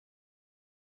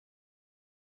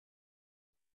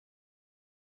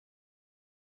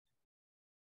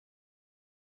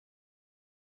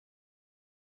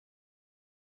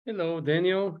Hello,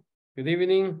 Daniel. Good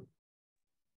evening.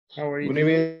 How are you Good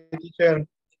today? evening, teacher.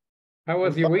 How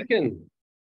was your weekend?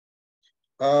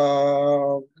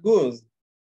 Good.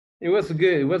 It was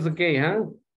good. It was okay, huh?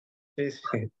 Sí,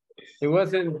 sí. It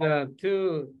wasn't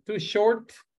too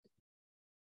short.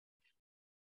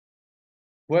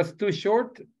 Was too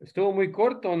short? ¿Estuvo muy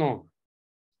corto o no?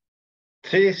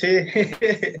 Sí,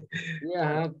 sí.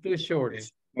 Yeah, too short.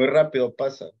 Muy rápido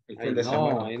pasa el I fin de know,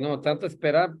 semana. I know. Tanto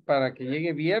esperar para que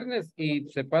llegue viernes y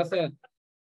se pasa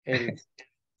el...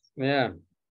 Yeah,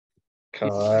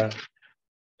 Cabal.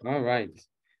 all right.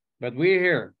 But we're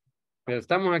here. Pero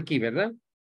estamos aquí, ¿verdad?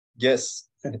 Yes.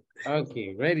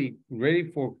 Okay, ready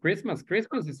for Christmas.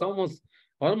 Christmas is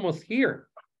almost here.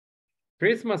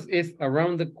 Christmas is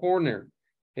around the corner.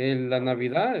 La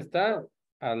Navidad está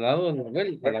al lado de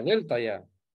a la vuelta ya.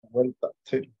 Vuelta,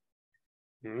 sí.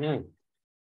 Mm.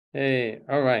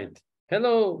 All right.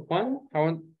 Hello, Juan.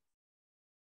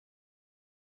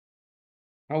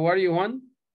 How are you, Juan?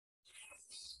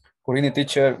 Good evening,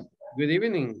 teacher. Good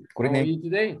evening. Good How are evening. you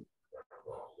today?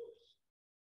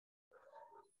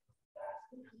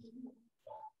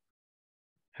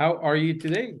 How are you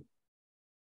today?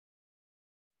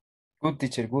 Good,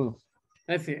 teacher, good.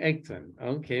 That's excellent.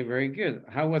 Okay, very good.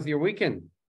 How was your weekend?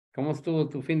 ¿Cómo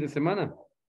estuvo tu fin de semana?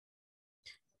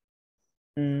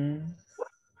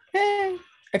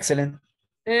 Excellent.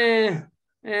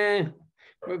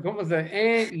 ¿Cómo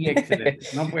se? Y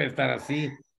excelente. No puede estar así.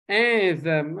 It's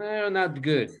not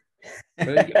good.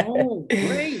 But, oh,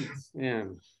 great. Yeah.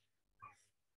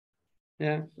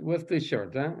 Yeah, it was too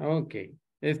short, huh? Okay.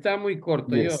 Está muy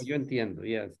corto, Yes. yo entiendo.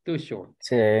 Yes, too short.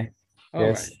 Sí. All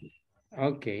Yes.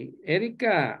 right. Okay.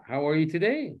 Erika, how are you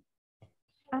today?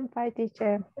 I'm fine,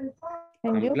 teacher. And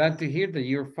I'm you? glad to hear that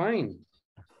you're fine.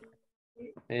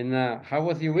 And how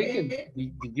was your weekend?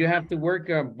 Did you have to work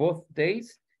both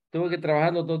days? ¿Tuvo que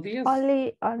trabajar los 2 días?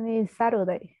 Only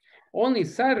Saturday. Only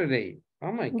Saturday.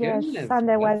 Oh my Yes, goodness.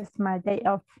 Sunday was my day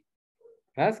off.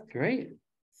 That's great.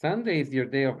 Sunday is your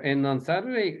day off. And on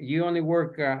Saturday, you only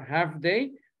work half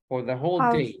day or the whole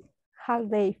day? Half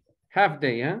day. Half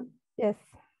day, huh? Yes.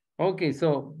 Okay,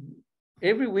 so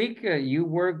every week you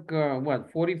work,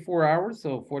 what, 44 hours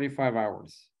or 45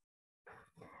 hours?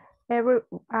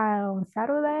 On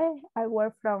Saturday, I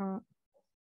work from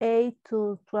 8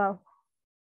 to 12.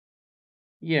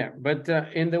 Yeah, but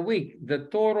in the week, the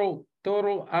total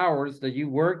hours that you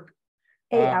work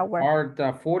 8 hours.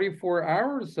 are 44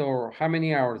 hours or how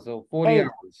many hours? So 40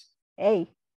 hours. 8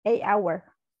 hours.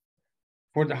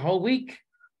 For the whole week?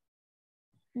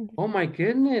 Oh my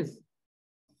goodness.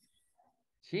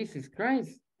 Jesus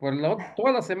Christ.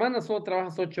 Toda la semana solo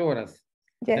trabajas 8 horas.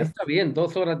 Yes. Está bien,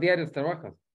 2 horas diarias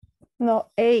trabajas.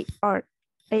 No, 8 hours.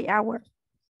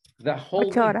 The whole 8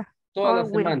 week, horas. toda la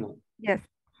All week. semana. Yes.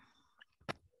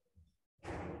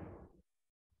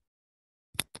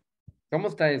 ¿Cómo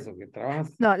está eso? ¿Que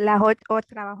trabajas? No,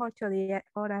 trabajo 8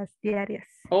 horas diarias.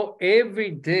 Oh,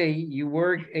 every day you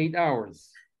work 8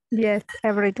 hours. Yes,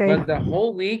 every day. But the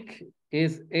whole week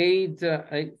is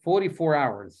 44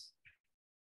 hours.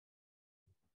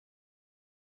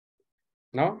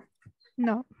 No?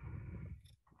 No.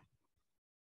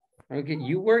 Okay,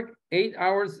 you work 8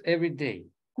 hours every day.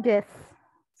 Yes.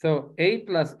 So 8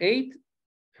 plus 8,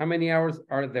 how many hours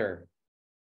are there?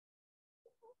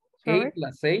 Sorry? 8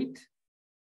 plus 8,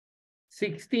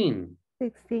 16.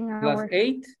 16 hours. Plus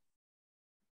 8,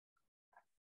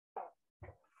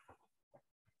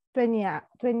 22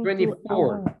 24.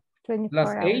 hours. 24 plus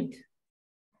hours. 8,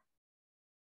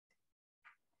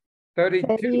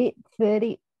 32.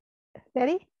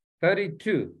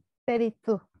 32.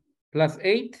 32. Plus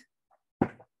 8,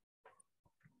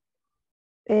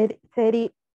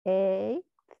 38.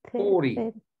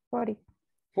 40. 40.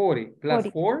 40. Plus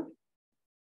 40. 4,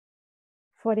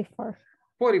 44.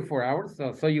 44 hours.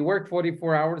 So you work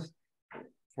 44 hours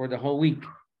for the whole week.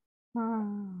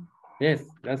 Yes,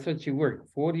 that's what you work.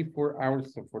 44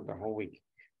 hours for the whole week.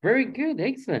 Very good.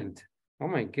 Excellent. Oh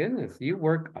my goodness. You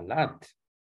work a lot.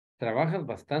 Trabajas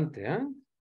bastante, huh?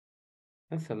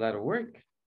 That's a lot of work.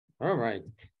 All right.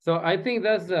 So I think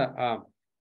that's the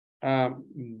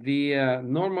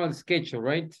normal schedule,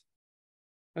 right?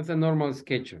 That's a normal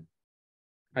schedule.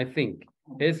 I think.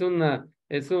 Es una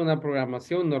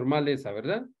programación normal esa,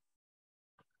 ¿verdad?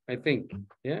 I think.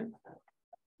 Yeah.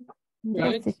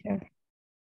 Yes, Right. teacher.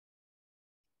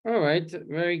 All right.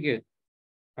 Very good.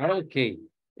 Okay.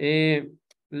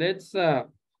 Let's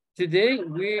today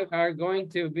we are going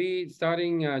to be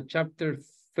starting chapter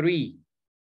 3.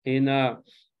 And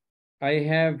I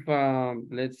have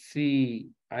let's see,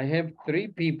 I have 3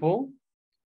 people.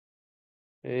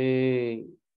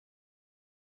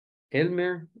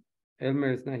 Elmer,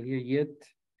 Elmer is not here yet.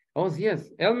 Oh,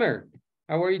 yes, Elmer.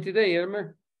 How are you today,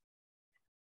 Elmer?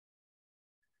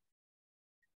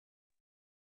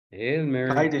 Elmer.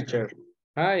 Hi, teacher.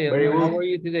 Hi, Very Elmer. How good. are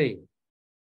you today?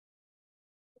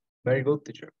 Very good,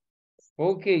 teacher.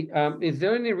 Okay. Is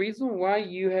there any reason why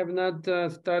you have not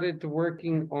started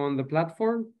working on the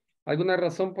platform? ¿Alguna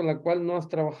razón por la cual no has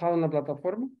trabajado en la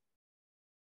plataforma?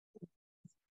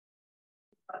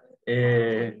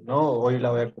 No, hoy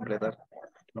la voy a completar.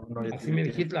 No, Así me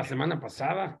dijiste la semana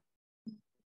pasada.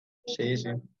 Sí, sí.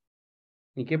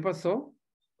 ¿Y qué pasó?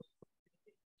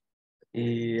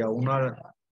 Y aún no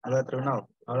la he terminado.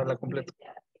 Ahora la completo.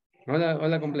 Hola,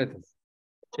 hola, completas.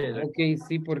 Sí, sí. Ok,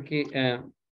 sí, porque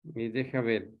deja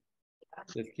ver.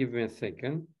 Just give me a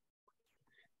second.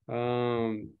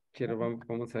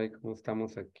 Vamos a ver cómo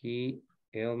estamos aquí.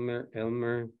 Elmer.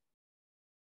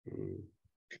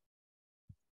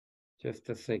 Just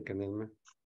a second, Elmer.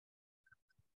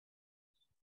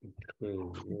 Okay,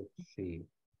 let's see.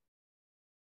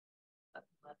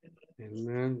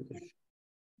 Elmer.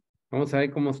 Vamos a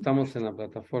ver cómo estamos en la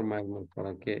plataforma, Elmer,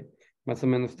 para que más o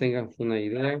menos tengas una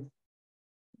idea.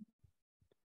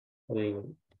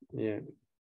 Yeah.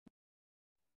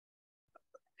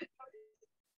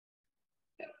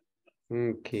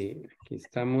 Ok, aquí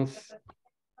estamos.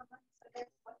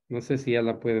 No sé si ya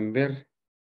la pueden ver.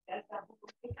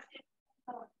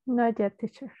 Not yet,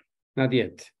 teacher. Not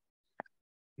yet.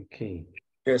 Okay.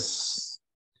 Yes.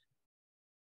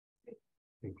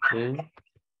 Okay.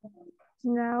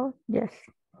 Now, yes.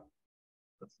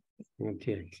 Not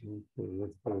yet. Okay,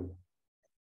 that's fine.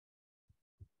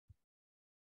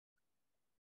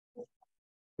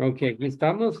 Ok, aquí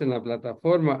estamos en la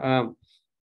plataforma.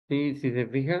 Sí, si se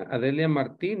fija, Adelia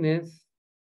Martínez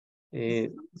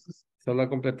solo ha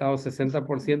completado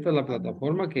 60% de la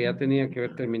plataforma que ya tenía que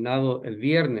haber terminado el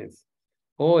viernes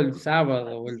o el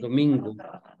sábado o el domingo.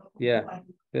 Ya.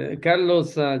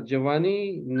 Carlos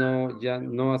Giovanni ya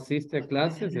no asiste a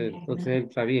clases, entonces él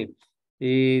está bien.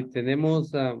 Y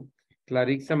tenemos a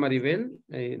Clarixa Maribel,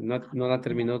 no la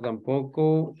terminó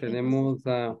tampoco. Tenemos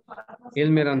a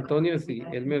Elmer Antonio, sí,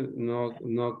 Elmer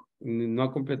no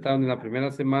ha completado ni la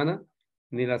primera semana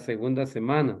ni la segunda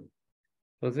semana.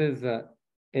 Entonces,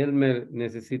 Elmer,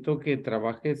 necesito que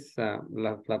trabajes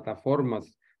las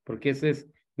plataformas, porque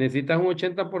necesitas un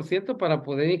 80% para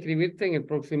poder inscribirte en el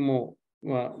próximo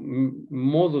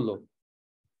módulo.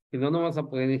 Si no, no vas a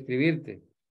poder inscribirte.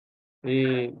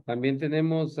 También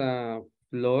tenemos a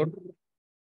Flor,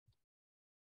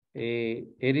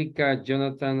 Erika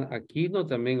Jonathan Aquino,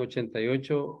 también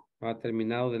 88, ha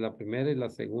terminado de la primera y la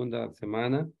segunda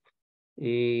semana.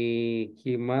 ¿Y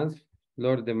quién más?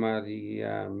 Flor de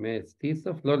María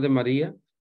Mestizo, Flor de María,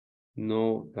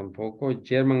 no, tampoco.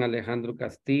 German Alejandro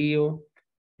Castillo,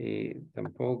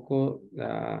 tampoco.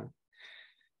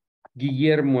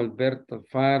 Guillermo Alberto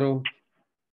Alfaro.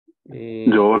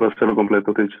 Yo ahora se lo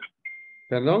completo, teacher.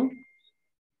 ¿Perdón?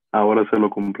 Ahora se lo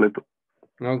completo.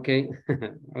 Ok,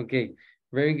 ok,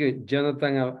 very good.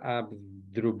 Jonathan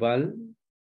Abdrubal,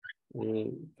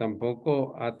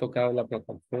 tampoco ha tocado la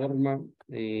plataforma.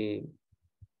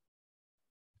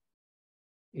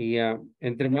 Y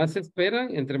entre más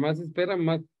esperan,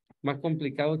 más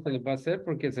complicado se les va a hacer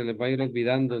porque se les va a ir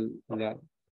olvidando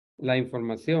la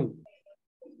información.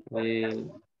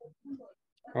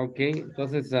 Ok,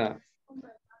 entonces,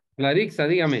 Clarixa,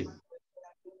 dígame.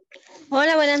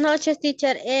 Hola, buenas noches,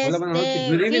 teacher. Hola, buenas noches.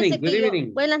 Good evening, Fíjese good que yo,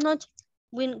 evening. buenas noches.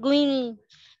 Good evening.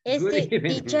 Good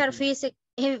evening. Teacher,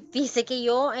 fíjese que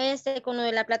yo, con lo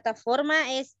de la plataforma,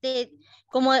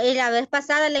 como la vez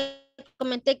pasada le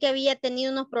comenté que había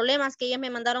tenido unos problemas, que ellos me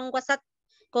mandaron un WhatsApp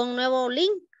con un nuevo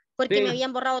link, porque Sí. me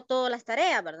habían borrado todas las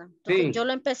tareas, ¿verdad? Entonces Sí. yo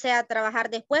lo empecé a trabajar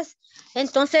después.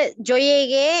 Entonces yo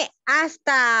llegué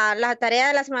hasta la tarea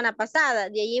de la semana pasada,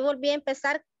 de allí volví a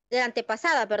empezar de la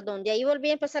antepasada, perdón, de ahí volví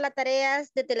a empezar las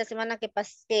tareas desde la semana que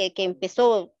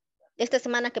empezó, esta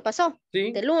semana que pasó,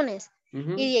 Sí. de lunes,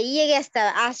 Ujú. y de ahí llegué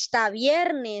hasta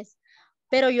viernes,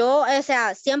 pero yo, o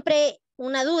sea, siempre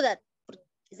una duda,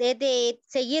 de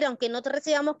seguir, aunque no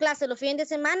recibamos clases los fines de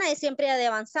semana, es siempre de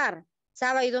avanzar,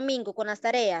 sábado y domingo con las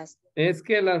tareas. Es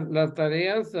que las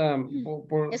tareas,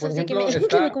 por Eso sí ejemplo,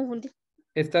 que me confundí.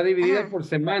 está dividida Ajá. por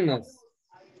semanas.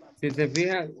 Si se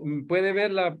fija, puede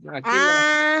verla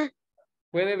aquí.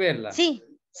 Puede verla. Sí,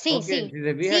 sí, Ok, sí. si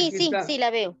se fija, Sí, aquí sí, está. sí, la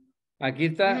veo. Aquí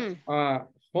está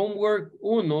Homework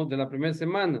 1 de la primera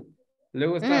semana.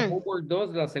 Luego está Homework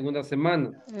 2 de la segunda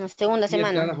semana. La segunda Y está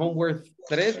semana. Homework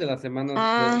 3 de la semana de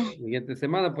la siguiente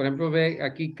semana. Por ejemplo, ve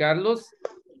aquí Carlos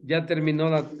ya terminó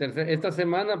la tercera. Esta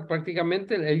semana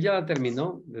prácticamente él ya la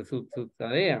terminó de su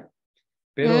tarea.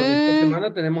 Pero esta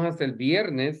semana tenemos hasta el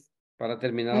viernes para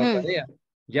terminar la tarea.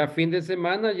 Ya fin de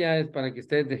semana ya es para que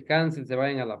ustedes descansen, se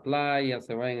vayan a la playa,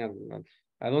 se vayan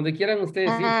a donde quieran ustedes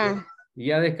ir. Pues, y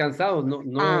ya descansados,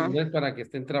 no es para que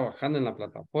estén trabajando en la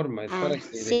plataforma, es para que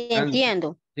sí, descansen.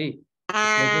 entiendo. Sí.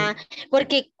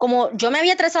 Porque como yo me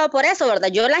había trazado por eso, ¿verdad?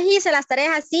 Yo las hice las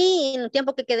tareas así en un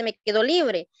tiempo que me quedó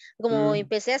libre. Como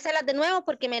empecé a hacerlas de nuevo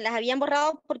porque me las habían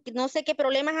borrado porque no sé qué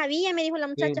problemas había, me dijo la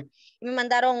muchacha, y me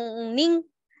mandaron un link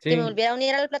que me volviera a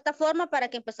unir a la plataforma para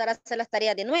que empezara a hacer las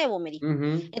tareas de nuevo, me dijo.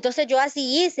 Entonces yo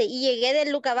así hice y llegué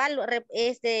del Lucabal,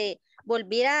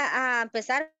 volví a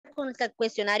empezar con el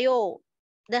cuestionario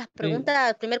de las preguntas,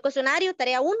 el primer cuestionario,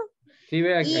 tarea 1. Sí,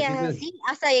 vea, Y así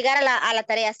hasta llegar a la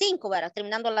tarea 5, ¿verdad?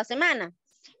 Terminando la semana.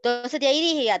 Entonces de ahí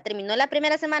dije, ya terminó la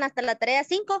primera semana hasta la tarea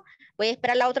 5, voy a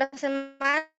esperar la otra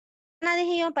semana,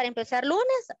 dije yo, para empezar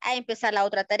lunes, a empezar la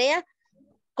otra tarea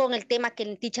con el tema que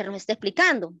el teacher nos está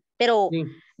explicando. Pero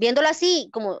viéndolo así,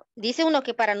 como dice uno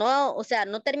que para no, o sea,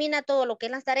 no termina todo lo que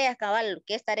es las tareas, cabal, lo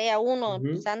que es tarea 1,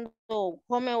 empezando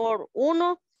homework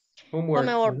 1,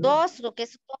 homework 2, lo que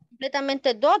es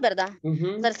completamente 2, ¿verdad?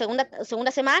 Hasta la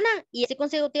segunda semana y así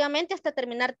consecutivamente hasta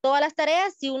terminar todas las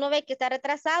tareas. Si uno ve que está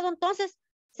retrasado, entonces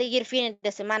seguir fines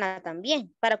de semana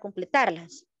también para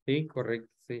completarlas. Sí, correcto,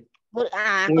 sí.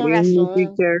 Con razón.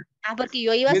 Porque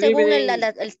yo iba según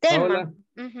el tema.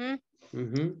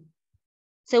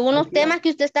 Según los temas que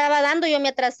usted estaba dando, yo me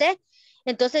atrasé.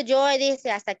 Entonces yo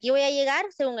dije, hasta aquí voy a llegar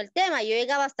según el tema. Yo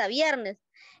llegaba hasta viernes.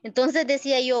 Entonces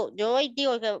decía yo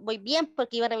digo que voy bien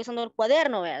porque iba revisando el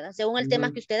cuaderno, ¿verdad? Según el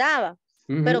tema que usted daba.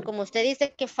 Pero como usted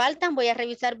dice que faltan, voy a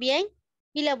revisar bien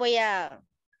y le voy a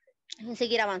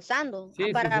seguir avanzando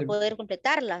para poder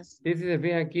completarlas. Sí, si se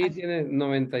fija aquí tiene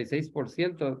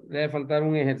 96%, le debe faltar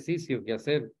un ejercicio que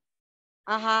hacer.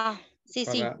 Ajá, sí.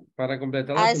 Para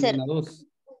completar la semana 2.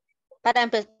 Para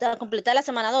empezar a completar la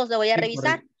semana 2, lo voy a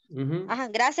revisar. Ajá,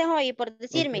 gracias, Joy, por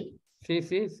decirme. Okay.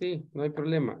 Sí, no hay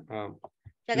problema.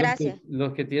 Muchas gracias.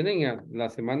 Los que tienen la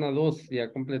semana 2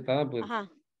 ya completada, pues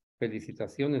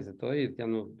felicitaciones de todo, y ya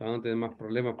no van a tener más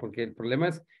problemas, porque el problema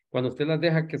es cuando usted las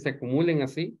deja que se acumulen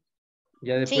así,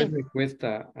 ya después le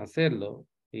cuesta hacerlo.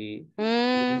 Y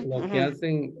lo que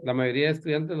hacen, la mayoría de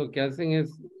estudiantes lo que hacen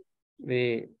es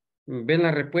ven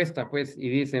la respuesta, pues, y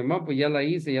dicen, pues ya la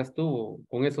hice, ya estuvo,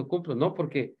 con eso cumplo. No,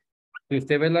 porque si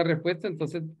usted ve la respuesta,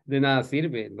 entonces de nada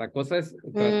sirve. La cosa es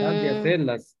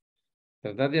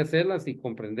tratar de hacerlas y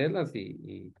comprenderlas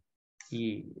y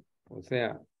o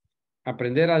sea,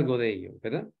 aprender algo de ello,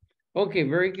 ¿verdad? Okay,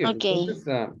 very good. Entonces,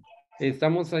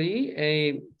 estamos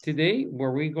ahí. Today,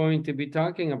 what we're going to be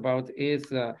talking about is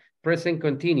present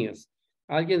continuous.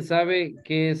 ¿Alguien sabe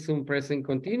qué es un present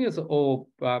continuous o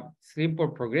simple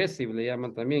progressive le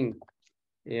llaman también?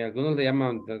 Algunos le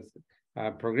llaman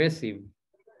progressive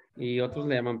y otros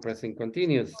le llaman present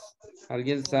continuous.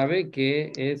 ¿Alguien sabe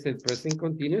qué es el present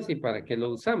continuous y para qué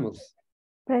lo usamos?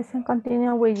 Present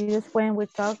continuous we use when we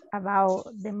talk about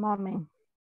the moment.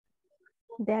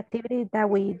 The activity that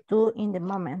we do in the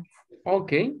moment.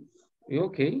 Okay.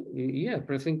 Yeah,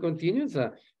 present continuous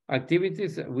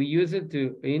activities, we use it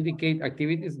to indicate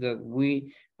activities that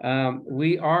we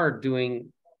are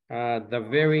doing the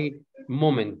very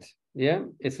moment. Yeah,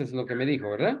 eso es lo que me dijo,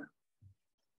 ¿verdad?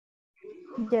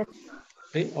 Yes.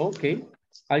 Sí, okay.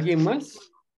 ¿Alguien más?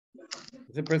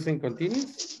 ¿Es el present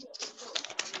continuous?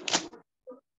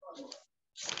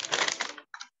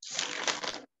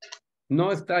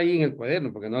 No está ahí en el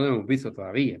cuaderno porque no lo hemos visto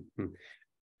todavía.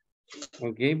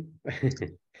 Ok.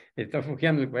 Está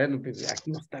fojeando el cuaderno.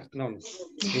 Aquí no está.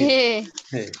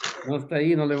 No está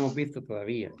ahí, no lo hemos visto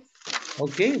todavía.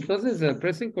 Ok, entonces el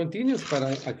present continuous para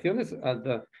acciones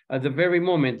at the very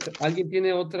moment. ¿Alguien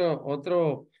tiene otra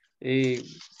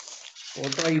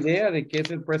idea de qué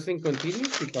es el present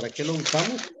continuous y para qué lo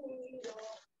usamos?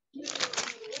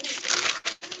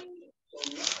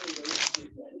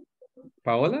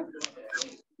 ¿Paola?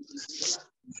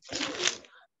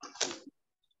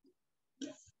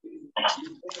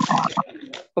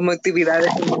 Como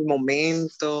actividades en el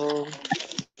momento,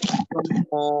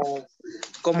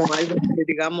 como algo que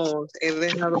digamos he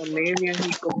dejado a medias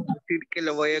y como decir que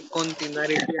lo voy a continuar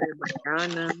el día de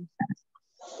mañana.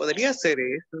 Podría ser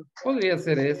eso. Podría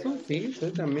ser eso, sí,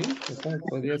 también.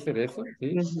 Podría ser eso,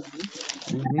 sí.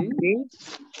 Sí.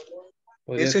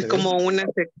 Eso es como una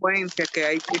secuencia que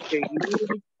hay que seguir.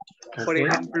 Por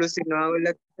ejemplo, si no hago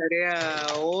la tarea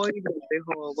hoy, lo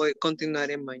dejo, voy a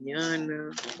continuar en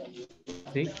mañana.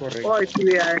 Sí, correcto. O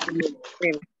actividades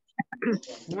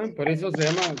por eso se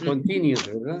llama continuous,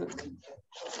 ¿verdad?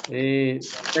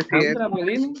 Sandra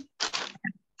Molina.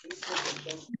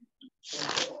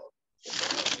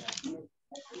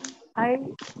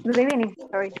 Good evening,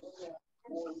 sorry.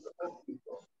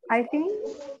 I think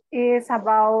it's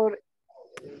about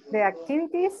the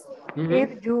activities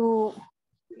if you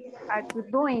are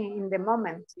doing in the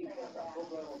moment.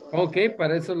 Ok,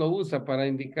 para eso lo usa, para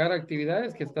indicar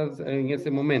actividades que estás en ese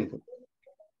momento.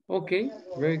 Ok,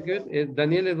 very good.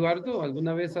 Daniel Eduardo,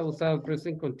 ¿alguna vez ha usado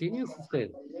present continuous usted?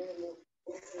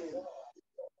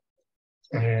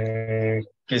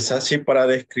 Quizás sí para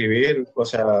describir, o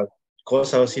sea,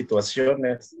 cosas o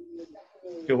situaciones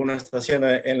que uno está haciendo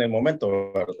en el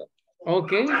momento, ¿verdad?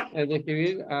 Ok, es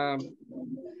describir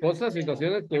cosas,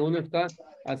 situaciones que uno está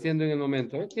haciendo en el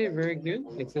momento. Ok, very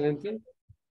good, excelente.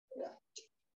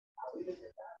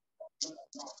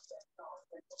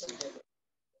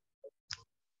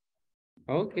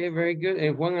 Ok, very good.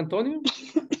 Juan Antonio.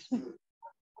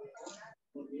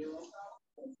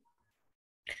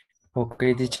 Ok,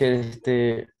 teacher,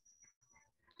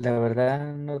 la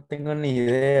verdad no tengo ni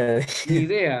idea Ni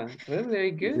idea. Well,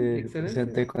 very good, de excelente.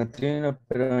 presente continuo,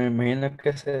 pero me imagino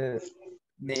que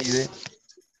ni idea.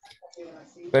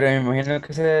 Pero me imagino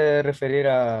que se referir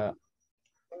a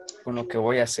con lo que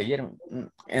voy a seguir, lo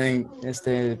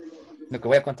que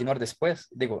voy a continuar después,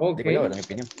 digo yo, en mi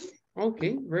opinión. Ok,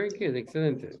 very good,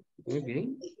 excelente. Muy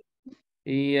bien.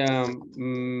 Y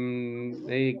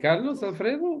Carlos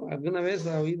Alfredo, ¿alguna vez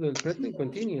ha oído el present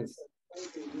continuous?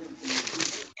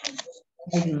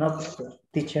 No,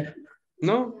 teacher.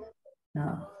 ¿No?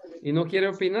 No. ¿Y no quiere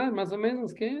opinar más o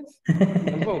menos qué es?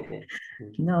 Tampoco.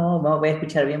 No, voy a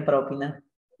escuchar bien para opinar.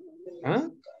 ¿Ah?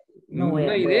 No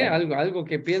Una idea, algo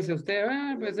que piense usted,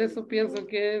 pues eso pienso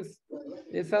que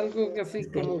es algo que así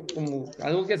como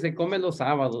algo que se come los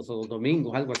sábados o los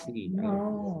domingos, algo así.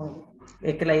 No,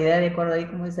 es que la idea de acuerdo ahí,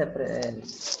 como dice, el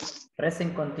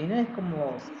present continuo es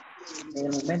como en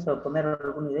el momento de poner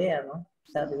alguna idea, ¿no?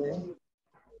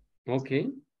 Ok,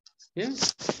 yeah.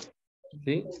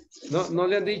 Sí. ¿No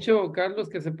le han dicho, Carlos,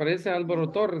 que se parece a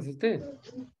Álvaro Torres usted?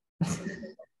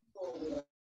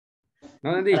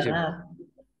 ¿No le han dicho?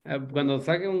 Cuando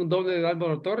saquen un doble de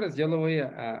Álvaro Torres, yo lo voy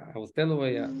a usted lo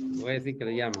voy a decir que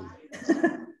le llamen.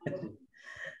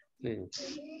 Sí.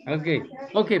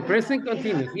 Okay, present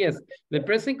continuous. Yes, the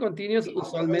present continuous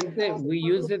usualmente we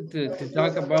use it to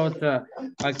talk about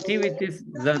activities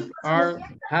that are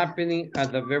happening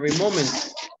at the very moment.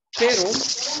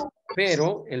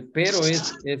 Pero el pero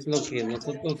es lo que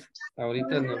nosotros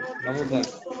ahorita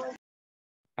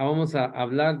vamos a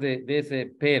hablar de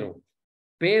ese pero.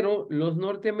 Pero los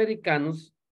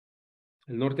norteamericanos,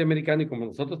 el norteamericano, y como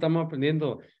nosotros estamos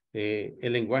aprendiendo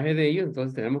el lenguaje de ellos,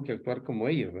 entonces tenemos que actuar como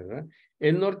ellos, ¿verdad?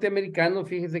 El norteamericano,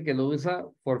 fíjese que lo usa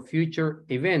for future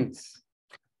events,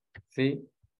 ¿sí?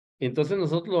 Entonces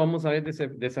nosotros lo vamos a ver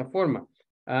de esa forma.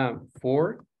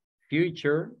 For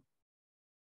future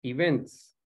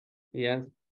events, ¿ya?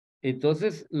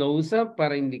 Entonces lo usa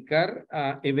para indicar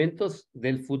eventos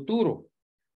del futuro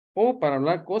o para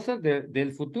hablar cosas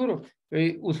del futuro.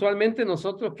 Usualmente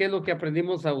nosotros, ¿qué es lo que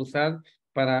aprendimos a usar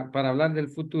para hablar del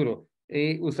futuro?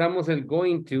 Usamos el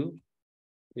going to,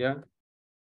 ¿ya?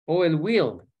 O el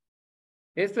will.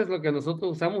 Esto es lo que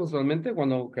nosotros usamos usualmente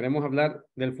cuando queremos hablar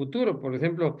del futuro. Por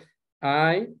ejemplo,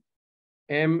 I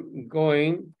am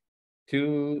going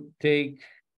to take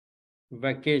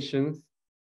vacations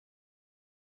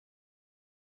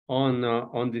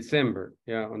on December.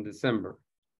 Yeah, on December.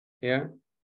 Yeah.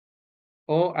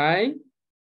 O I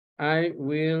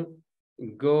will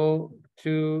go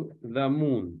to the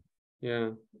moon.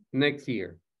 Yeah, next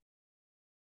year.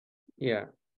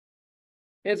 Yeah.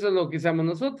 Eso es lo que usamos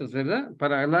nosotros, ¿verdad?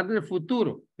 Para hablar del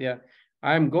futuro. Yeah.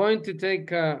 I'm going to take,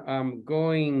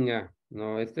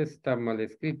 no, este está mal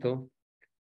escrito.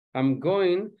 I'm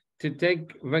going to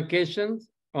take vacations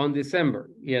on December.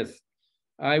 Yes.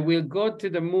 I will go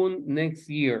to the moon next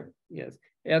year. Yes.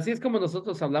 Así es como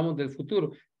nosotros hablamos del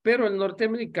futuro. Pero el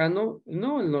norteamericano,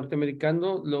 no, el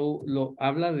norteamericano lo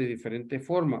habla de diferente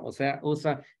forma. O sea,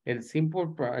 usa el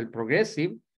simple, el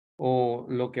progressive, o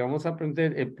lo que vamos a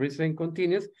aprender, el present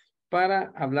continuous,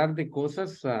 para hablar de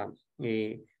cosas, por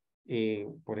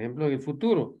ejemplo, en el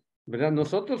futuro, ¿verdad?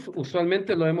 Nosotros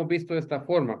usualmente lo hemos visto de esta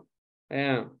forma.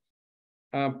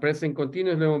 Present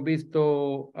continuous lo hemos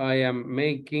visto, I am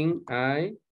making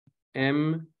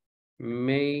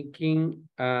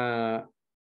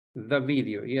the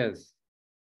video, yes.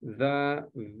 The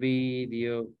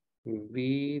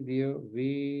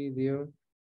video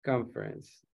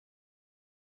conference.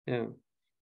 Yeah.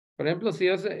 Por ejemplo, si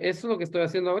eso es lo que estoy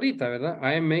haciendo ahorita, ¿verdad?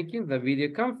 I am making the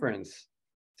video conference.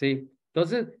 ¿Sí?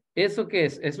 Entonces, ¿eso qué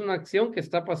es? Es una acción que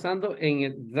está pasando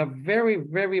en the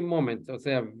very moment. O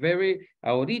sea,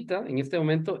 ahorita, en este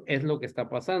momento, es lo que está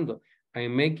pasando. I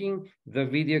am making the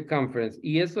video conference.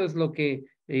 Y eso es lo que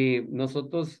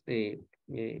nosotros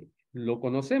lo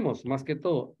conocemos más que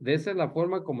todo. De esa es la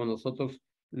forma como nosotros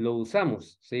lo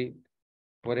usamos, ¿sí?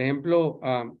 Por ejemplo,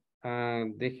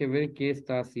 deje ver qué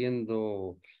está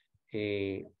haciendo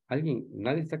alguien.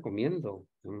 Nadie está comiendo.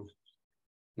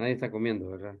 Nadie está comiendo,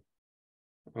 ¿verdad?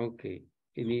 Ok.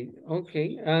 Ok.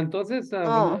 Entonces,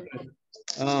 vamos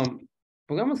a ver.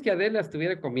 Pongamos que Adelia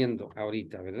estuviera comiendo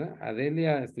ahorita, ¿verdad?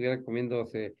 Adelia estuviera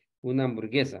comiéndose una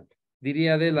hamburguesa.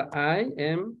 Diría Adela, I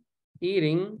am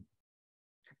eating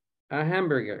a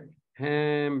hamburger.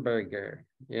 Hamburger.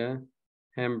 ¿Ya?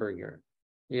 Hamburger.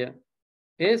 ¿Ya?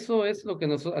 Eso es lo que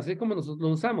nosotros, así como nosotros lo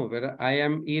usamos, ¿verdad? I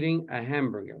am eating a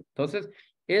hamburger. Entonces,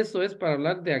 eso es para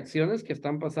hablar de acciones que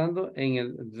están pasando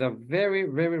en the very,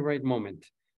 very right moment.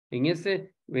 En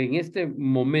este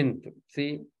momento,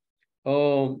 ¿sí?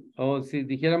 O si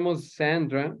dijéramos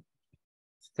Sandra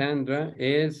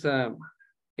is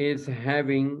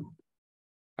having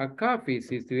a coffee.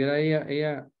 Si estuviera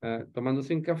ella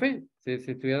tomándose un café. Si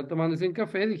estuviera tomándose un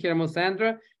café, dijéramos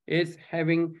Sandra is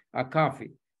having a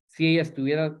coffee. Si ella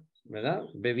estuviera, ¿verdad?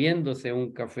 Bebiéndose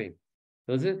un café.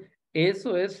 Entonces,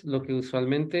 eso es lo que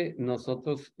usualmente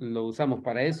nosotros lo usamos.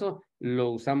 Para eso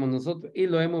lo usamos nosotros y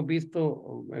lo hemos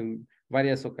visto en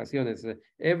varias ocasiones.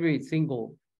 Every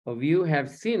single of you have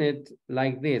seen it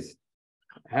like this.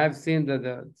 Have seen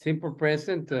the simple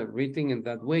present written in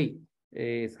that way.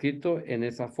 Escrito en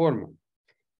esa forma.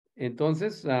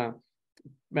 Entonces, lo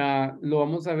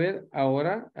vamos a ver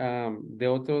ahora de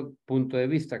otro punto de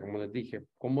vista, como les dije,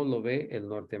 cómo lo ve el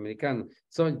norteamericano.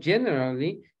 So,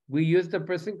 generally, we use the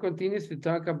present continuous to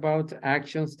talk about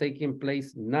actions taking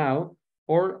place now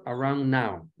or around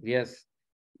now. Yes.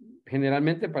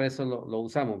 Generalmente para eso lo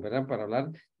usamos, ¿verdad? Para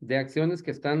hablar de acciones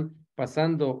que están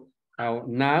pasando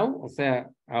now, o sea,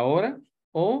 ahora,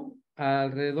 o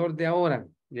alrededor de ahora,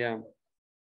 ya.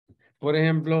 Por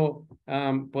ejemplo,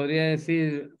 podría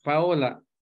decir, Paola,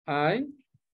 I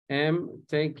am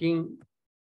taking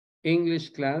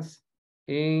English class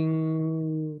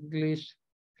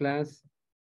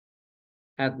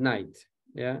at night,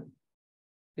 ¿ya?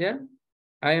 ¿Ya?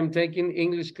 I am taking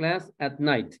English class at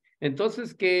night.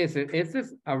 Entonces, ¿qué es? Ese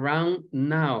es around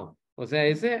now. O sea,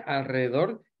 ese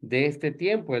alrededor de este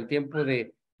tiempo, el tiempo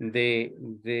de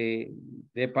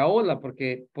Paola,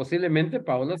 porque posiblemente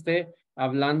Paola esté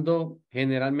hablando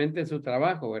generalmente de su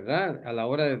trabajo, ¿verdad? A la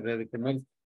hora de comer,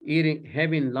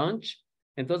 having lunch.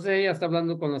 Entonces ella está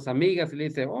hablando con las amigas y le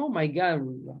dice, oh my God,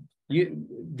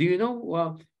 do you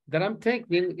know that I'm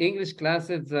taking English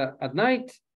classes at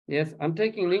night? Yes, I'm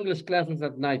taking English classes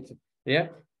at night.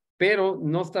 Yeah. Pero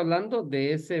no está hablando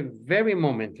de ese very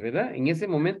moment, ¿verdad? En ese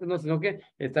momento no, sino que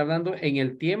está hablando en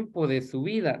el tiempo de su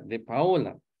vida, de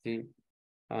Paola, ¿sí?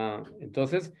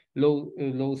 Entonces, lo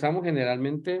usamos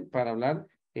generalmente para hablar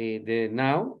de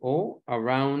now o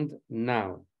around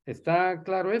now. ¿Está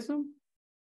claro eso?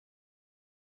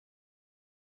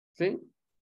 ¿Sí?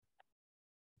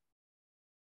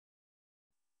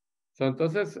 So,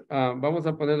 entonces, vamos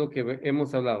a poner lo que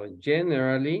hemos hablado.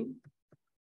 Generally,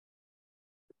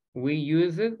 we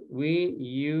use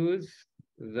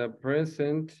the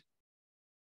present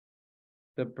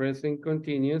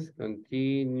continuous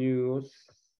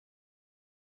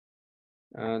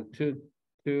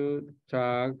to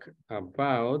talk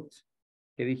about,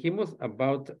 que dijimos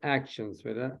about actions,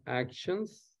 ¿verdad?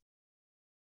 Actions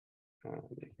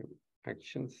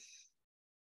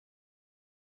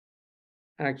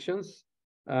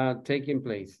taking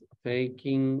place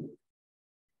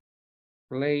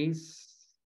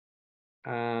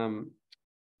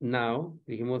now,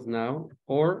 dijimos now,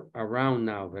 or around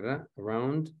now, ¿verdad?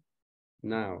 Around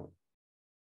now.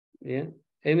 ¿Bien?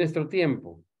 En nuestro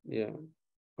tiempo. ¿Ya?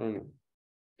 Bueno,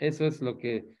 eso es lo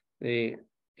que,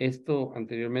 esto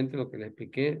anteriormente, lo que le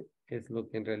expliqué, es lo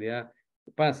que en realidad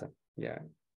pasa. ¿Ya?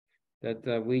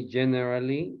 That we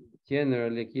generally,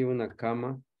 aquí una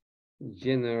cama,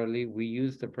 generally we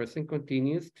use the present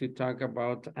continuous to talk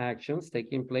about actions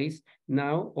taking place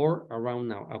now or around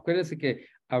now. Acuérdense que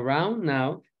around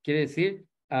now quiere decir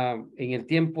en el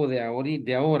tiempo de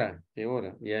ahora,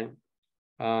 ¿ya?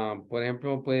 Por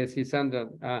ejemplo, puede decir Sandra,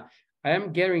 I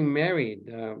am getting married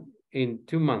in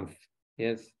 2 months,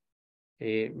 yes.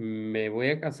 Me voy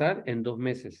a casar en 2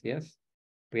 meses, yes.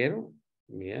 Pero,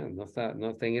 yeah, no está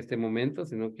en este momento,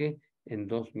 sino que en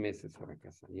 2 meses se va a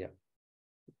casar, ya. Yeah.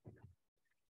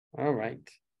 All right.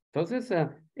 Entonces,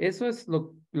 eso es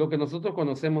lo que nosotros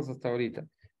conocemos hasta ahorita.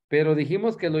 Pero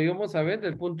dijimos que lo íbamos a ver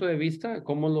desde el punto de vista,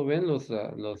 cómo lo ven los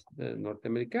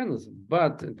norteamericanos.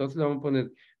 But, entonces le vamos a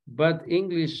poner, but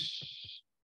English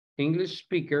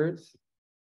speakers,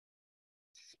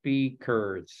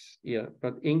 yeah,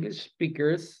 but English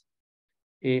speakers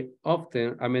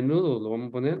often, a menudo, lo vamos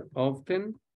a poner,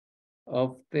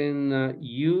 often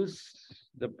use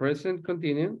the present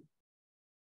continuous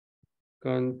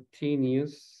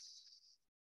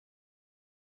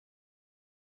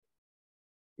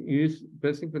use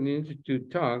present continuous to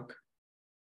talk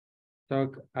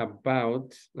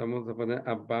about, vamos a poner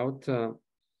about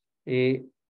a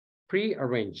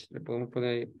prearranged, le podemos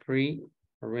poner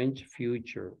prearranged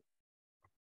future.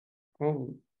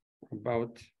 Oh,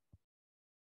 about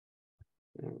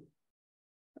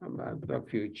the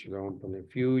future, vamos a poner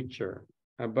future,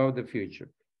 about the future.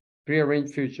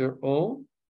 Prearranged future or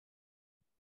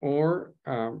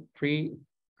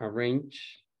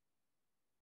prearranged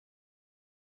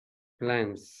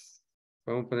plans.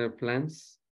 Vamos a poner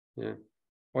plans, yeah,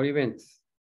 or events.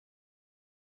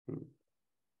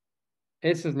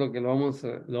 Eso es lo que lo vamos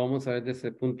a ver desde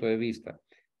ese punto de vista.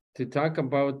 To talk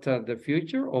about the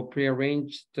future or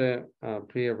prearranged,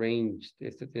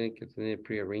 este tiene que tener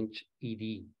prearranged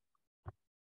ED.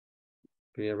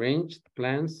 Prearranged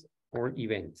plans or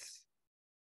events.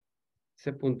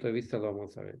 Ese punto de vista lo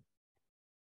vamos a ver.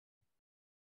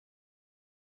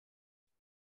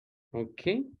 Ok.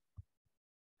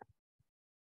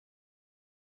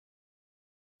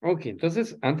 Ok,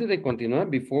 entonces, antes de continuar,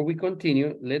 before we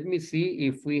continue, let me see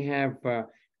if we have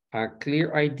a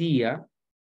clear idea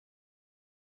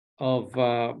of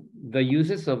the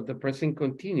uses of the present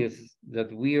continuous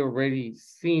that we already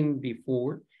seen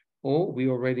before or we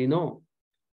already know.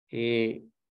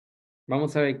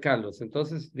 Vamos a ver, Carlos,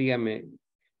 entonces dígame,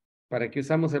 ¿para qué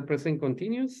usamos el present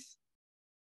continuous?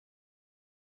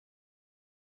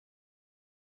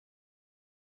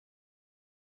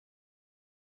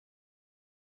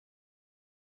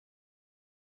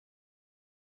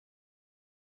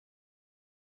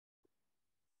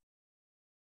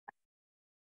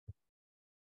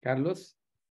 Carlos.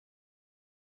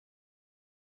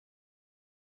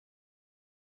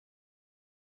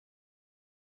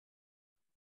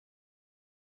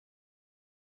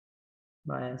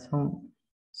 Vaya, son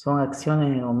acciones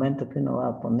en el momento que uno va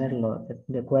a ponerlo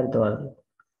de acuerdo al...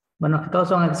 Bueno, que todos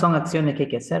son acciones que hay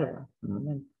que hacer, ¿va? En el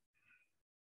momento.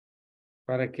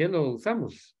 ¿Para qué lo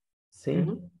usamos? Sí.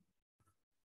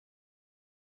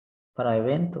 Para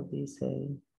eventos, dice.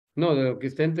 No, de lo que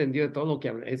usted entendió, de todo lo que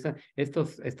habla,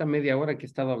 esta media hora que he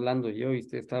estado hablando yo y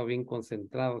usted ha estado bien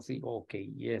concentrado, sí, ok,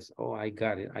 yes, oh, I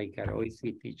got it, hoy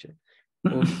sí, teacher.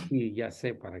 Oh, sí, ya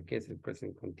sé para qué es el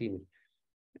present continuous.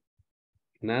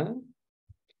 ¿Nada?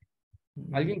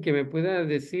 ¿Alguien que me pueda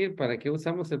decir para qué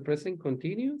usamos el present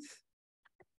continuous?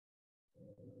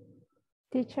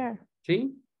 Teacher.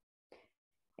 ¿Sí?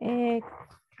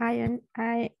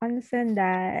 I understand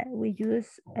that we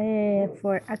use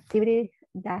for activities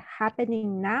that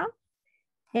happening now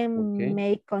and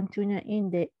may continue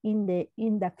in the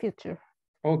future.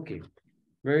 Okay,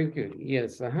 very good.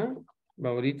 Yes,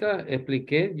 Ahorita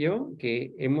expliqué yo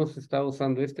que hemos estado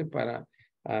usando para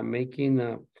making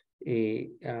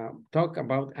talk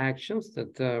about actions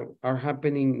that are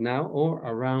happening now or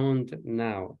around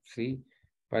now, ¿sí?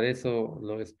 Para eso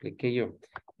lo expliqué yo.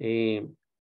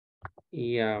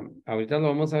 Y ahorita lo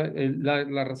vamos a ver.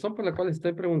 La razón por la cual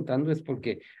estoy preguntando es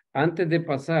porque antes de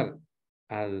pasar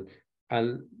al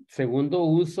segundo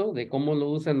uso de cómo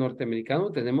lo usa el norteamericano,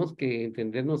 tenemos que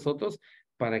entender nosotros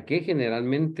para qué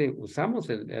generalmente usamos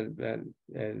el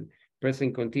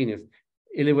present continuous.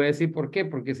 Y le voy a decir por qué,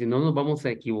 porque si no nos vamos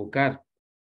a equivocar.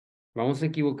 Vamos a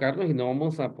equivocarnos y no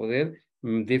vamos a poder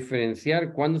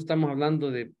diferenciar cuando estamos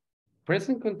hablando de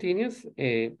present continuous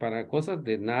para cosas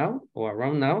de now o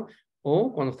around now,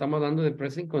 o cuando estamos hablando de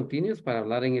present continuous para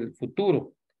hablar en el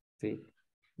futuro, ¿sí?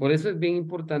 Por eso es bien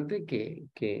importante que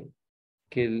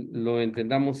lo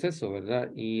entendamos eso,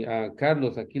 ¿verdad? Y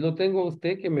Carlos, aquí lo tengo a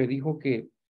usted que me dijo que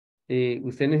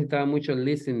usted necesitaba mucho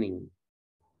listening.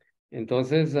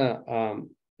 Entonces,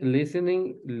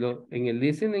 listening, en el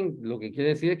listening lo que quiere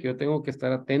decir es que yo tengo que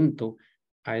estar atento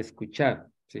a escuchar,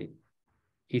 ¿sí?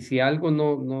 Y si algo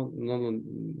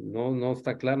no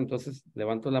está claro, entonces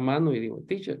levanto la mano y digo,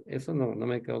 teacher, eso no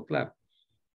me quedó claro.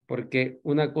 Porque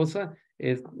una cosa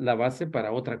es la base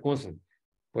para otra cosa.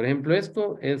 Por ejemplo,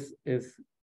 esto es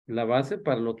la base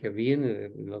para lo que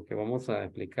viene, lo que vamos a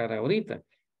explicar ahorita.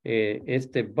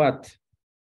 Este but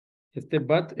es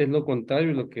lo contrario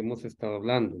de lo que hemos estado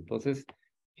hablando. Entonces,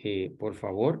 por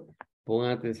favor,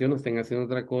 pongan atención, no estén haciendo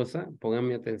otra cosa,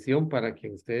 pónganme atención para que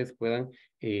ustedes puedan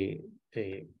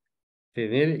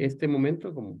tener este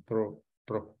momento como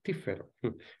profitable,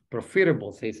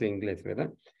 se dice en inglés,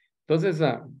 ¿verdad? Entonces,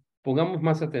 pongamos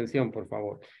más atención, por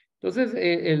favor. Entonces,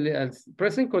 el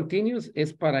present continuous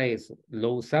es para eso.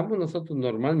 Lo usamos nosotros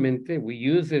normalmente. We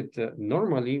use it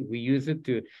normally. We use it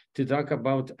to talk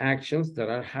about actions that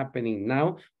are happening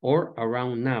now or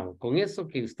around now. Con eso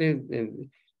que usted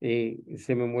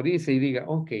se memorice y diga,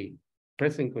 ok,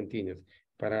 present continuous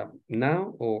para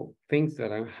now o things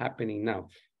that are happening now.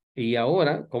 Y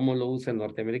ahora, ¿cómo lo usa el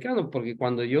norteamericano? Porque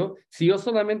si yo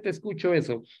solamente escucho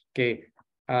eso, que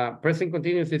present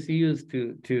continuous is used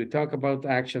to talk about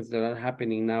actions that are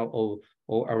happening now or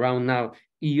around now.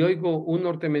 Y oigo un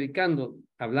norteamericano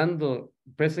hablando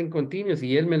present continuous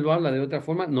y él me lo habla de otra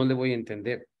forma, no le voy a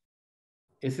entender.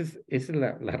 Esa es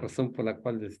la razón por la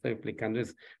cual les estoy explicando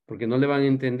eso, porque no le van a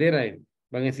entender a él.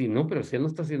 Van a decir, no, pero si él no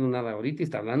está haciendo nada ahorita y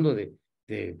está hablando de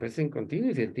present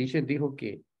continuous y el teacher dijo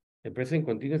que el present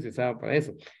continuous se usaba para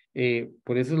eso.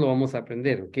 Por eso lo vamos a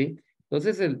aprender, ¿ok?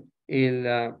 Entonces,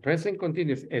 el present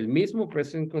continuous, el mismo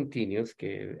present continuous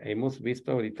que hemos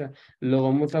visto ahorita, lo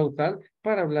vamos a usar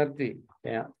para hablar de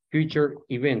future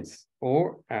events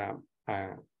o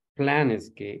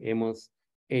planes que hemos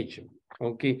hecho.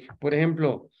 Ok, por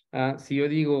ejemplo, si yo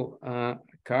digo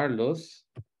Carlos,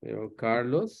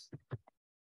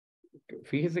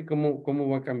 fíjese cómo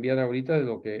va a cambiar ahorita de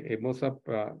lo que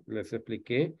les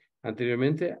expliqué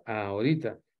anteriormente a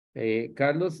ahorita.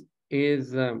 Carlos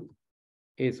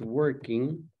is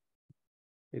working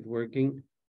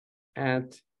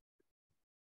at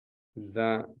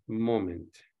the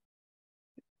moment.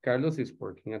 Carlos is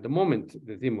working at the moment,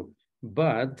 decimos.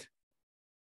 But,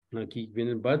 aquí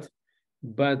viene el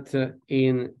but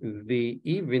in the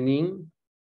evening,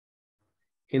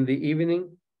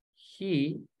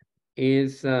 he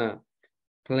is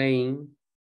playing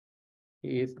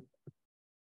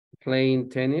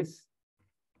tennis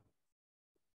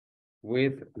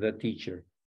with the teacher.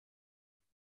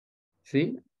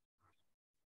 ¿Sí?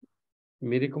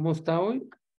 Mire cómo está hoy.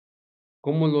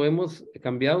 ¿Cómo lo hemos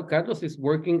cambiado? Carlos is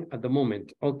working at the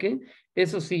moment. ¿Ok?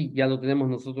 Eso sí, ya lo tenemos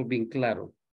nosotros bien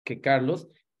claro. Que Carlos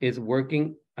is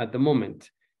working at the moment.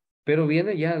 Pero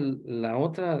viene ya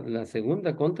la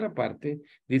segunda contraparte.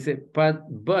 Dice,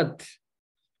 but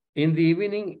in the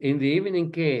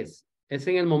evening, ¿qué es? ¿Es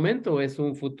en el momento o es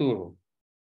un futuro?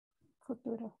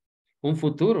 Futuro. Un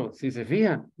futuro, si se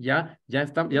fija, ya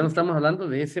no estamos hablando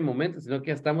de ese momento, sino que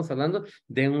ya estamos hablando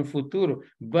de un futuro.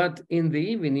 But in the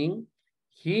evening,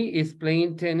 he is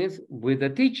playing tennis with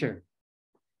the teacher.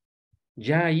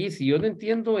 Ya ahí, si yo no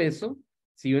entiendo eso,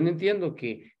 si yo no entiendo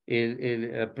que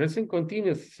el present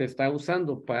continuous se está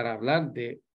usando para hablar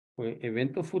de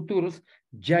eventos futuros,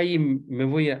 ya ahí me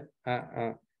voy a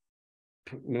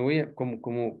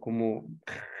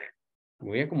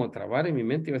trabar en mi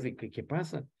mente y voy a decir, ¿qué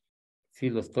pasa? Si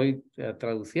lo estoy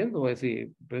traduciendo, voy a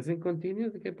decir, present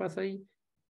continuous, ¿qué pasa ahí?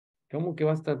 ¿Cómo que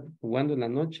va a estar jugando en la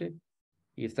noche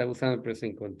y está usando el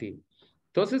present continuous?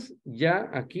 Entonces, ya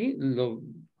aquí lo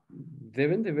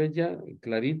deben de ver ya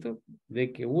clarito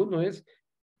de que uno es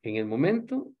en el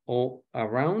momento o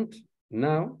around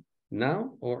now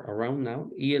or around now,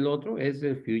 y el otro es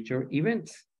el future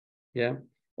events, ¿ya?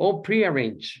 O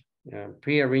prearrange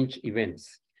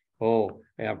events, o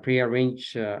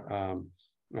prearrange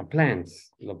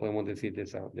plans, lo podemos decir de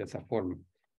esa forma.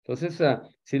 Entonces,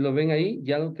 si lo ven ahí,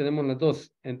 ya lo tenemos las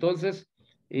dos. Entonces,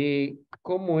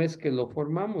 ¿cómo es que lo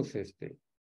formamos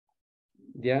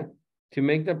 ¿Ya? To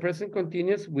make the present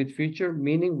continuous with future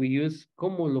meaning, we use,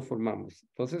 ¿cómo lo formamos?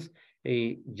 Entonces,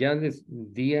 ya les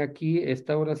di aquí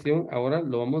esta oración, ahora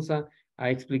lo vamos a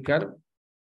explicar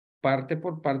parte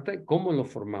por parte cómo lo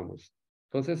formamos.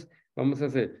 Entonces, vamos a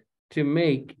hacer,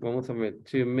 vamos a ver,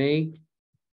 to make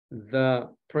the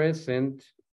present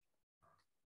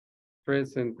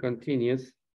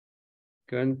continuous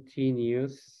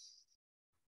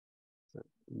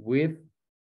with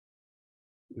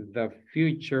the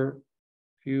future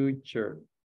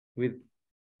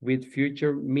with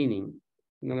future meaning.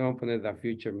 No le vamos a poner the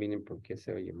future meaning porque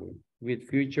se oye muy. With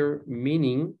future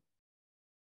meaning,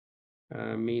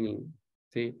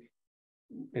 ¿sí?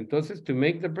 Entonces, to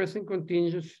make the present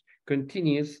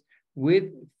continuous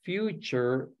with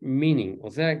future meaning.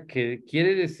 O sea, que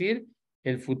quiere decir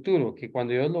el futuro, que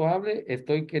cuando yo lo hable,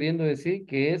 estoy queriendo decir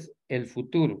que es el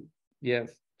futuro.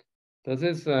 Yes.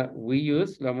 Entonces, le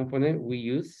vamos a poner,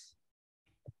 we use,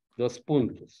 2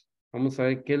 puntos. Vamos a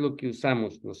ver qué es lo que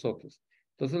usamos nosotros.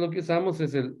 Entonces, lo que usamos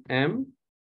es el am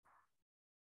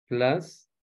plus,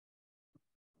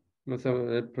 vamos a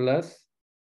ver, plus,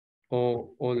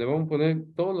 o le vamos a poner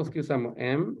todos los que usamos,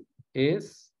 am,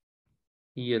 is,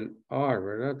 y el are,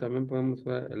 ¿verdad? También podemos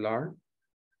usar el are.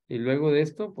 Y luego de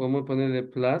esto, podemos ponerle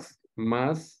plus,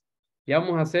 más. Ya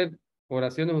vamos a hacer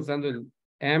oraciones usando el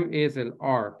am es el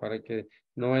are, para que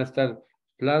no vaya a estar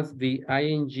plus the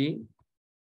ing,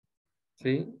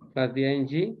 ¿sí? Plus the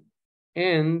ing,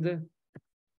 and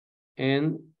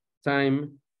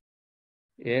time.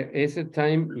 Ese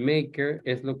time maker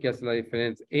es lo que hace la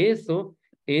diferencia. Eso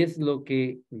es lo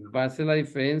que va a hacer la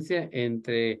diferencia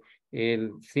entre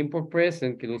el simple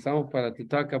present que lo usamos para to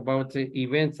talk about the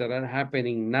events that are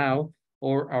happening now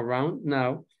or around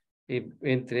now.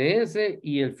 Entre ese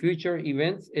y el future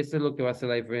events, eso es lo que va a hacer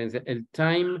la diferencia. El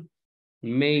time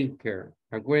maker.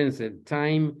 Acuérdense, el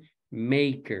time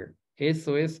maker.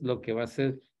 Eso es lo que va a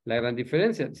hacer la gran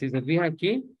diferencia. Si se fija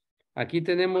aquí, aquí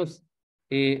tenemos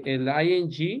el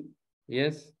ing,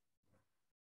 yes.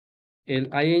 El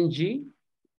ing,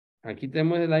 aquí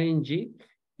tenemos el ing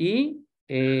y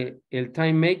el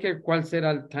time maker. ¿Cuál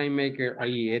será el time maker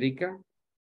ahí, Erika?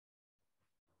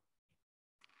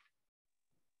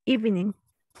 Evening.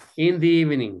 In the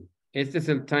evening. Este es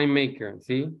el time maker,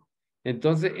 ¿sí?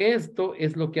 Entonces, esto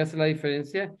es lo que hace la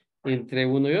diferencia entre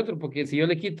uno y otro, porque si yo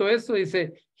le quito esto,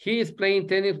 dice, he is playing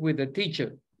tennis with the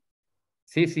teacher.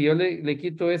 Sí, si yo le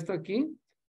quito esto aquí,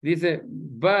 dice,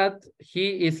 but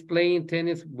he is playing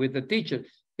tennis with the teacher.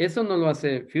 Eso no lo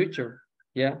hace future,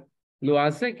 ¿ya? Lo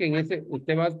hace que en ese,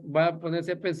 usted va a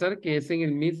ponerse a pensar que es en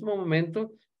el mismo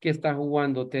momento que está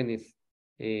jugando tenis.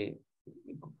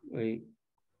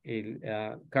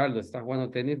 Carlos está jugando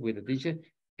tenis with the teacher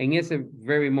en ese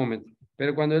very moment.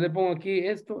 Pero cuando yo le pongo aquí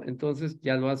esto, entonces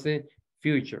ya lo hace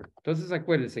future. Entonces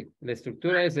acuérdense, la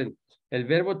estructura es el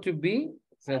verbo to be,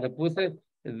 se le puse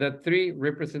the three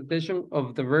representation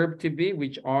of the verb to be,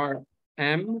 which are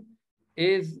am,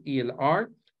 is y el are,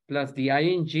 plus the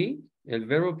ing, el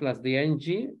verbo plus the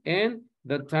ing, and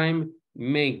the time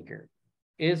maker.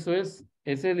 Eso es,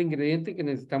 ese es el ingrediente que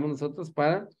necesitamos nosotros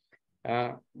para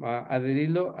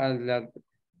adherirlo a la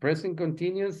present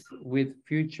continuous with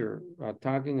future,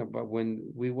 talking about when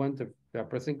we want the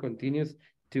present continuous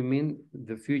to mean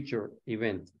the future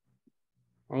event.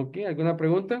 Ok, ¿alguna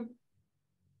pregunta?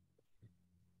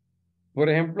 Por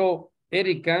ejemplo,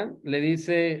 Erika le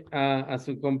dice a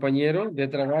su compañero de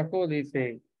trabajo,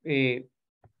 dice,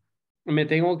 me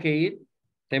tengo que ir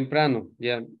temprano,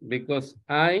 yeah, because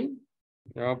le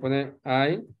voy a poner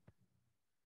I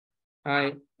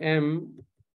am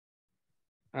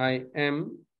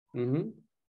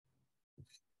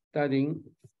studying,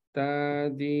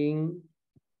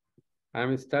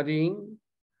 I'm studying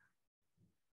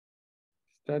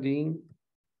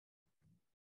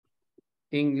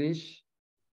English,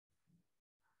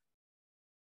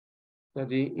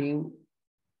 studying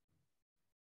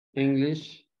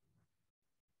English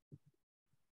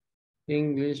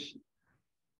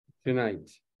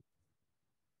tonight.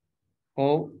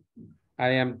 Or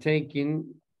I'm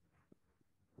taking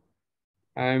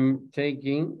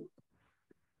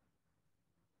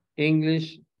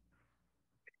English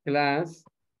class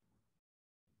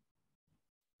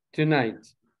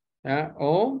tonight.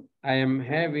 Or I'm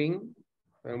having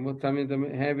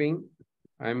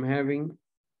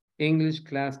English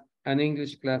class, an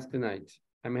English class tonight.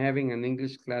 I'm having an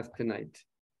English class tonight.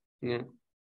 Yeah.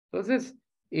 Entonces,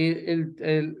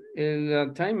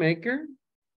 el time maker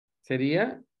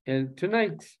sería el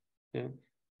tonight. Yeah.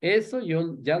 Eso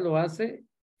ya lo hace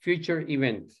future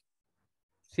event.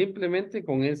 Simplemente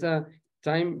con esa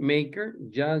time maker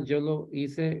ya yo lo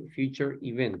hice future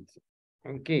event.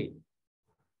 Ok.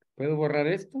 ¿Puedo borrar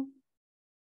esto?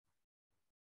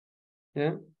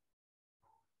 ¿Ya?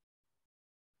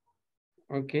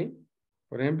 Ok.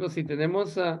 Por ejemplo, si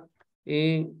tenemos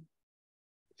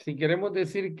si queremos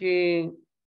decir que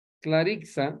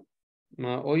Clarixa,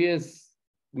 hoy es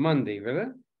Monday,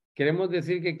 ¿verdad? Queremos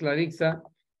decir que Clarixa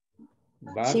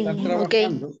va a estar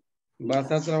trabajando. Okay. Va a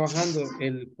estar trabajando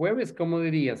el jueves, ¿cómo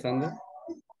dirías, Sandra?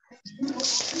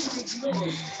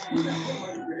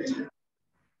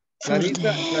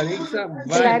 Clarissa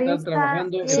va a estar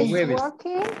trabajando el jueves.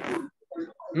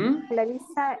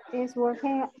 Clarissa is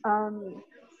working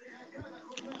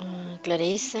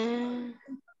Clarissa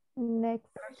next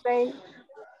Thursday.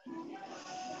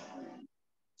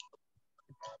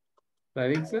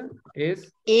 Clarissa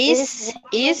is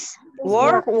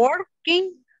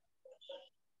working.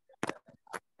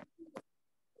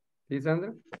 ¿Sí,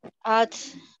 Sandra? At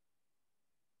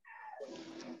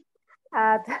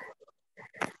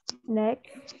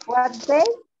next, what day?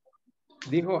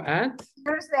 Dijo at.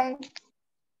 Thursday.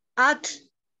 At.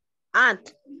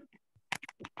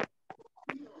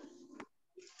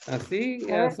 Así,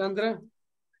 Sandra.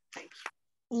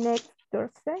 Next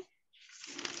Thursday.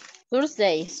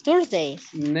 Thursday.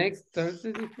 Next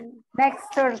Thursday, dijo.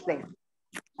 Next Thursday.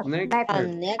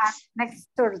 Next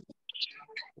Thursday.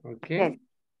 Okay. Yes.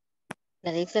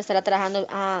 Clarissa estará trabajando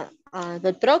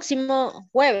el próximo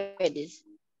jueves.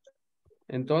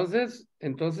 Entonces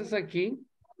aquí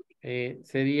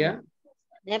sería,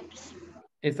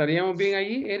 ¿estaríamos bien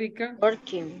ahí, Erika?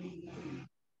 Working.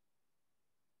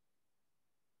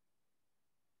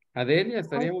 Adelia,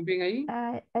 ¿estaríamos bien ahí?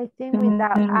 I think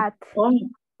without at.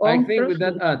 I think with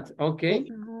that at,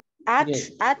 okay.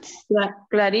 Yes.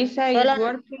 Clarissa is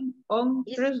working on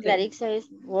Thursday. Clarissa is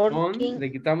working. On,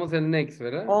 le quitamos el next,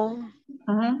 ¿verdad? On.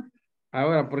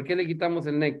 Ahora, ¿por qué le quitamos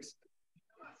el next?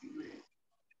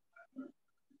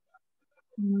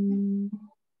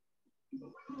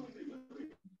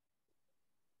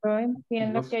 Yo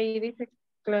entiendo que ahí dice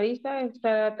Clarissa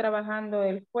está trabajando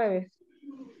el jueves.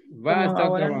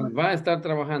 Va a estar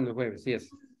trabajando el jueves, sí es.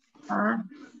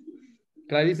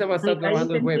 Clarissa va a estar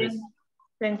trabajando el jueves.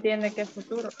 Se entiende que es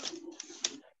futuro.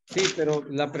 Sí, pero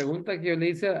la pregunta que yo le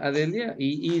hice a Adelia,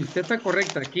 y usted está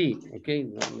correcta aquí, ok,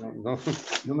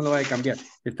 no me lo vaya a cambiar,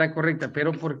 está correcta,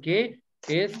 pero ¿por qué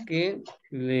es que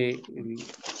le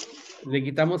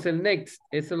quitamos el next?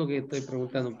 Eso es lo que estoy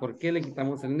preguntando, ¿por qué le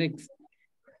quitamos el next?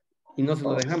 Y no se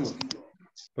lo dejamos,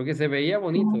 porque se veía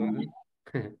bonito, ¿verdad?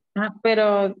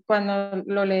 Pero cuando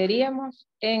lo leeríamos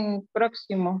en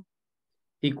próximo.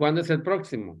 ¿Y cuándo es el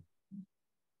próximo?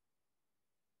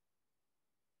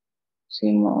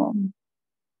 Próximo.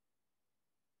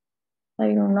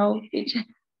 I don't know, teacher.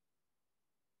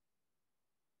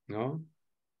 ¿No?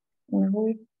 No.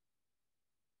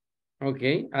 Ok,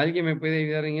 ¿alguien me puede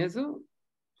ayudar en eso?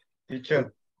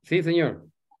 Teacher. Sí, señor.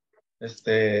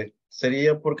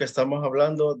 Sería porque estamos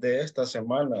hablando de esta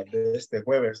semana, de este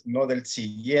jueves, no del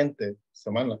siguiente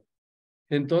semana.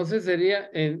 Entonces sería,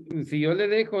 si yo le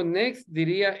dejo next,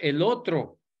 diría el otro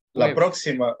jueves. La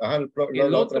próxima. Ajá,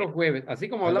 el otro jueves, así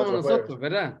como hablamos nosotros, jueves.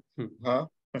 ¿verdad? Ajá.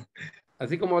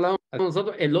 Así como hablamos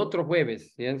nosotros, el otro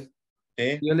jueves. ¿Sí?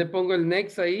 Si yo le pongo el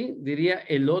next ahí, diría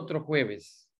el otro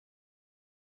jueves.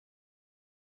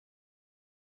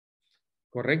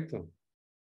 Correcto.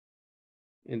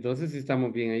 Entonces,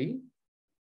 ¿estamos bien ahí?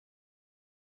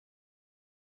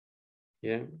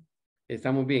 ¿Ya?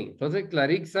 Estamos bien. Entonces,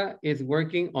 Clarissa is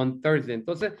working on Thursday.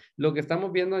 Entonces, lo que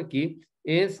estamos viendo aquí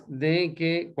es de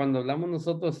que cuando hablamos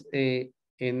nosotros en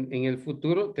el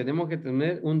futuro, tenemos que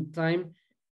tener un time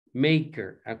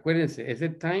maker. Acuérdense, ese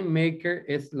time maker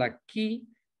es la key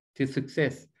to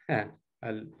success.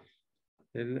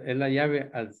 Es la llave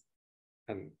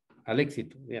al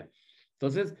éxito. ¿Ya?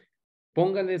 Entonces,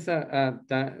 póngale esa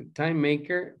time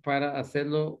maker para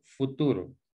hacerlo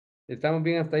futuro. ¿Estamos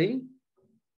bien hasta ahí?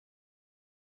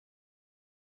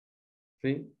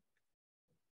 ¿Sí?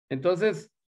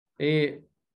 Entonces,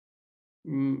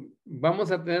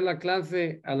 vamos a tener la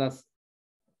clase a las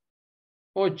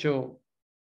 8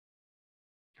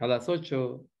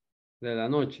 de la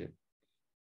noche.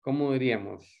 ¿Cómo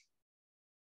diríamos?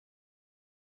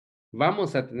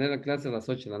 Vamos a tener la clase a las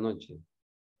 8 de la noche.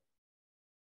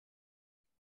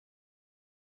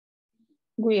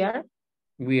 We are.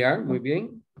 We are, muy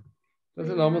bien.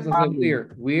 Entonces lo vamos a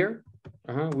hacer we're.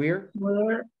 Ajá, we're.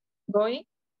 We're going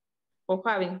o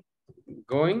having.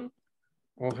 Going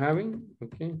o having,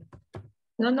 ok.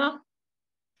 No.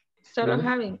 Solo No.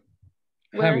 having.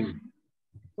 Having.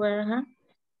 Where,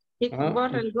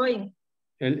 borra el going.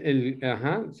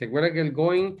 ¿Se acuerda que el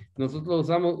going nosotros lo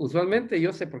usamos usualmente?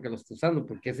 Yo sé por qué lo estoy usando,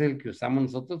 porque es el que usamos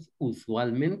nosotros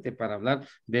usualmente para hablar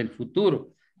del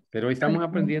futuro. Pero hoy estamos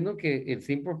aprendiendo que el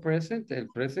simple present, el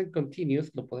present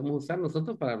continuous, lo podemos usar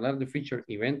nosotros para hablar de future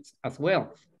events as well,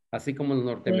 así como los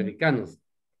norteamericanos.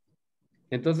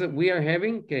 Entonces, we are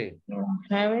having, ¿qué?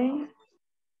 Having.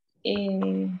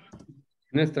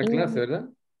 Nuestra clase, ¿verdad?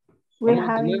 We're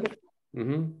having.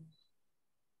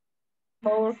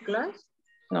 Our class?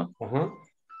 No.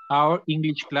 Our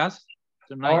English class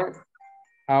tonight.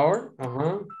 Our.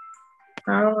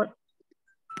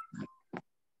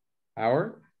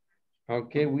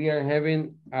 Okay, we are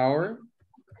having our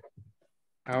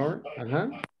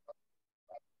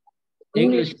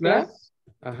English class.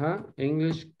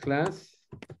 English class.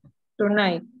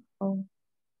 Tonight.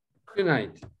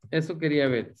 Tonight. Eso quería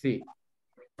ver, sí.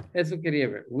 Eso quería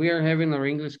ver. We are having our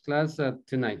English class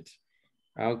tonight.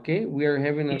 Okay, we are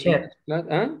having our English class.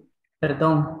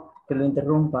 Perdón que lo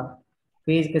interrumpa.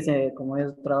 Fíjese que como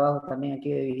yo trabajo también aquí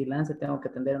de vigilancia, tengo que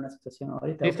atender una situación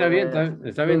ahorita. Sí, está bien,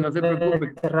 no se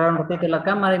preocupe. Cerrar un ratito la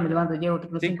cámara y me levanto y llevo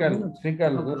otros 5 minutos. Sí,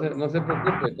 Carlos, no se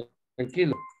preocupe,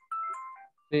 tranquilo.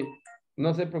 Sí,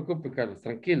 no se preocupe, Carlos,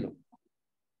 tranquilo.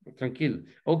 Tranquilo.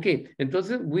 Ok,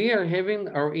 entonces, we are having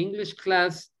our English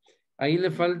class. Ahí le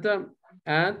falta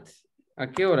 ¿a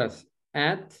qué horas?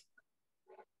 At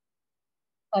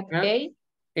 8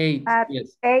 8, At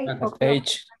yes. 8 At o'clock.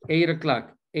 8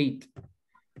 o'clock, 8.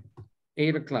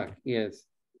 8 o'clock, yes.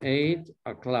 8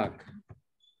 o'clock.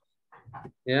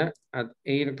 Yeah, at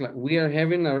 8 o'clock. We are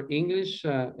having our English,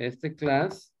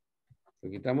 class. Lo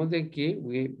quitamos de aquí.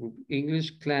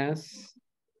 English class.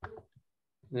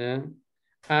 Yeah.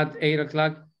 At 8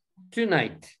 o'clock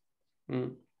tonight.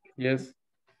 Yes.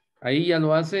 Ahí ya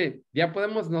lo hace. Ya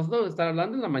podemos nosotros estar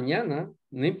hablando en la mañana.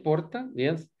 No importa.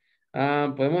 Yes.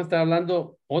 Podemos estar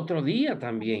hablando otro día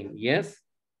también. Yes.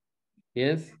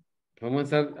 Yes. Podemos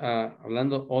estar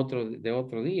hablando de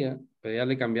otro día. Pero ya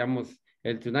le cambiamos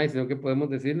el tonight, sino que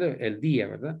podemos decirle el día,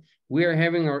 ¿verdad? We are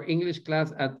having our English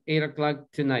class at 8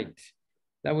 o'clock tonight.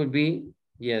 That would be,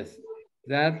 yes,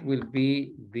 that will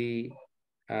be the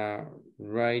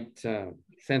right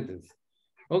sentence.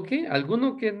 Ok,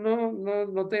 alguno que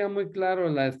no tenga muy claro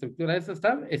la estructura, eso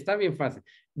está bien fácil.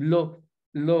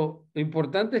 Lo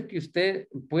importante es que usted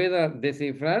pueda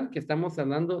descifrar que estamos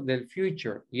hablando del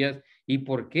future. Yes. ¿Y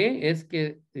por qué es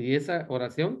que esa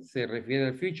oración se refiere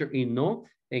al future y no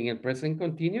en el present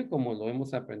continuo como lo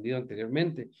hemos aprendido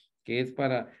anteriormente, que es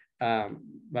para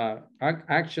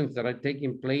actions that are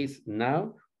taking place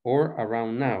now or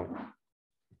around now?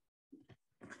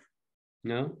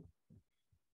 ¿No?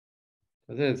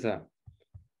 Entonces,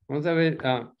 vamos a ver,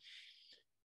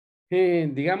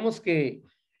 digamos que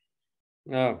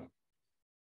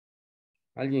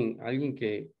alguien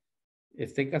que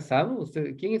esté casado,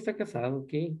 ¿usted, quién está casado?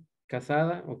 ¿Qué?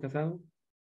 ¿Casada o casado?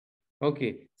 Ok,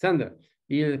 Sandra.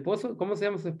 ¿Y el esposo? ¿Cómo se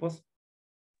llama su esposo?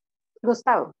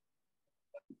 Gustavo.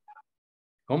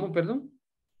 ¿Cómo, perdón?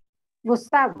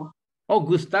 Gustavo. Oh,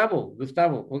 Gustavo,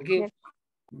 ok. Yes.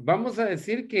 Vamos a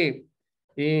decir que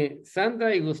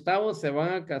Sandra y Gustavo se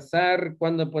van a casar,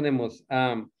 ¿cuándo ponemos?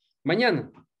 Mañana.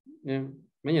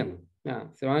 Mañana.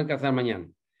 Se van a casar mañana.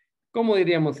 ¿Cómo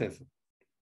diríamos eso?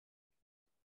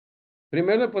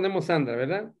 Primero le ponemos Sandra,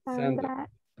 ¿verdad? Sandra.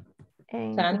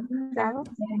 En Sandra. Gustavo.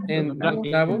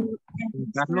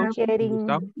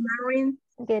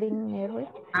 Getting married.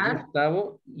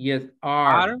 Gustavo, yes,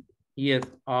 are. Yes,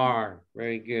 are.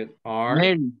 Very good. Are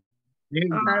Married.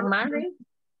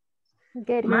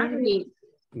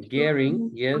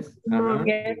 Getting, yes.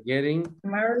 Getting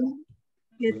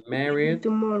married.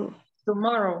 Tomorrow.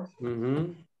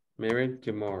 Married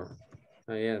tomorrow.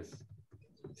 Yes.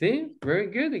 Sí, very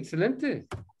good, excelente.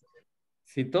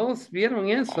 Si todos vieron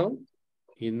eso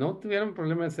y no tuvieron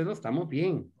problema de hacerlo, estamos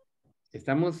bien.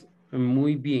 Estamos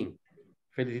muy bien.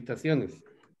 Felicitaciones.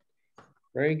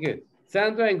 Very good.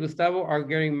 Sandra and Gustavo are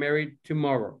getting married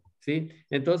tomorrow. ¿Sí?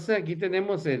 Entonces aquí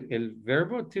tenemos el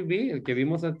verbo to be, el que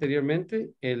vimos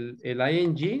anteriormente, el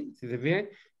ing, si se fijan,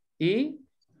 y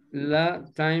la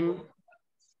time,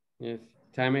 yes,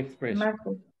 time expression.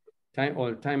 Time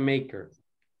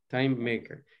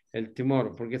maker, el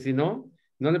tomorrow, porque si no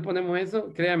le ponemos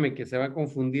eso, créame que se va a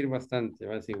confundir bastante,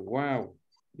 va a decir, wow,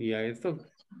 y a esto,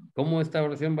 ¿cómo esta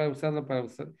oración va a usarla para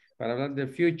hablar del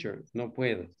future? No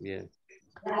puedo, bien.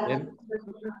 Bien.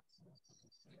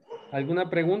 ¿Alguna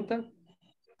pregunta?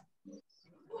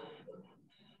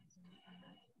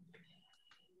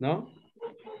 ¿No?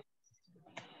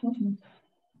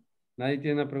 ¿Nadie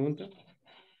tiene una pregunta?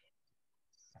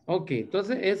 Ok,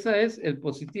 entonces ese es el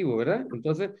positivo, ¿verdad?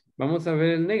 Entonces vamos a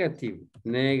ver el negativo.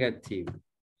 Negativo.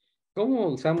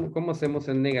 ¿Cómo hacemos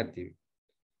el negativo?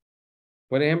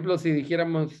 Por ejemplo, si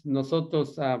dijéramos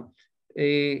nosotros,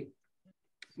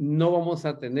 no vamos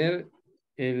a tener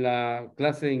la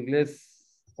clase de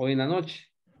inglés hoy en la noche.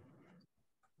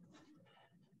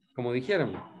 Como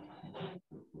dijéramos.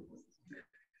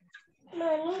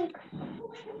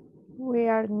 We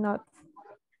are not.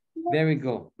 There we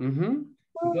go.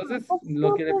 Entonces,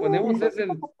 lo que le ponemos es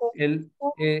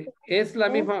es la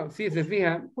misma, si se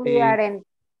fija.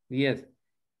 Yes.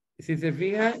 Si se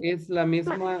fija, es la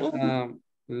misma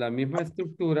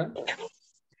estructura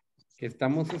que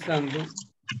estamos usando,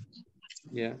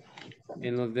 ya,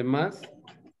 en los demás,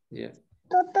 ya.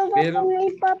 Pero,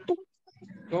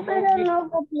 ¿cómo?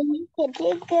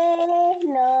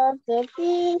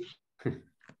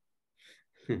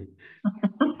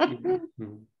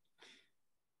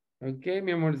 Ok,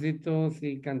 mi amorcito,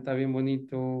 sí, canta bien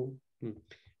bonito.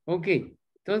 Ok,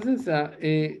 entonces,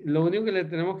 lo único que le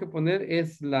tenemos que poner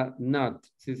es la not.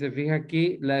 Si se fija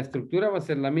aquí, la estructura va a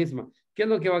ser la misma. ¿Qué es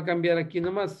lo que va a cambiar aquí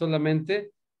nomás?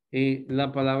 Solamente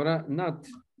la palabra not,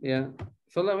 ¿ya?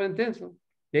 Solamente eso.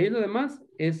 Y ahí lo demás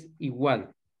es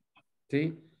igual,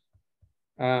 ¿sí?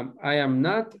 I am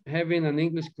not having an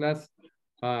English class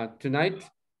tonight.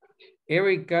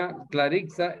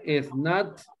 Clarixa is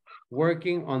not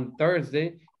working on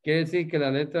Thursday. Quiere decir que la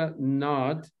letra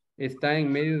not está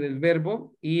en medio del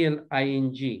verbo y el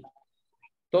ing.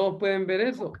 ¿Todos pueden ver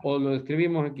eso o lo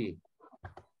escribimos aquí?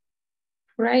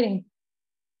 Writing.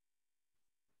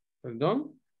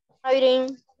 ¿Perdón?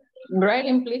 Writing.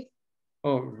 Writing, please.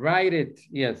 Oh, write it,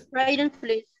 yes. Writing,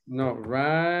 please. No,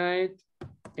 write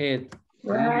it.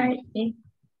 Writing.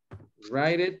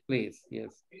 Write it, please,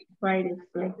 yes. Writing,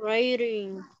 please.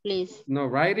 Writing, please. No,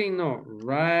 writing, no.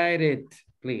 Write it,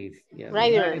 please. Yes,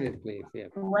 write it, please,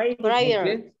 yes. Writing.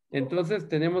 Okay. Entonces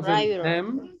tenemos el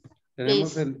am,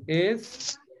 tenemos el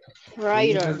is,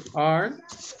 tenemos el are,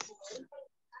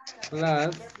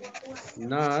 plus,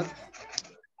 not,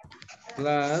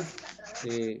 plus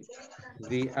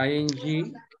the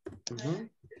ing,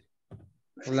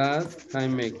 plus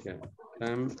time maker.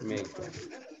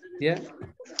 ¿Ya?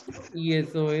 Y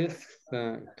eso es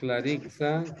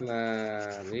Clarixa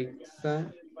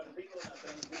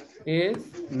is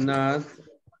not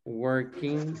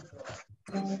working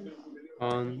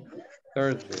on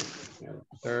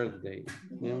Thursday.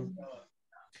 ¿Ya?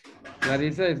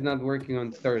 Clarissa is not working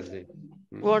on Thursday.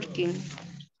 Working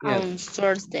on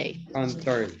Thursday. On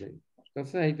Thursday.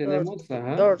 Entonces ahí tenemos,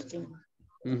 Thursday.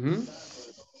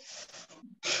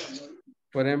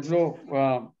 Por ejemplo,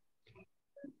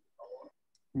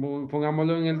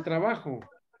 pongámoslo en el trabajo.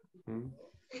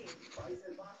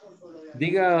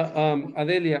 Diga,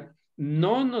 Adelia,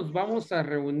 no nos vamos a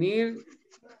reunir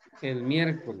el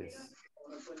miércoles.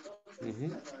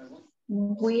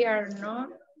 We are not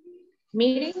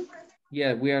meeting.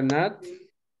 Yeah, we are not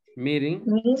meeting.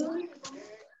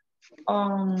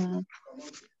 On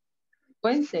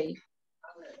Wednesday.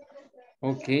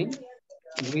 Okay.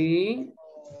 We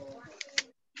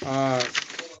are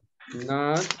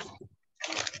not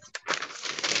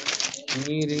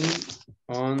meeting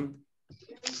on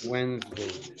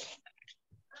Wednesday.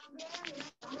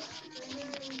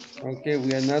 Okay,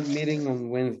 we are not meeting on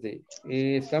Wednesday.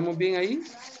 ¿Estamos bien ahí?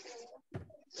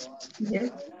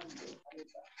 Yes.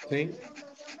 Sí.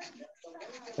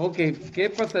 Ok, ¿qué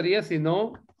pasaría si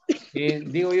no,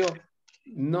 digo yo,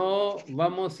 no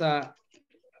vamos a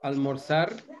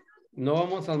almorzar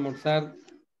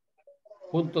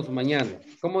juntos mañana?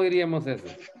 ¿Cómo diríamos eso?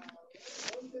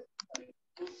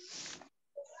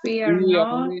 We are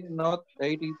not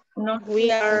dating. No,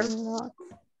 we are not.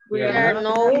 We are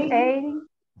not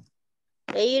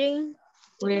eating.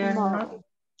 We are not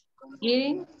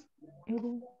eating.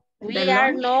 We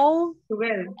are not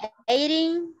together.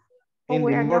 eating.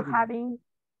 We are not having.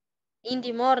 In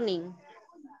the morning.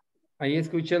 Ahí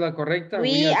escuché la correcta.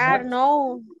 We are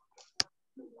no.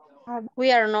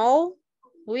 We are no.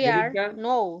 We are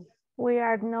no. We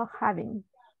are not having.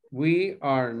 We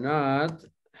are not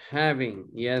having.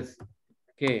 Yes.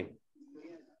 Okay.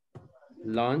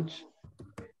 Lunch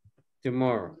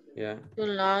tomorrow. Yeah. To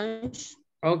lunch.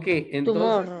 Ok, entonces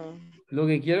tomorrow. Lo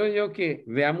que quiero yo que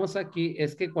veamos aquí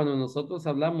es que cuando nosotros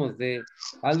hablamos de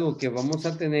algo que vamos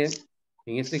a tener,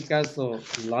 en este caso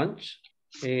lunch,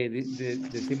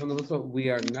 decimos nosotros we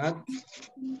are not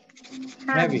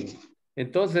having.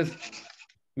 Entonces,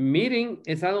 meeting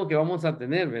es algo que vamos a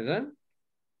tener, ¿verdad?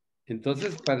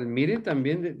 Entonces, para el meeting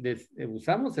también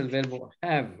usamos el verbo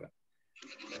have.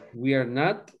 We are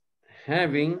not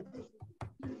having,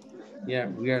 yeah,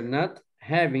 we are not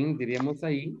having, diríamos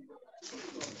ahí,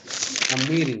 a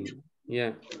meeting,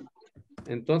 yeah.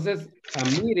 Entonces, a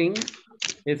meeting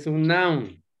es un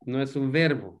noun, no es un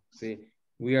verbo, ¿sí?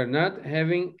 We are not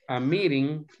having a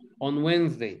meeting on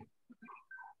Wednesday.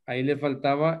 Ahí le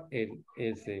faltaba el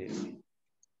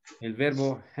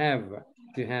verbo have,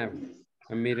 to have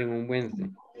a meeting on Wednesday.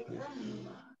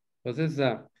 Entonces,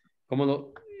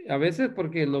 como a veces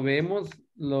porque lo vemos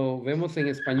en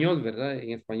español, ¿verdad?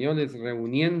 En español es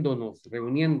reuniéndonos.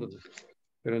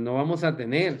 Pero no vamos a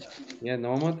tener, ya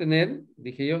no vamos a tener,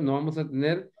 dije yo, no vamos a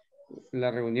tener la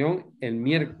reunión el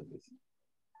miércoles.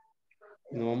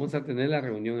 No vamos a tener la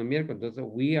reunión el miércoles. Entonces,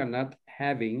 we are not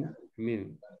having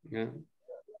meeting. ¿Ya?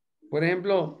 Por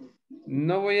ejemplo,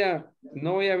 no voy a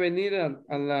venir a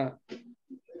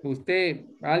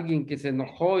alguien que se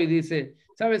enojó y dice,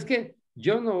 ¿sabes qué?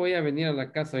 Yo no voy a venir a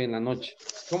la casa hoy en la noche.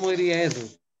 ¿Cómo diría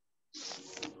eso?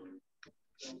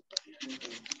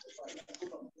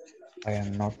 I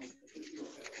am not.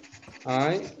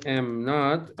 I am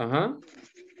not,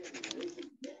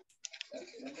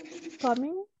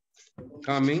 Coming.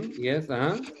 Coming, yes,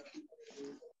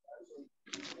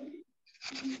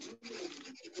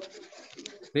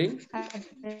 ¿Sí?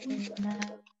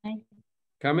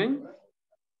 Coming?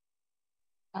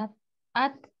 At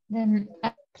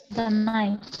the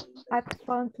night. At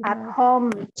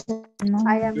home.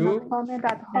 I am not coming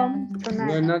at home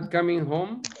tonight. You're not coming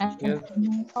home? Yes.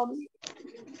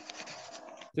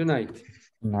 Tonight.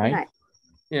 Tonight.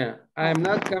 Yeah, I am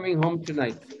not coming home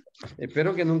tonight.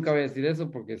 Espero que nunca vaya a decir eso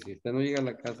porque si usted no llega a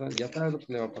la casa, ya sabe lo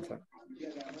que le va a pasar.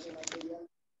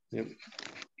 Yep.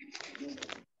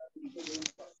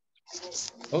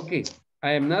 Ok,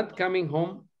 I am not coming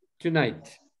home tonight.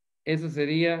 Eso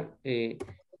sería,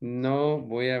 no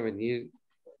voy a venir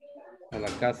a la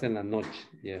casa en la noche.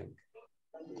 Yeah.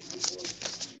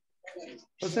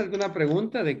 ¿Alguna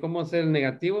pregunta de cómo hacer el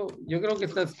negativo? Yo creo que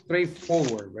está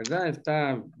straightforward, ¿verdad?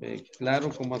 Está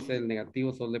claro cómo hacer el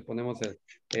negativo. Solo le ponemos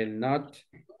el not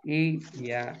y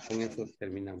ya con eso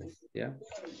terminamos. ¿Ya?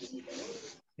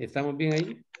 ¿Estamos bien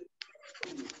ahí?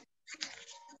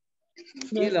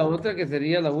 Y la otra que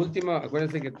sería la última,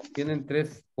 acuérdense que tienen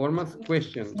tres formas.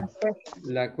 Question.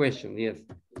 La question, yes.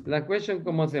 La question,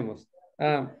 ¿cómo hacemos?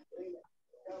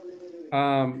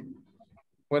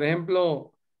 Por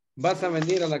ejemplo, ¿vas a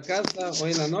venir a la casa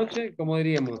hoy en la noche? ¿Cómo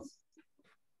diríamos?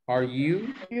 Are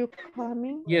you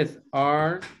coming? Yes,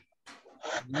 are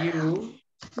you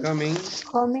coming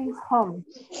home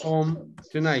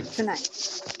tonight?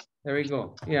 There we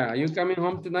go. Yeah, are you coming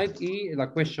home tonight? Y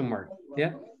la question mark.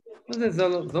 Yeah. Entonces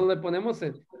solo le ponemos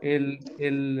el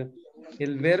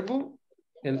verbo,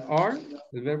 el are,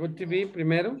 el verbo to be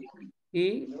primero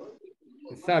y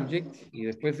el subject y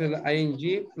después el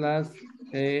ing plus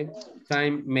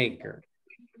time maker.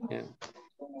 Yeah.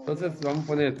 Entonces vamos a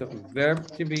poner esto, verb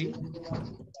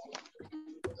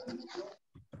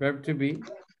to be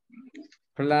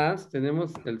plus,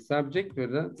 tenemos el subject,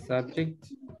 ¿verdad? Subject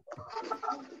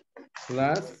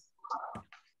plus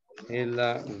el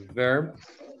verb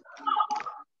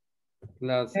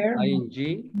plus ing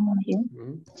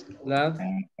plus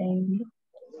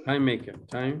time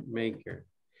maker.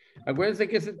 Acuérdense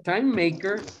que ese time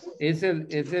maker es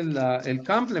el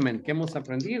complement que hemos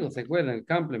aprendido, ¿se acuerdan? El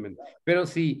complement. Pero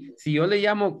si yo le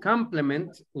llamo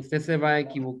complement, usted se va a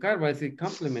equivocar, va a decir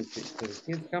complement.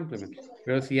 ¿Qué es complement?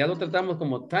 Pero si ya lo tratamos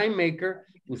como time maker,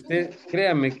 usted,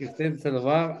 créame que usted se lo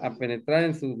va a penetrar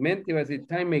en su mente y va a decir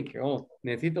time maker. Oh,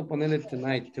 necesito ponerle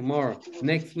tonight, tomorrow,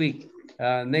 next week,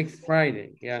 next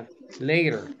Friday, yeah,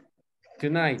 later,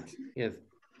 tonight, yes,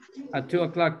 at 2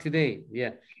 o'clock today,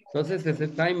 yeah. Entonces, ese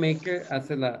time maker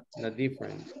hace la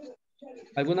diferencia.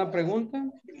 ¿Alguna pregunta?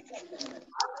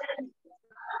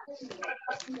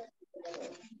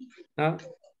 ¿Ah?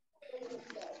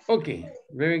 Ok,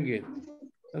 very good.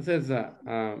 Entonces,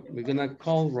 we're gonna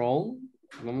call roll.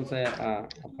 Vamos a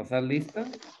pasar lista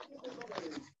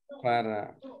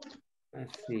para,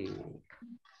 así.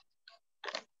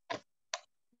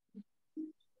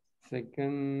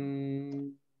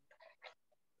 Second.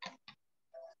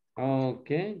 Ok,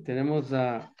 tenemos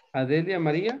a Adelia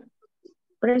María.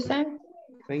 Present.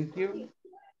 Thank you.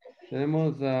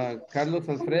 Tenemos a Carlos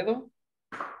Alfredo.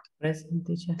 Present,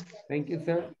 teacher. Thank you,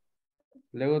 sir.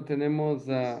 Luego tenemos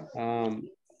a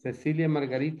Cecilia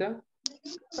Margarita.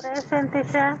 Present,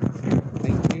 teacher.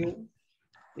 Thank you.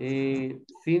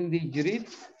 Cindy Judith.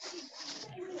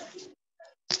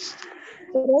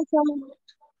 Present.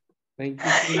 Thank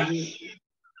you, Cindy.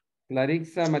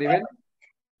 Clarixa Maribel.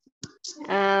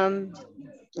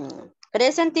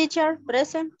 Present, teacher.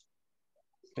 Present.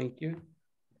 Thank you.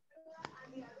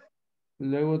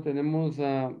 Luego tenemos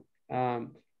a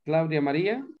Claudia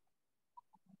María.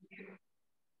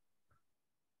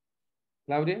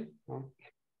 Claudia. Oh.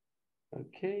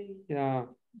 Ok.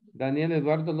 Daniel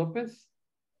Eduardo López.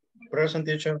 Present,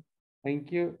 teacher.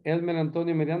 Thank you. Elmer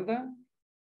Antonio Miranda.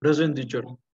 Present, teacher.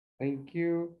 Thank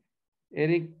you.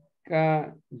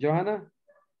 Erika Johanna.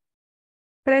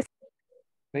 Present.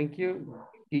 Thank you.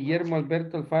 Guillermo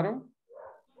Alberto Alfaro.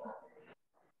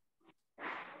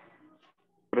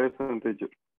 Present, teacher.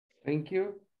 Thank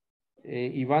you.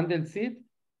 Iván del Cid.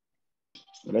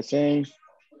 Present.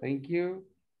 Thank you.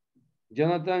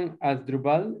 Jonathan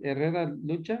Asdrubal Herrera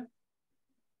Lucha.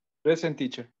 Present,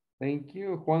 teacher. Thank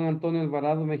you. Juan Antonio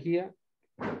Alvarado Mejía.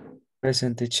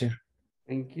 Present, teacher.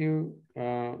 Thank you.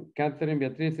 Catherine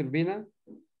Beatriz Urbina.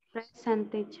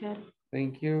 Present, teacher.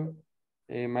 Thank you.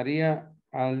 María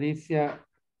Alicia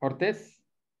Ortiz.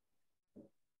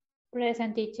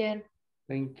 Present, teacher.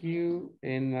 Thank you.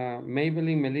 And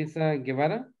Maybelline Melissa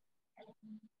Guevara.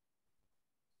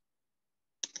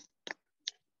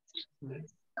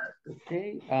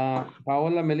 Okay.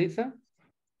 Paola Melissa.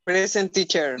 Present,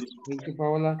 teacher. Thank you,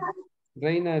 Paola.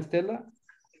 Reina Estela.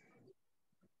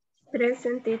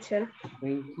 Present, teacher.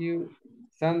 Thank you.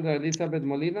 Sandra Elizabeth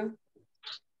Molina.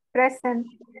 Present.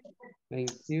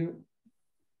 Thank you.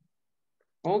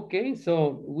 Okay,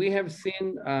 so we have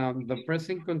seen the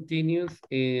present continuous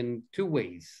in two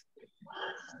ways.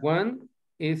 One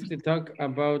is to talk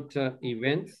about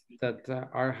events that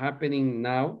are happening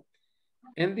now.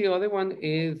 And the other one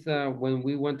is when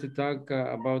we want to talk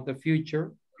about the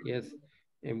future, yes,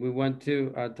 and we want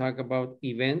to talk about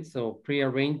events or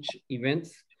prearranged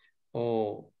events,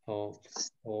 or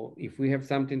if we have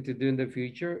something to do in the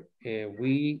future,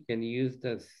 we can use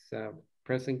this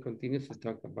present continuous to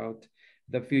talk about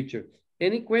the future.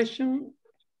 Any question?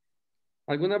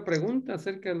 ¿Alguna pregunta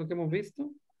acerca de lo que hemos visto?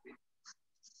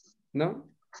 ¿No?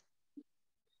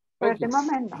 Por el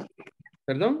momento.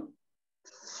 ¿Perdón?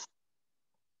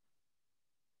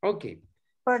 Okay.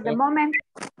 For the moment,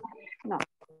 no.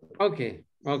 Okay,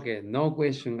 no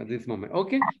question at this moment.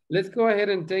 Okay, let's go ahead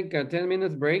and take a 10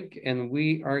 minutes break and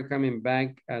we are coming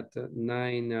back at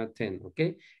 9:10,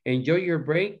 okay? Enjoy your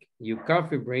break, your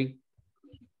coffee break,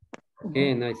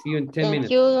 and I see you in 10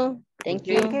 minutes. Thank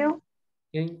Okay. you. Thank you.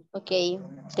 Okay. Okay,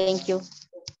 thank you.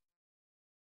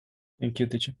 Thank you,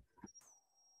 teacher.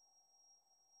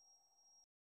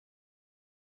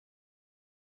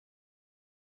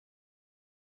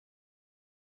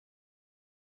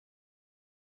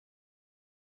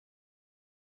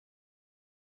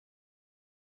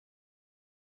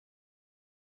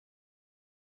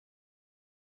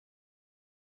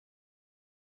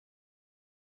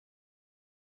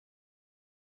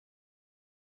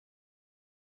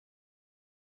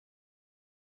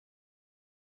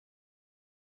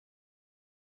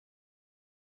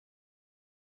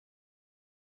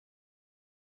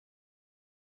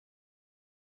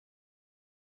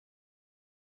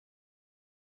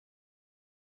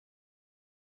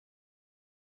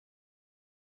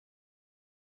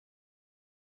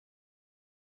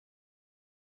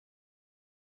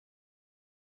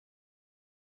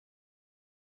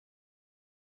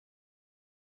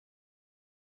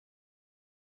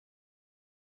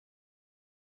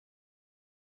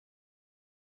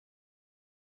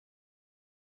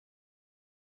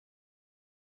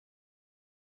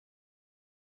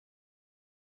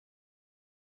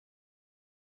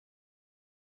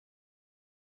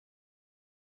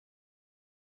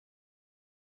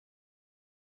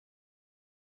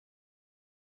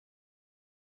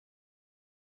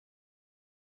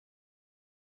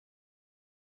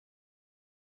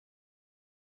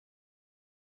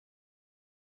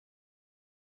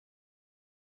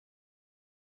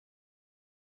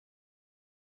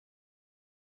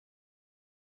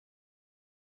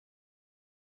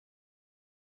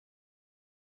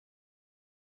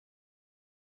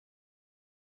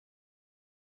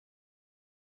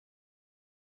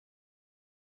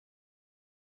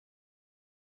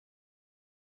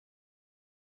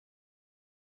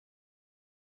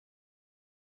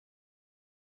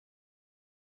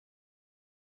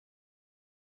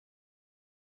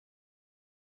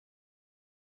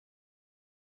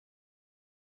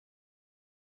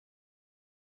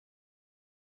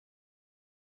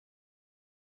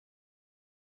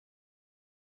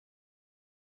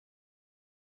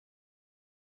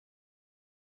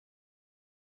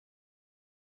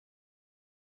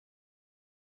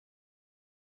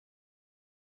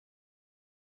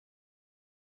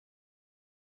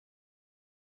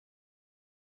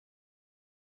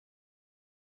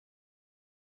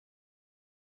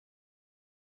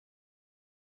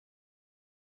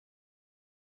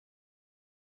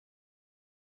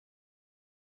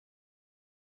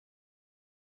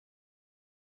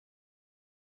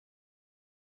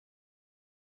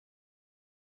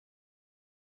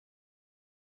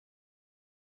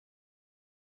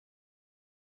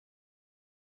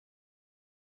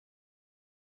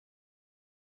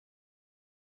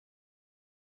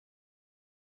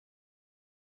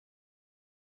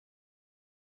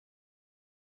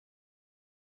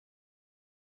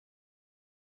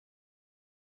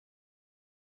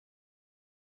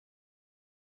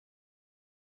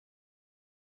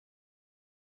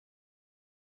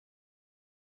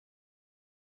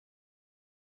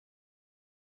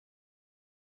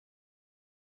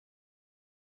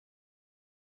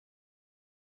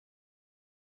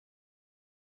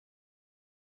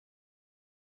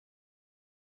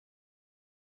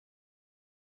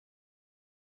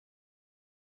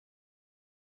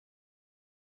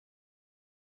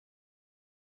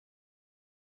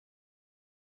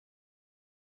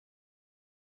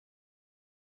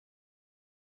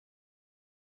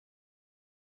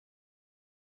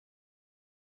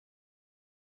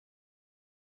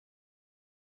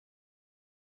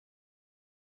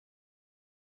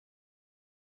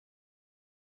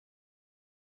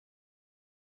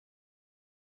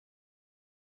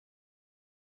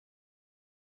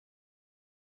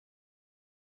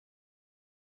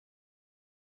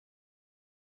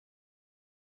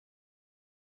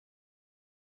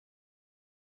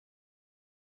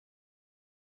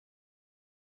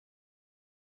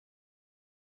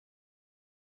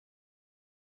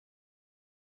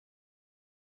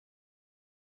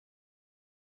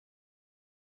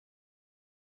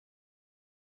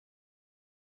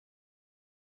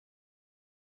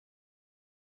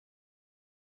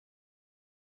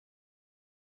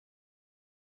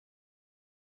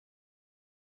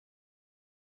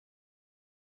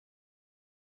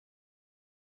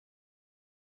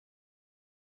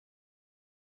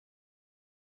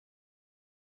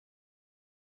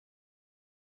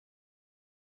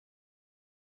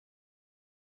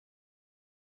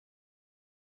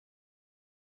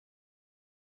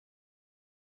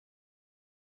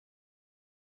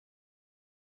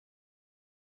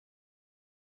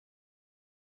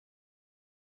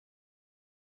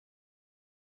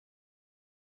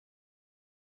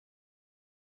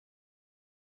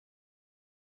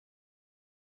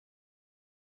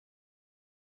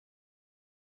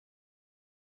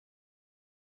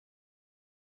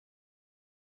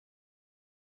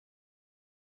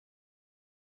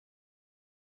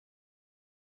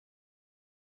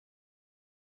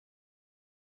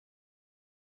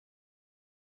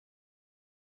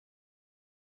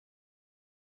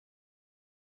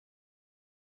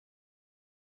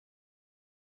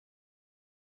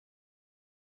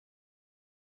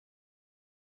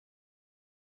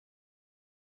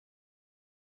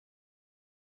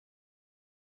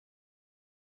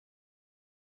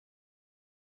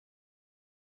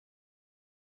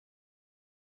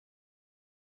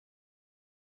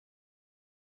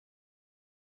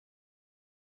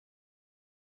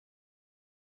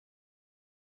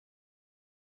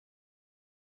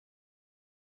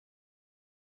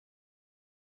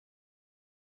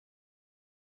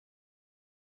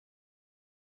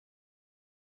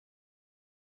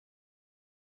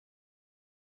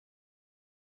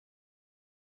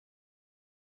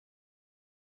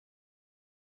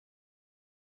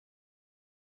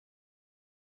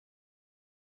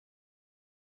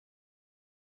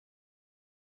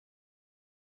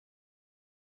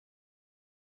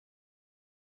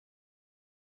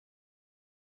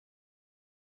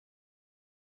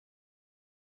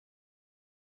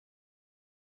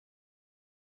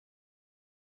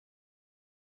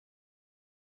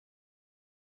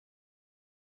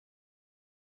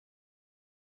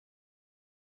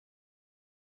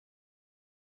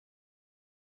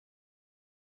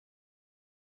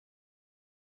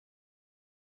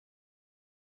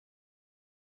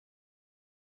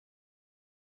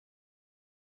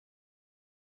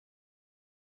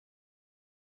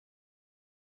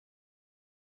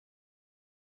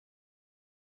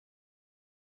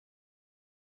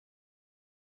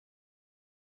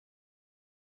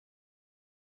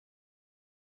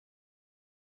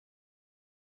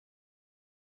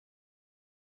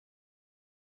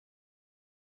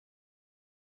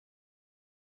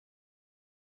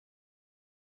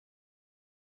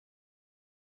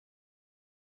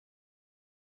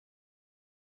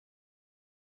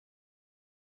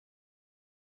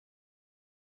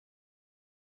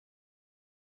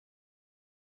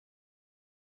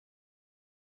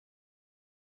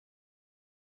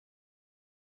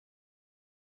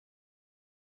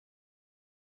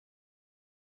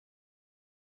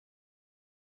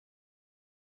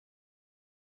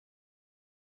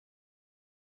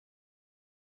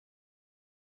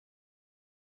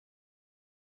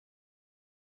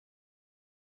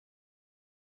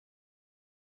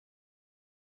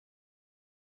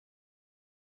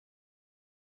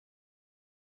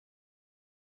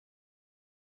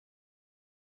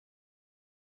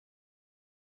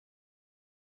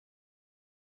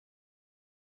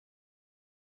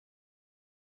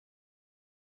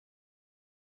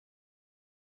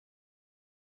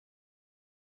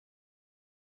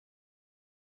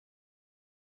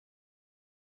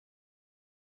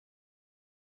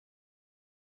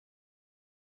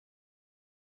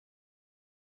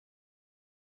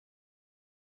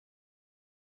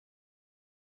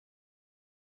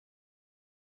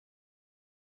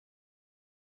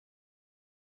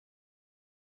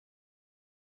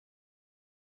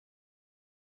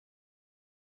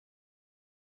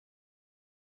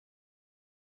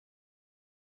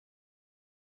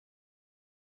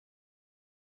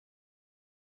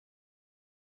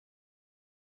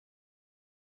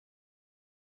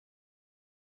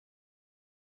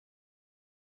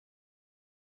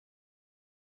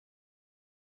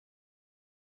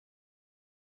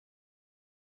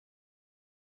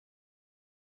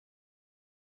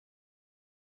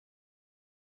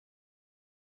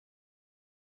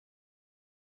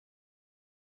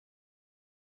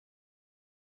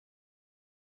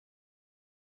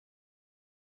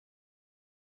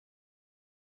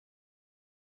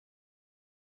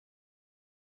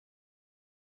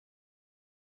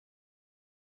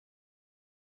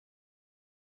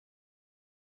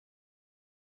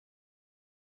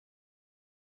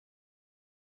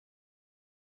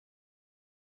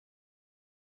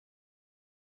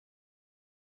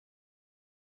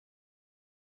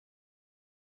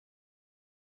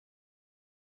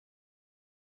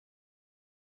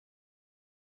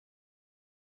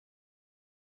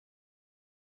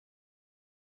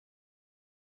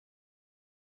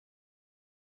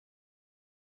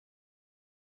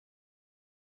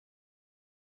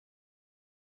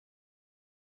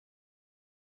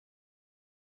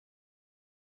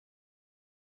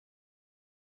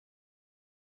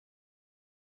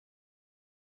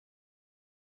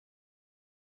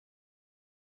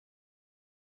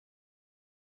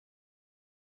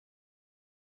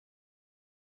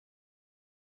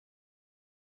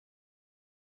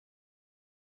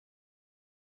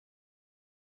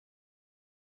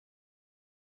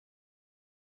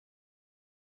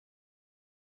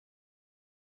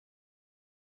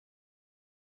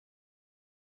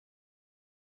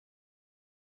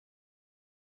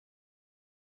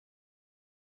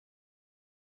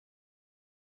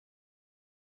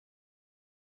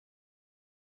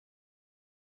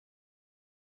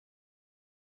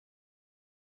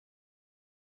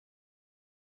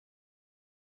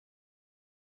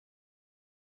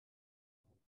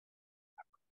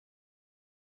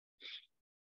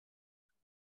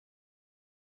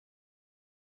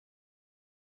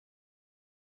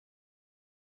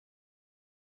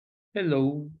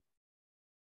 Hello.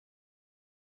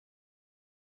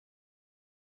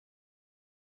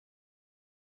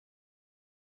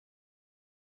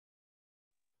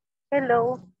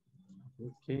 Hello.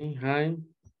 Okay, hi.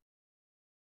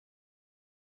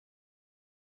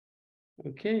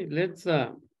 Okay, let's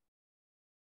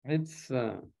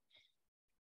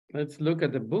look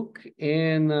at the book,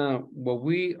 and what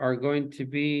we are going to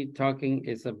be talking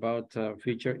is about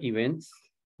future events.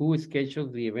 Who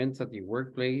schedules the events at the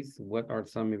workplace? What are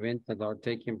some events that are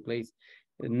taking place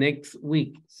next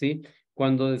week? See,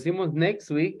 cuando decimos next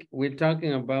week, we're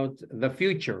talking about the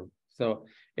future. So,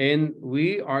 and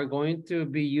we are going to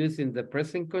be using the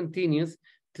present continuous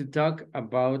to talk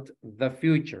about the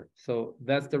future. So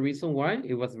that's the reason why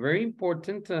it was very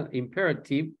important,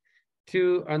 imperative,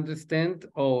 to understand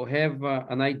or have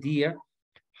an idea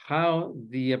how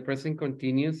the present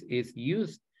continuous is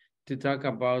used to talk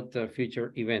about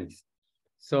future events.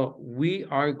 So we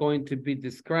are going to be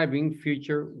describing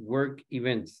future work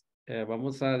events.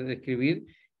 Vamos a describir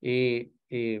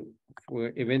eventos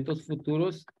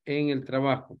futuros en el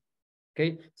trabajo.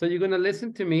 Okay, so you're going to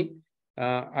listen to me.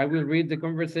 I will read the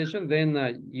conversation,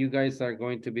 then you guys are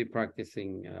going to be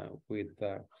practicing with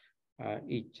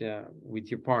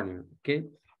your partner, okay?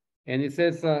 And it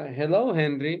says, hello,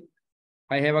 Henry.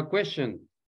 I have a question.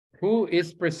 Who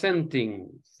is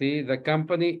presenting, see, the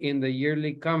company in the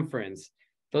yearly conference?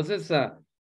 Entonces,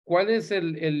 ¿cuál es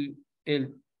el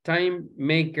time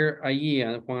maker allí,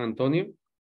 Juan Antonio?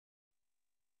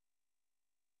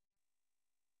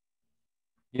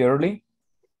 Yearly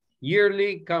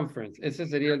conference. Ese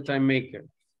sería el time maker.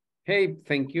 Hey,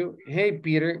 thank you. Hey,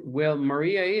 Peter. Well,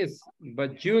 Maria is,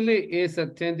 but Julie is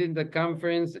attending the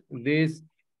conference this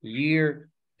year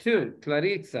too.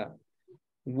 Clarissa,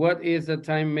 what is the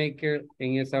time maker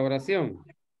en esa oración?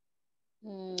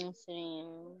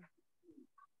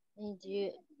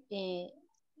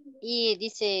 Y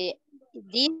dice,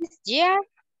 this year.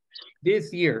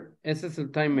 This year. Ese es el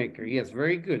time maker. Yes,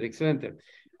 very good. Excelente.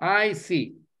 I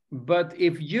see. But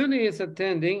if Julie is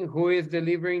attending, who is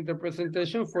delivering the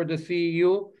presentation for the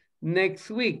CEU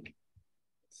next week?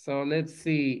 So let's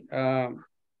see.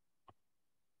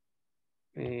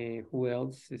 Who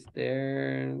else is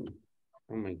there?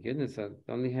 Oh my goodness, I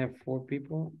only have 4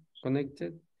 people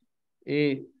connected.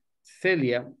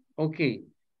 Celia, okay.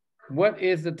 What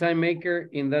is the time maker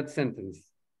in that sentence?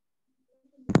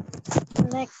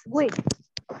 Next week.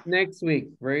 Next week,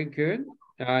 very good.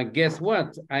 Guess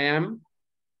what? I am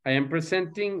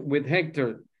presenting with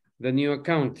Hector, the new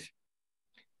account.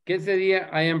 ¿Qué sería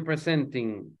I am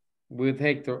presenting with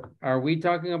Hector? Are we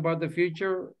talking about the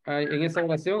future en esa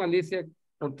oración, Alicia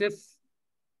Cortés?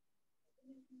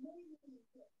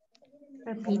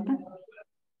 Repita.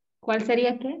 ¿Cuál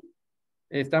sería qué?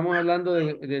 ¿Estamos hablando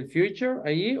del future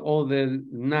ahí o del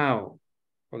now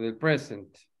o del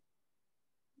present?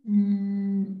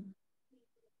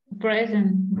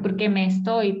 Present, porque me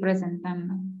estoy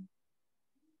presentando.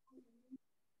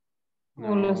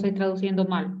 No. ¿O lo estoy traduciendo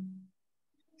mal?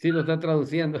 Sí, lo está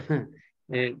traduciendo.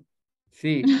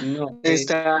 Sí, no.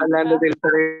 Está hablando del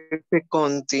presente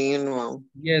continuo.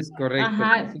 Yes, correcto.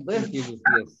 Ajá. Yes,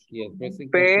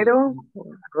 pero,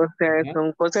 o sea,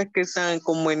 son cosas que están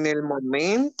como en el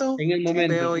momento. En el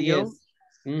momento, veo yo.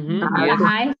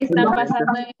 Ajá, es que están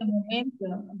pasando en el momento.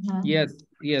 Ajá. Yes,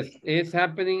 it's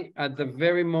happening at the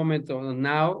very moment of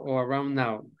now or around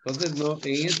now. Entonces, no,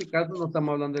 en este caso no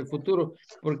estamos hablando del futuro,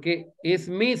 porque it's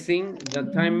missing the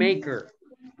time maker.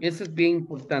 Eso es bien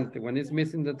importante. When it's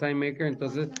missing the time maker,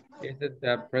 entonces it's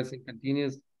the present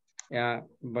continuous,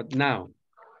 but now.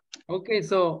 Okay,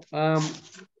 so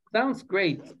sounds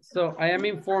great. So I am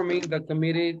informing the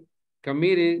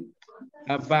committee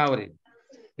about it.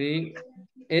 ¿Sí?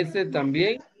 Ese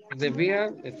también, se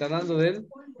fijan, está hablando del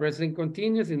present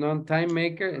continuous y no time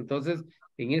maker. Entonces,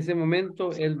 en ese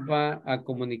momento, él va a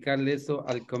comunicarle eso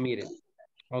al committee.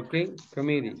 Ok,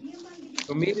 committee.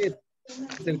 Committee es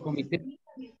el comité.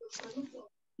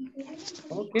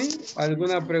 Ok,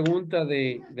 ¿alguna pregunta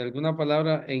de alguna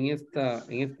palabra en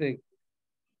este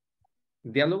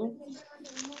diálogo?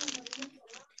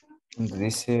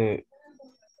 Dice,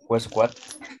 pues, what?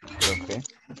 Okay.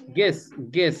 Guess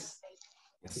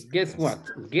what?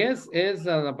 Guess es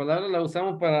la palabra, la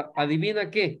usamos para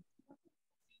adivina qué.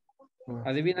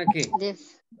 Adivina qué.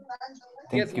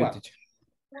 Guess what?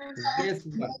 Guess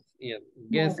what? Yes.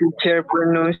 Guess Teacher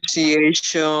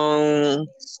pronunciation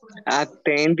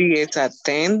attending is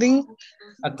attending.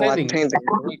 Attending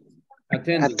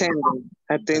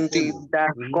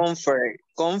that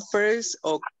conference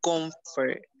or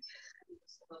conference.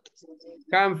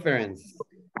 Conference.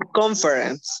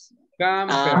 Conference.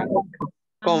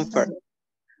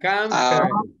 Conference.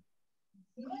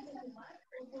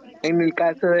 En el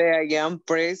caso de I am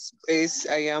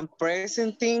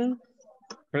presenting.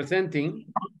 Presenting.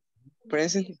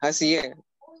 Presenting, así es.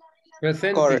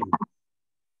 Presenting. Correct.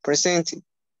 Presenting.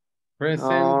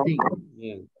 Presenting.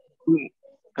 Bien.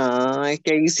 Es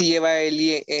que ahí sí lleva el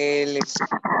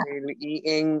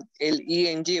ing,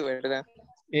 ¿verdad?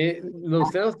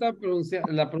 Usted está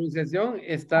la pronunciación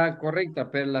está correcta,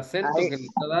 pero el acento que le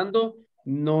está dando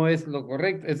no es lo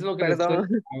correcto. Eso es lo que le estoy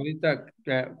ahorita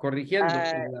corrigiendo.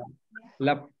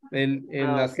 El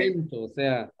acento, o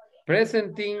sea,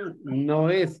 presenting no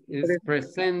es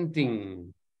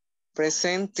presenting.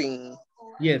 Presenting.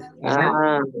 Yes.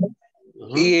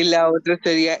 Y la otra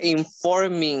sería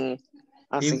informing.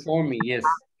 Así. Informing, yes.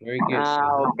 Very good.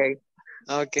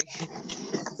 Okay.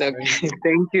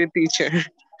 Thank you, teacher.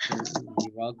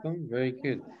 You're welcome. Very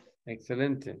good.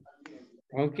 Excelente.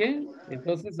 Ok,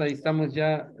 entonces ahí estamos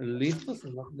ya listos.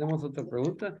 No tenemos otra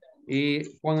pregunta. Y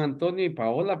Juan Antonio y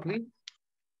Paola, please.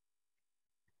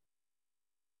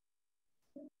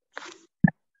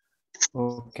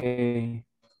 Okay.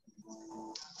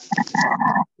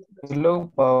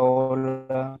 Hello,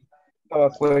 Paola. I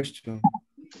have a question.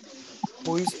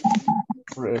 Who is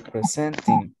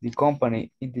representing the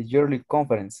company in the yearly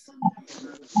conference?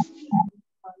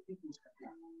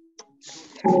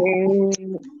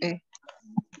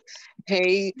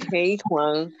 Hey,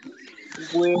 Juan.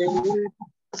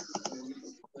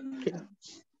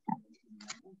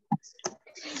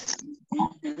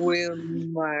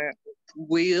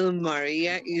 Will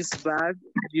Maria is back.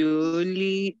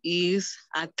 Julie is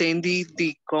attending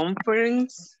the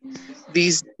conference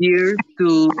this year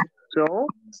too. So?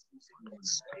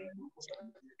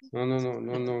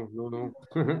 No.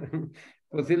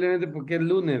 Posiblemente porque es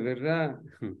lunes, ¿verdad?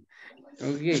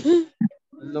 Ok.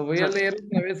 Lo voy a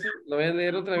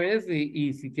leer otra vez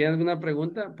y si tiene alguna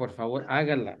pregunta, por favor,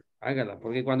 hágala,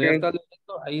 porque cuando ya está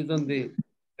leyendo, ahí es donde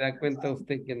se da cuenta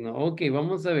usted que no. Ok,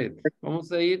 vamos a ver,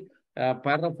 vamos a ir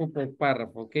párrafo por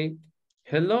párrafo, ok.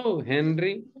 Hello,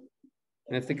 Henry.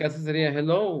 En este caso sería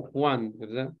hello, Juan,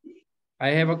 ¿verdad?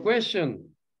 I have a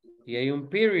question. Y hay un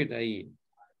period ahí.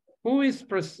 Who is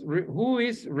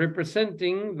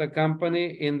representing the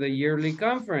company in the yearly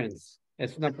conference?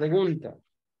 Es una pregunta.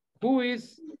 Who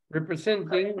is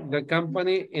representing the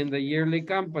company in the yearly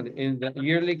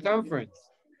conference?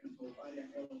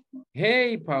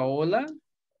 Hey, Paola.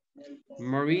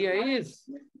 Maria is.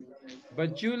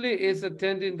 But Julie is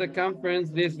attending the conference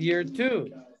this year too.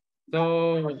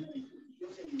 So,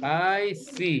 I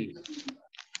see.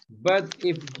 But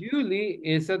if Julie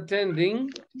is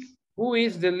attending, who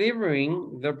is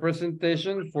delivering the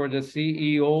presentation for the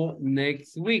CEO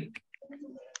next week?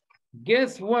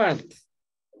 Guess what?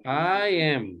 I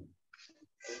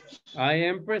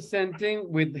am presenting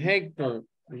with Hector,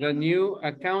 the new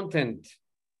accountant.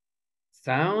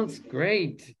 Sounds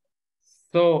great.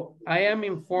 So I am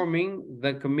informing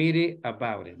the committee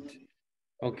about it.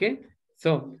 Okay.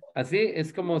 So, así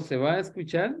es como se va a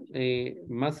escuchar.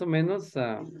 Más o menos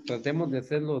tratemos de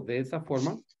hacerlo de esa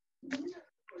forma.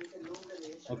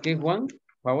 Ok, Juan,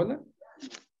 Paola.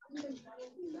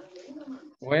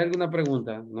 ¿O hay alguna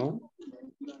pregunta? ¿No?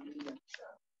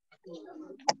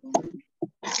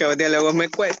 Que los diálogos me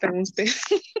cuestan usted.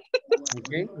 Ok,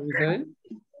 vamos a ver.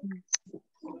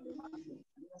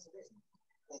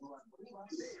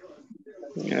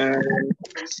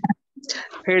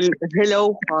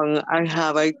 Hello, Juan. I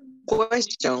have a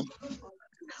question.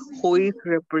 Who is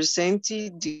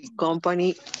representing the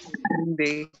company in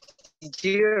the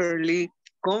yearly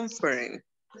conference?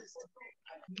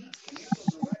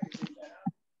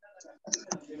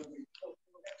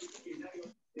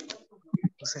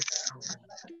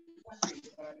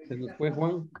 ¿Se nos fue,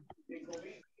 Juan?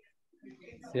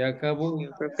 ¿Se acabó?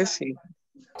 Yo creo que sí.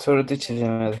 Solo teacher se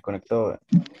me desconectó.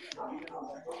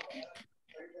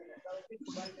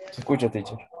 ¿Se escucha,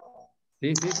 teacher?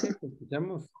 Sí, te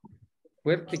escuchamos.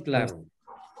 Fuerte y claro.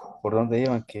 ¿Por dónde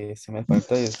iban? Que se me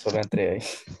desconectó y solo entré ahí.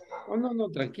 Oh, no,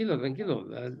 tranquilo.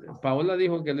 Paola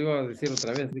dijo que lo iba a decir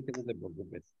otra vez, así que no te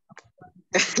preocupes.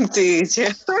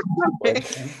 Teacher. Okay.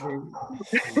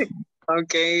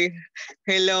 Okay.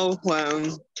 Hello,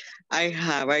 Juan. I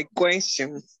have a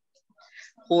question.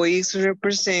 Who is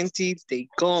representing the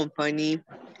company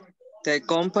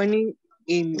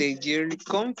in the yearly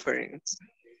conference?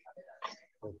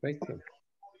 Perfecto.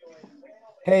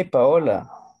 Hey, Paola.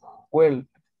 Well,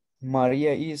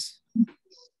 Maria is,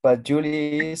 but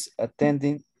Julie is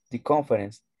attending the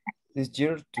conference this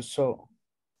year too. So.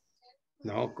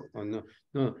 No.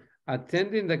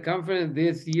 Attending the conference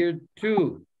this year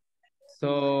too.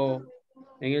 So,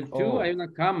 en el too hay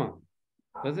una cama.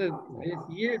 Entonces, this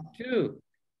year too.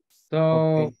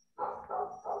 So.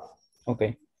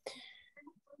 Okay.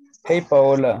 Hey,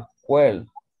 Paola. Well,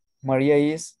 Maria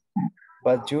is,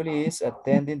 but Julie is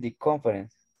attending the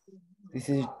conference. This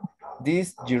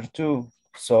year too.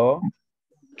 So.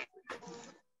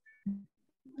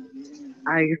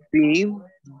 I see,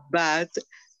 but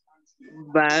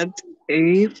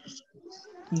if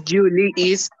Julie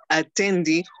is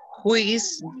attending, who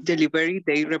is delivery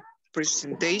day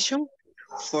representation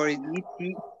for the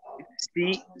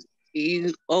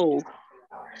CEO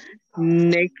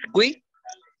next week?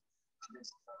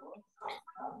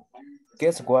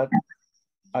 Guess what?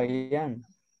 I am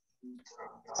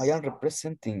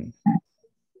representing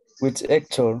with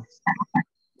Hector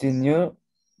the new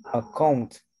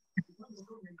accountant.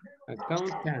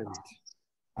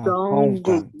 Sorry.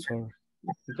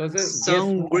 Entonces,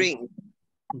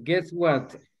 guess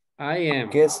what? I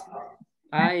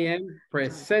am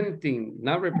presenting,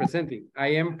 not representing.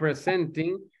 I am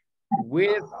presenting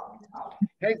with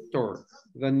Hector,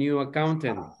 the new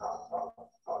accountant.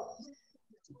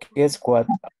 Guess what?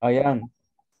 I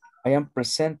am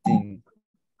presenting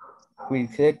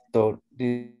with Hector,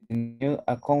 the new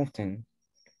accountant.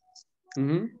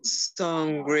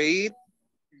 Sound great.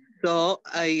 So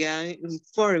I am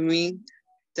informing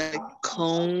the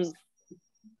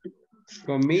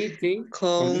committee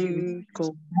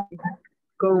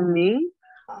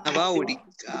about it.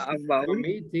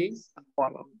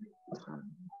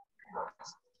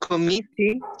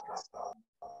 Committee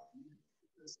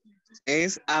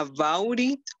is about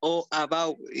it or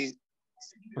about it.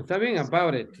 Está bien,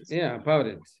 about it. Yeah, about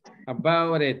it.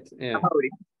 About it. Yeah. About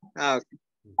it. Okay.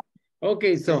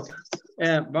 Okay, so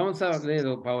vamos a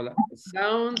leerlo, Paola.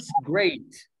 Sounds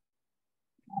great.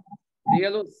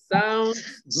 Dígalo, sounds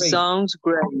great. Sounds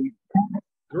great.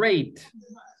 Great.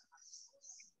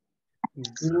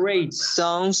 Great.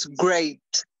 Sounds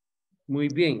great. Muy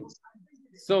bien.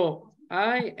 So,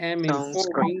 I am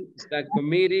informing the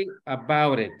committee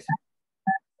about it.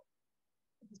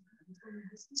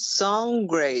 Sound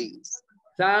great.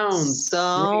 Sounds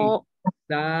great.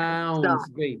 Sounds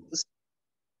great.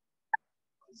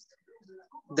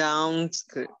 Sounds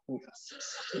great.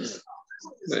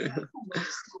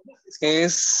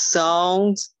 It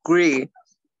sounds great.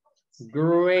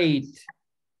 Great.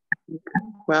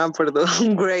 Well,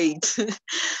 perdón, great. Yes.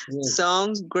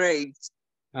 Sounds great.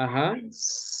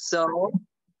 So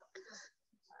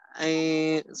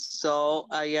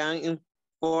I am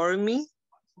informing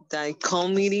the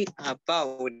committee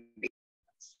about it.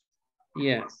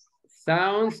 Yeah,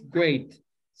 sounds great.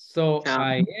 So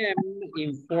I am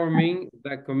informing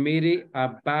the committee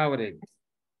about it.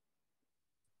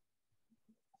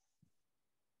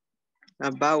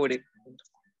 About it.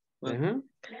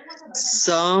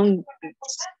 Sound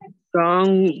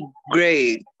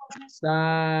great.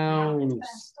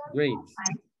 Sounds great.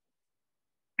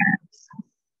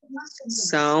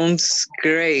 Sounds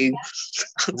great.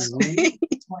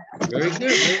 Very good,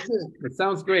 very good. It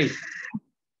sounds great.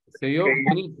 Se oyó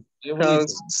bonito.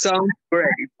 Sounds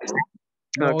great.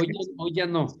 No, hoy ya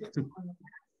no.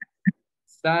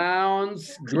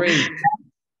 Sounds great.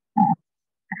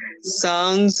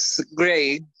 Sounds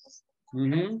great.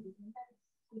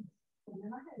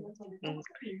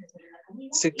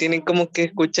 Se tiene como que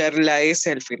escuchar la S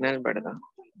al final, ¿verdad?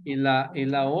 Y la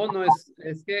O no es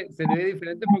que se ve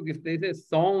diferente porque usted dice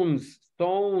sounds,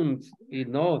 y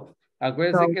no.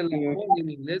 Acuérdense que la O en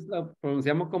inglés la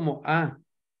pronunciamos como A.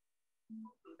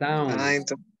 Sounds.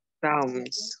 Entonces,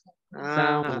 sounds.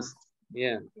 Sounds.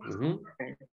 Yeah.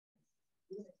 Okay.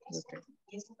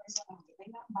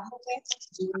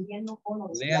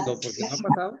 Léalo, porque no ha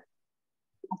pasado.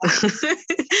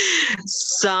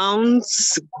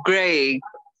 Sounds great.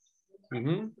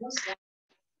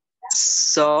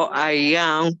 So I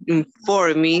am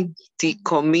informing the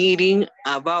committee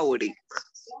about it.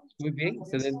 Muy bien,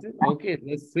 excelente. Okay,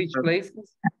 let's switch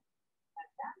places.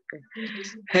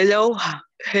 Hello,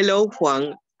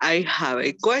 Juan. I have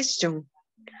a question.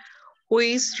 Who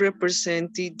is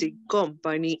representing the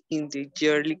company in the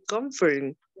yearly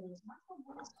conference?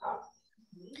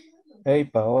 Hey,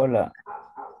 Paola.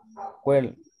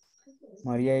 Well,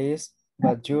 Maria is,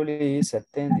 but Julie is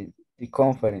attending the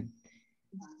conference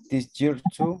this year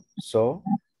too, so?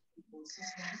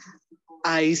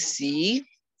 I see.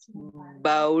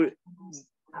 But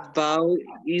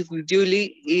if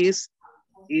Julie is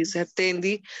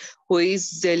attending, who is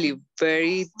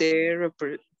delivering the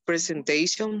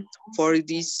presentation for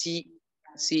the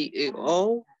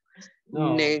CEO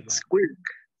next week?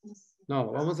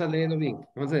 No, vamos a leerlo bien.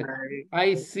 Vamos a leer.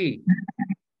 I see.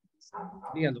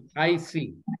 Dígalo, I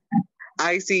see.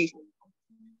 I see.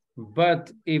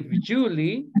 But if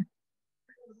Julie.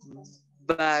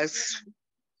 But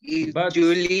if But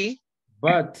Julie.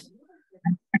 But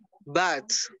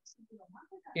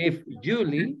if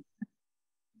Julie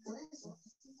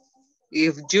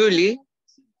is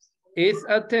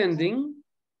attending.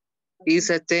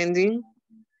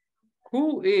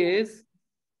 Who is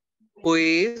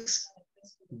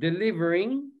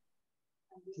delivering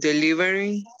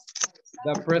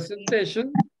the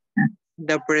presentation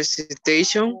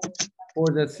for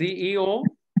the CEO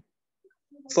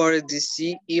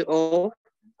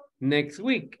next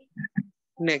week.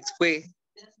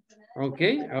 Ok,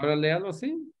 ahora léalo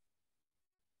así.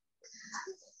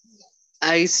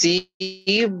 I see,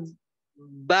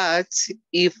 but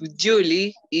if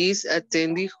Julie is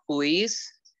attending, who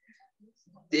is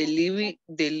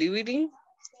delivering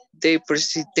the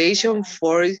presentation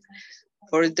for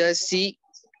the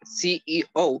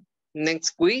CEO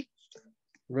next week?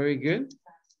 Very good.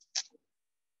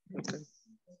 Okay.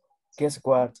 Guess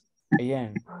what?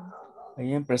 I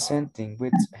am presenting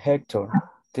with Hector,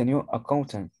 the new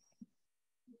accountant.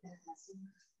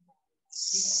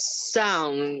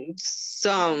 Sounds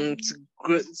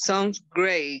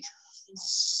great.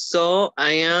 So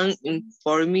I am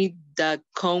informing the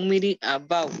committee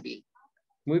about it.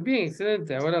 Muy bien,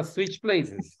 excelente. Ahora switch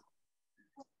places.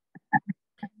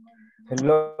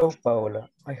 Hello, Paola.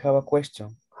 I have a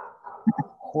question.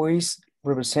 Who is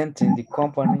representing the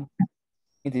company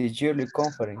in the yearly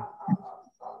conference?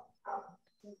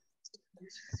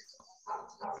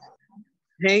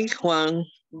 Hey, Juan.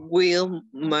 Will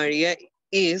Maria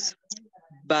is,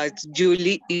 but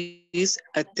Julie is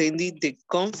attending the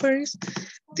conference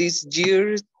this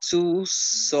year too,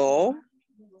 so.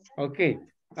 Ok,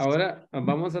 ahora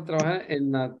vamos a trabajar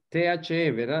en la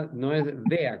THE, ¿verdad? No es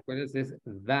de, acuérdense, es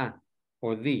da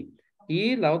o di.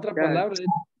 Y la otra palabra es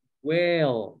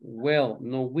well,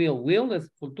 no will. Will es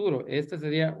futuro. Este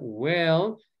sería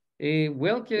well.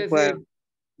 Well quiere decir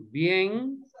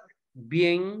bien.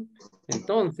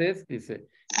 Entonces, dice,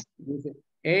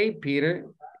 hey, Peter.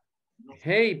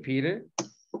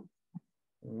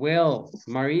 Well,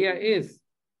 Maria is.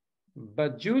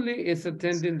 But Julie is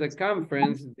attending the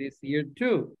conference this year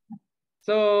too.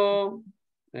 So,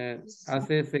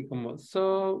 hace ese como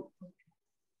so.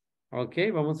 Ok,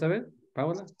 vamos a ver,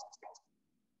 Paula.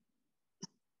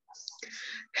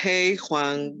 Hey,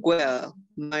 Juan. Well,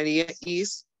 Maria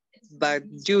is, but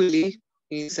Julie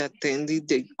is attending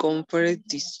the conference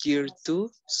this year too.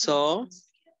 So.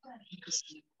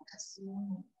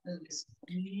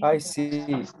 I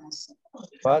see,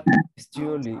 but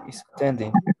Julie is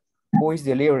attending. Who is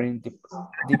delivering the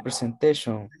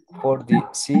presentation for the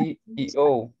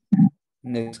CEO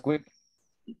next week?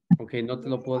 Ok, no te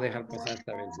lo puedo dejar pasar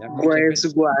esta vez. ¿Ya?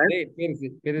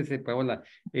 Espérese, Paola.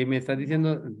 Me está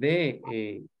diciendo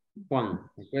de Juan.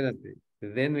 Acuérdate,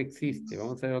 de no existe.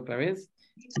 Vamos a ver otra vez.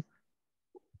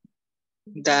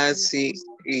 The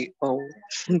CEO.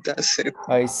 That's it.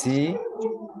 I see,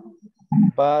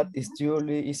 but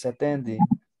Julie is attending.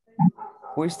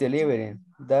 Who is delivering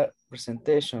the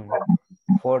presentation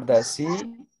for the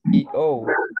CEO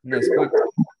next week?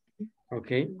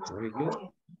 Okay, very good.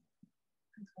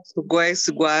 Guess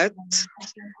what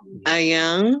I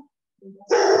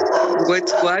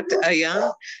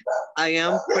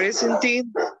am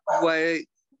presenting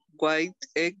white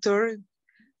actor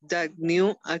that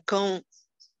new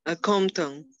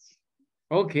accountant.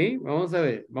 Ok, vamos a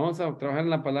ver. Vamos a trabajar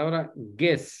la palabra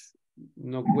guess.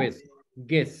 No guess.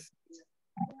 Guess.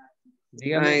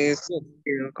 Dígame.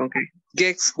 Okay.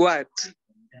 Guess what?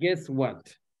 Guess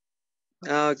what?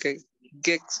 Okay.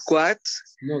 Guess what?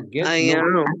 No, guess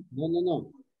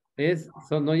no.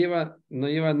 No lleva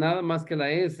nada más que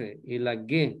la S y la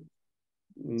G.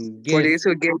 Guess. Por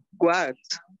eso guess what.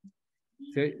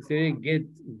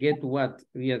 Get what.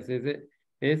 Yes,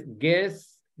 es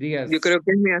guess. Digas. Yo creo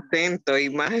que es mi acento y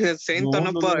más el acento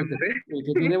no puedo hacer.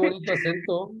 Usted tiene bonito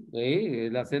acento.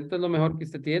 El acento es lo mejor que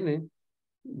usted tiene.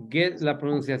 La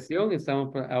pronunciación,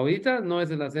 ahorita no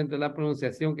es el acento, es la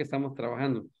pronunciación que estamos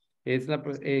trabajando. Es la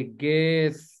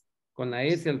guess con la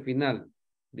S al final.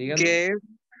 Díganlo. Guess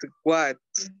what.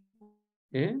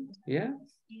 Yeah,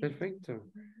 perfecto.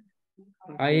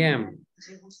 I am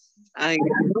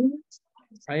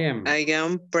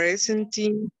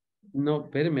presenting. No,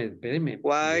 espéreme.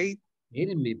 Why?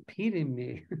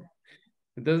 Espéreme.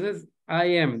 Entonces,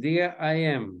 diga I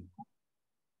am.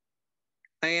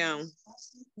 I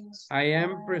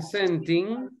am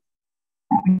presenting.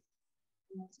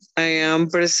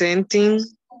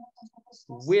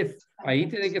 With. Ahí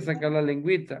tiene que sacar la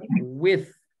lengüita. With.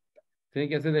 Tiene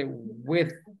que hacerle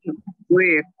with.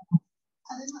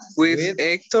 With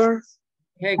Hector.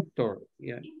 Hector,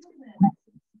 yeah.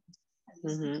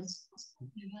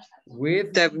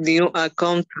 With the new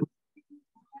account.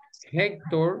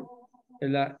 Hector,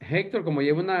 Hector como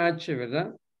lleva una H,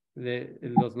 ¿verdad?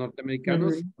 Los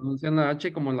norteamericanos pronuncian la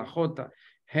H como la J.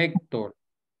 Hector.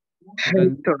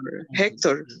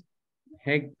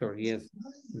 Hector, yes.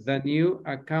 The new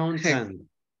accountant.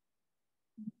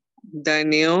 The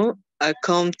new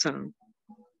accountant.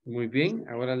 Muy bien,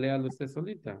 ahora léalo usted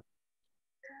solita.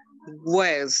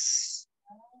 Wes.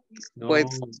 No,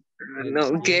 Wes.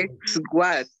 No, guess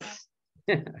what?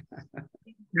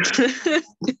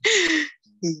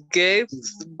 Guess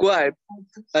what?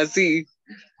 Así.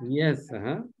 Yes,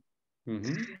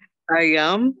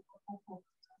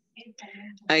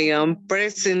 I am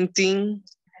presenting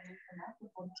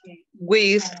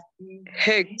with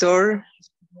Hector,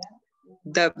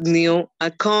 the new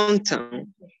accountant.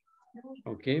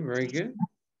 Okay, very good.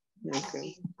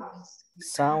 Okay.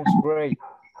 Sounds great.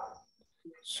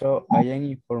 So I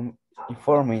am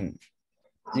informing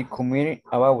the community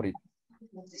about it.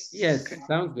 Yes,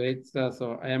 sounds great.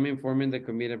 So I am informing the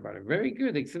committee about it. Very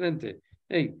good, excelente.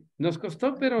 Hey, nos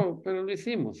costó, pero lo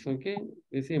hicimos, ¿ok?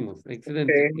 Lo hicimos,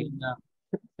 excelente.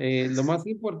 Okay. Lo más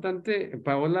importante,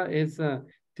 Paola, es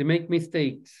to make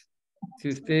mistakes. Si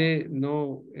usted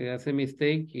no hace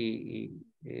mistake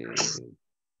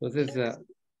entonces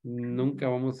nunca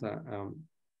vamos a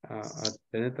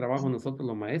tener trabajo nosotros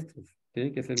los maestros.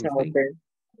 Tienen que hacer mistake. Okay.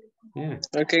 Yeah.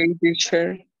 Okay,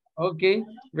 teacher. Okay,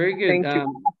 very good. Thank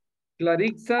you.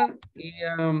 Clarixa y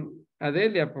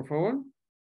Adelia, por favor.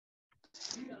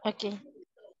 Okay.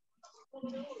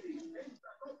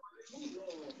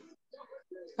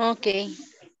 Okay.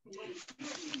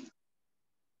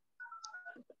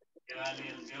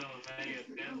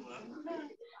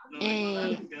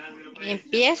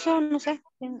 Empiezo, no sé.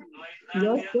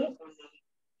 Yo sé.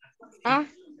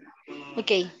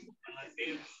 Okay.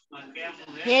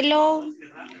 Hello,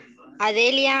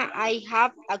 Adelia, I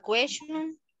have a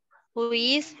question. Who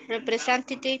is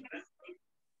representing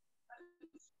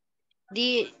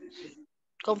the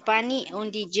company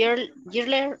on the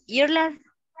yearly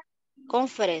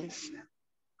conference?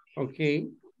 Okay.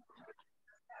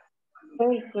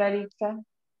 Hey, Clarissa.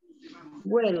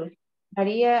 Well,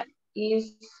 Maria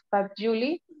is, but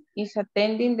Julie is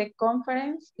attending the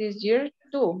conference this year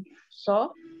too.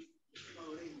 So?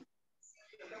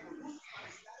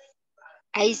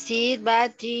 I see,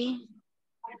 but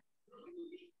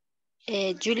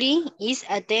Julie is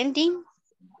attending.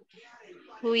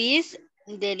 Who is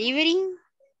delivering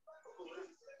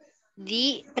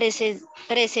the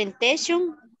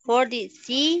presentation for the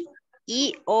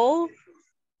CEO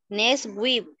next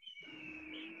week?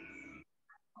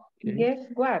 Okay. Guess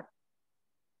what?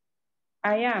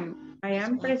 I am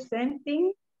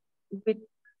presenting with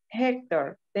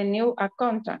Hector, the new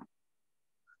accountant.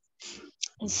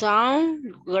 Sounds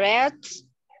great.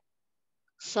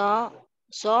 So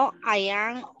I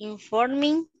am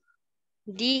informing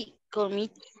the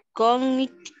committee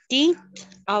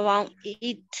about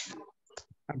it.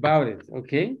 About it,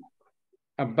 okay?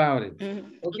 About it.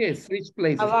 Okay, switch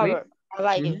places, about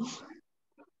please.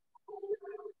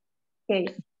 It.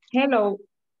 Okay. Hello,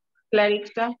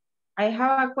 Clarissa. I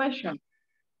have a question.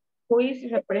 Who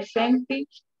is representing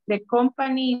the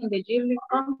company in the yearly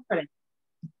conference?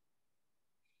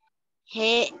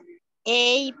 Hey,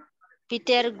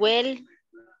 Peter, well,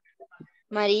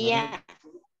 María.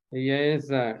 Ella es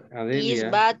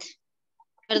Adelia.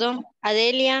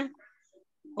 Adelia.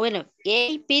 Bueno,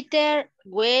 hey, Peter,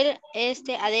 well,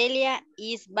 Adelia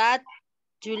is bad.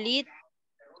 Juliet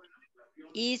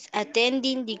is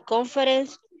attending the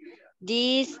conference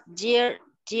this year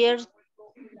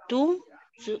too.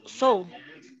 So.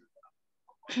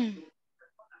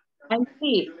 I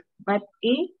see, but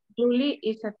if Julie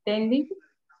is attending,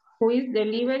 who is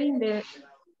delivering the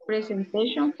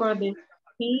presentation for the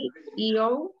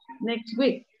CEO next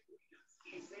week?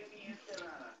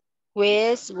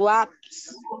 With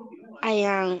WAPs, I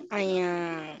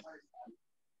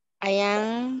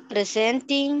am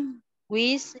presenting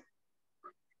with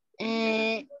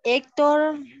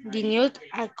Hector, the new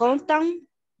accountant.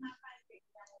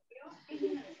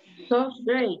 So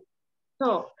great.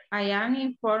 So I am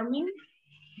informing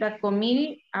the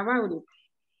committee about it.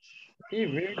 Okay,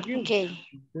 very good. Okay.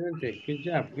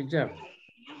 Good job.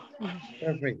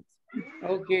 Perfect.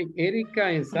 Okay, Erika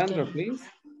and Sandra, please.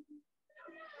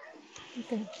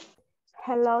 Okay.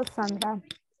 Hello, Sandra.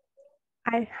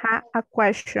 I have a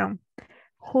question.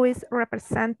 Who is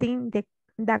representing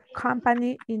the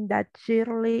company in that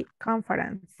yearly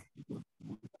conference?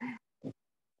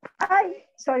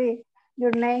 Sorry,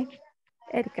 your name?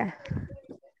 Erika.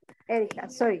 Erika,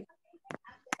 sorry.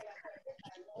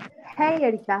 Hey,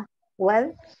 Erika.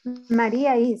 Well,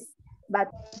 Maria is,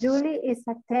 but Julie is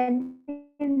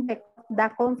attending the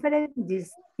conference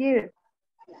this year.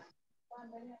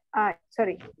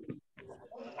 Sorry.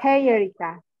 Hey,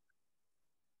 Erika.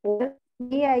 Well,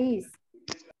 Maria is,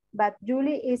 but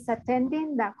Julie is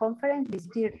attending the conference this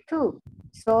year too.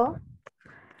 So,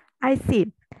 I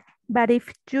see. But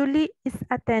if Julie is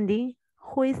attending,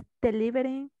 who is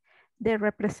delivering the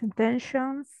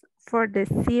representations for the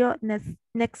CEO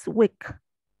next week?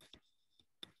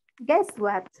 Guess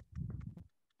what?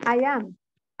 I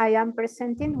am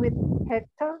presenting with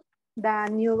Hector, the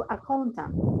new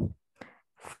accountant.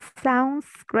 Sounds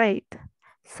great.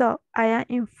 So I am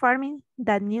informing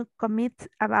the new committee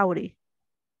about it.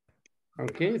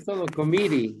 Okay, solo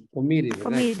committee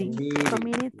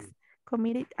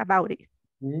About it.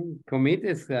 Commit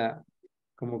es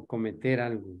como cometer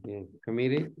algo.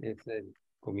 Committee es el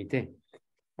comité.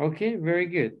 Okay, very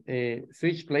good.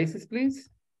 Switch places, please.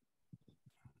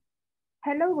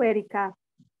 Hello, Erika.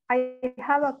 I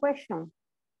have a question.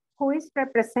 Who is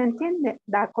representing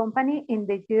the company in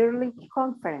the yearly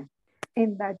conference?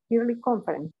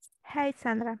 Hey,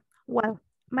 Sandra. Well,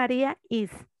 Maria is,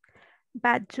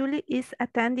 but Julie is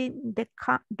attending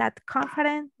that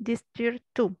conference this year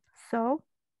too. So,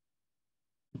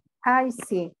 I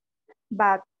see.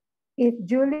 But if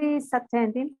Julie is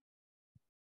attending,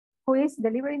 who is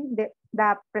delivering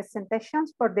the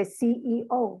presentations for the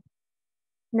CEO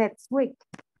next week?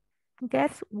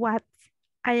 Guess what?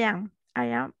 I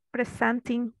am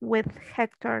presenting with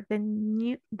Hector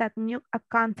that new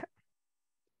accountant.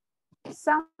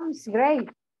 Sounds great.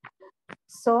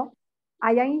 So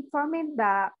I am informing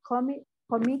the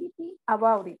committee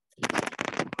about it.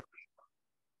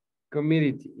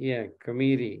 Committee. Yeah,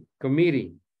 committee.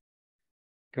 Committee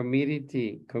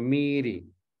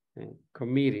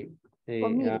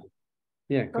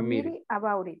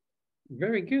about it.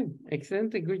 Very good.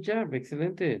 Excellent. Good job.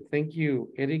 Excellent. Thank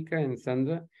you, Erika and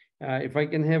Sandra. If I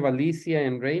can have Alicia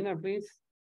and Reina, please.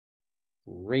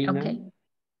 Reina. Okay.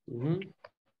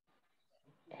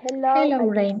 Hello,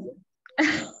 Reina.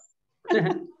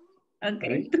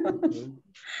 Okay.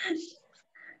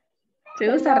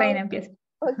 ¿Te gusta, Reina? Empieza.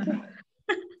 Okay.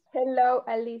 Hello,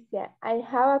 Alicia. I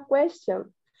have a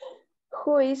question.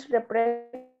 Who is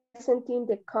representing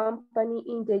the company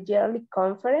in the yearly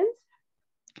conference?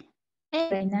 Hey,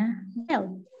 Reina.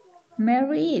 Well,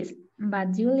 Mary is,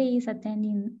 but Julie is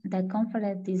attending the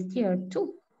conference this year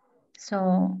too.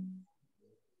 So,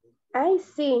 I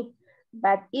see.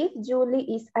 But if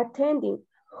Julie is attending,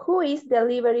 who is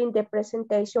delivering the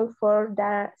presentation for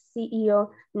the CEO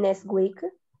next week?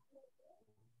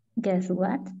 Guess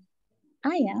what?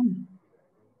 I am.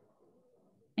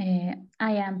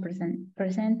 I am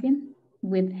presenting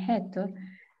with Hector,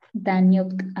 the new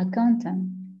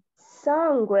accountant.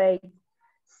 Sounds great.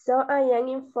 So I am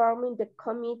informing the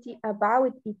committee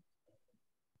about it.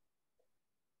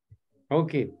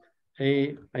 Okay.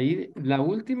 Ahí la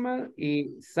última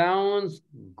sounds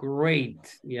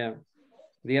great. Yeah.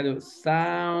 Dígalo,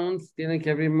 sounds, tiene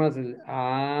que abrir más el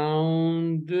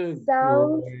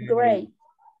sounds great.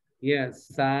 Yeah,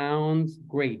 sounds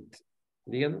great.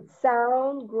 Dígalo.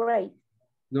 Sounds great.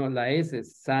 No, la S,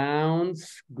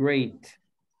 sounds great.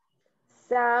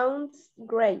 Sounds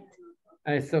great.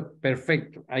 Eso,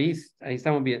 perfecto. Ahí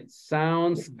estamos bien.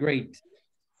 Sounds great.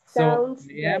 Sounds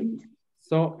great.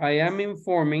 So I am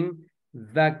informing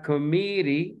the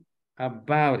committee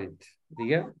about it.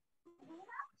 Diga.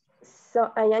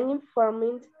 So I am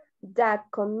informing the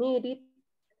committee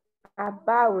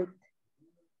about it.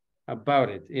 About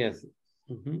it, yes.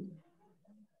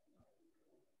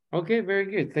 Okay, very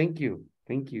good. Thank you.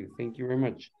 Thank you. Thank you very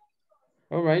much.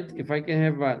 All right. If I can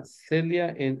have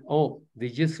Celia and, oh,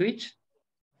 did you switch?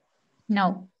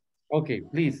 No. Okay,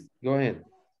 please go ahead.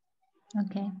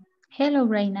 Okay. Hello,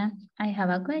 Reina. I have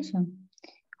a question.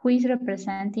 Who is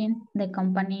representing the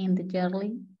company in the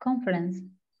yearly conference?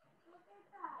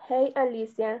 Hey,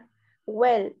 Alicia.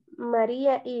 Well,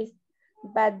 Maria is,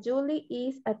 but Julie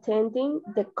is attending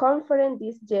the conference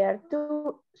this year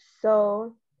too,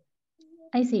 so.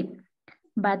 I see.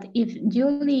 But if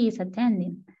Julie is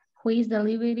attending, who is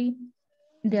delivering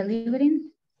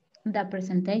the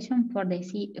presentation for the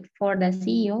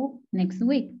CEO next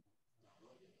week?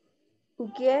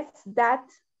 Guess that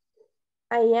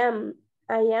I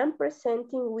am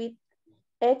presenting with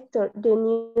Hector, the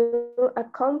new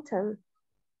accountant.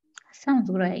 Sounds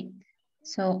great.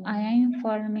 So I am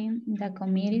informing the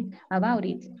committee about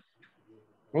it.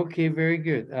 Okay, very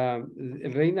good.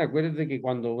 Reina, acuérdate que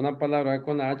cuando una palabra va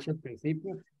con la H al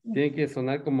principio, tiene que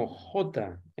sonar como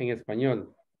J en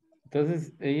español.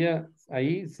 Entonces, ella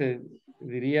ahí se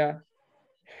diría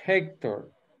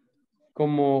Hector,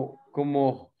 como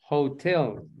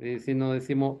hotel, si no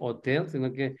decimos hotel,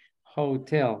 sino que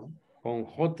hotel, con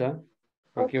J,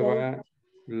 porque Okay. va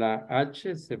la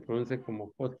H, se pronuncia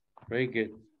como J. Very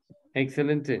good.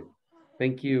 Excelente.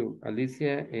 Thank you,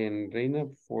 Alicia and Reina,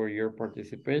 for your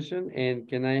participation. And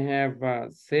can I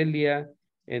have Celia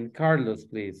and Carlos,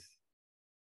 please?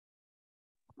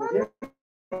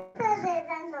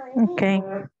 Okay.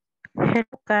 Hello,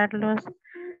 Carlos.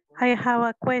 I have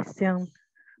a question.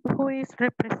 Who is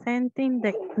representing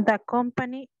the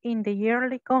company in the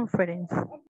yearly conference?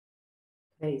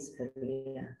 Hey,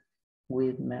 Celia.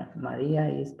 With Maria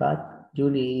is but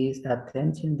Julie is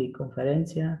attending the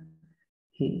conference.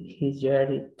 He's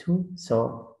yearly too,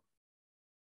 so.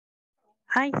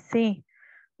 I see.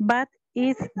 But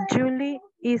is Julie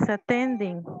is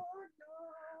attending?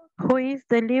 Who is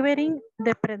delivering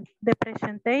the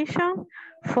presentation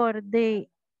for the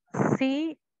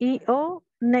CEO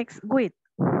next week?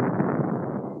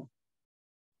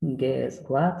 Guess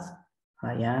what?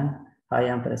 I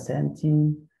am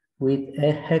presenting with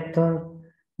Hector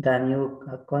the new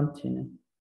continent.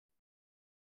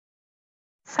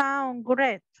 Sound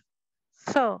great.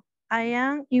 So I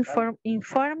am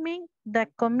informing the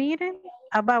committee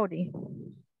about it.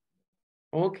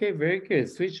 Okay, very good.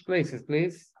 Switch places,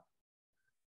 please.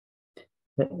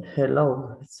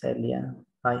 Hello, Celia.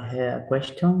 I have a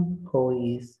question.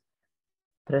 Who is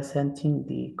presenting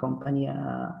the company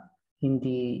in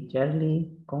the yearly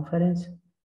conference?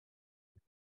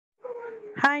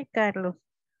 Hi, Carlos.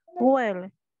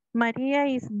 Well, Maria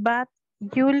is but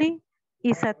Julie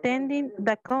is attending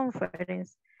the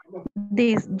conference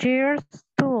this year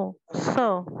too,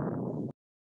 so.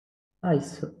 I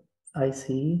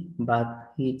see,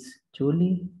 but it's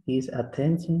Julie is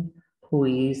attending who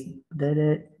is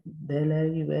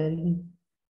delivering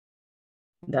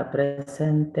the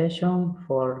presentation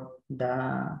for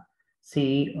the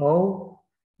CEO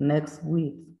next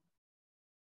week.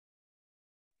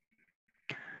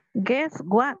 Guess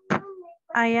what?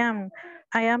 I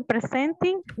am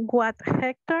presenting what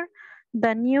Hector,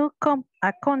 the new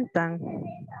accountant.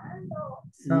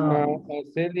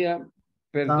 Celia,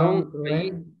 perdón,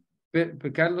 ahí,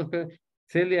 Carlos,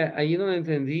 Celia, ahí no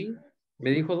entendí. Me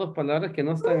dijo dos palabras que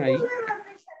no están ahí.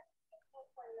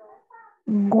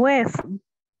 Guess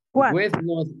what? Guess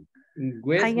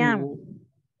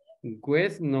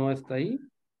no está ahí.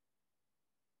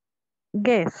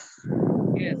 Guess.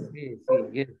 Guess, sí,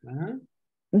 guess. Ajá.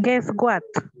 Guess what?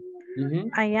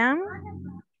 I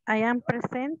am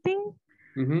presenting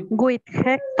with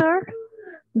Hector,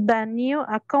 the new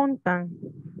accountant.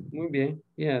 Muy bien.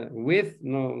 Yeah, with,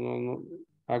 no.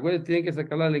 Acuérdense, tienen que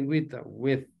sacar la lengüita.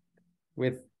 With.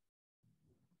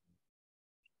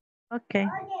 Okay.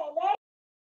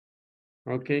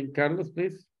 Okay, Carlos,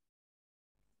 please.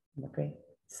 Okay.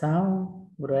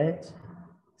 Sound great.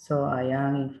 So I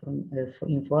am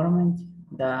informing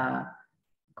the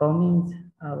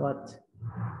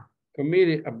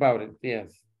committee about it.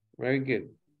 Yes. Very good.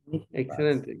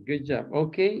 Excelente. Good job.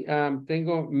 Okay.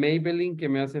 Tengo Maybelline que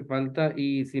me hace falta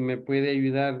y si me puede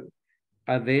ayudar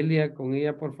Adelia con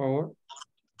ella, por favor.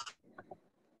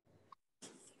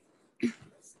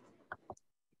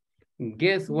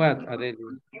 Guess what,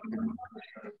 Adelia?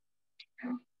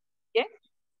 Yes.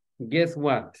 Guess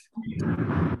what?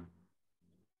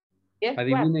 Yes,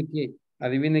 adivine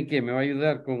qué, me va a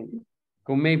ayudar con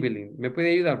Maybelline. ¿Me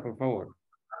puede ayudar, por favor?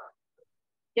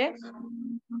 Yes.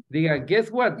 Diga,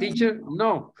 guess what, teacher?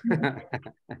 No.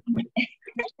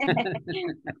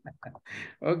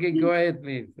 Okay, go ahead,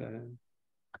 please.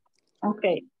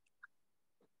 Okay.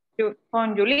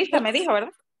 Con Julissa me dijo,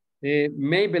 ¿verdad?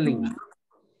 Maybelline.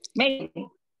 Maybelline.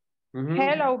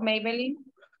 Hello, Maybelline.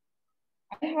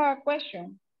 I have a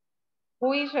question.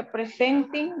 Who is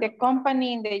representing the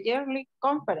company in the yearly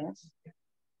conference?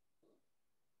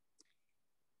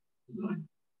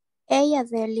 Hey,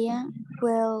 Adelia.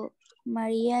 Well,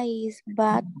 Maria is,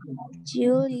 but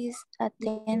Jill is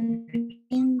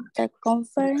attending the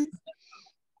conference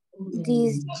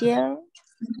this year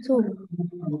too.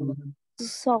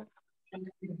 So.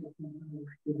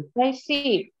 I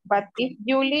see, but if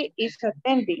Julie is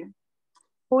attending,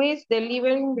 who is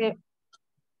delivering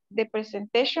the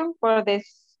presentation for the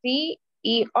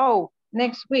CEO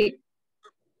next week?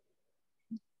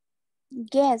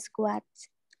 Guess what?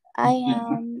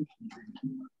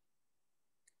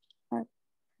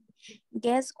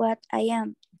 Guess what I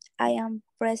am? I am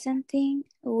presenting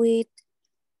with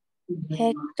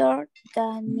Hector,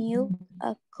 the new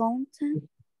accountant.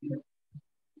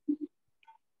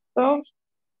 So,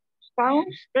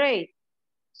 sounds great.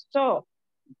 So,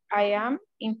 I am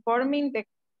informing the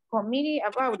committee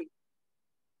about it.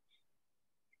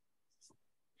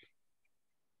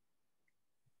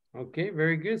 Okay,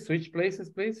 very good. Switch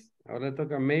places, please. Ahora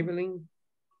toca Maybelline.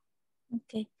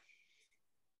 Okay.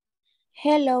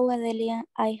 Hello, Adelia.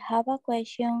 I have a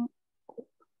question.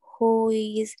 Who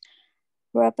is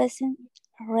representing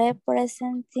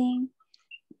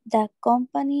the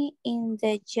company in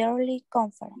the yearly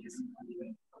conference?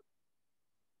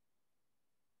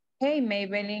 Hey,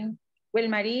 Maybelline. Well,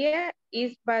 Maria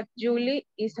is, but Julie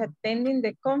is attending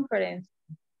the conference.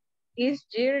 It's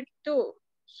year 2,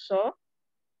 so?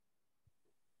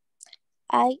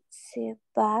 I see,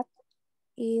 but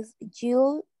if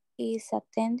Julie is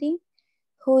attending,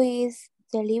 who is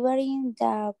delivering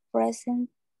the presentation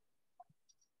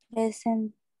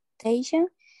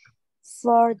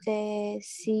for the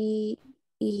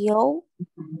CEO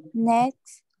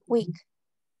next week?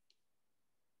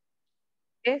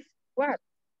 Guess what?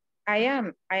 I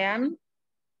am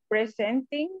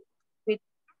presenting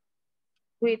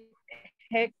with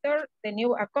Hector, the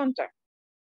new accountant.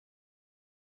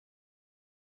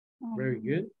 Very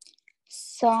good.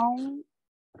 Sound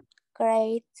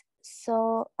great.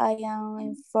 So I am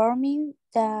informing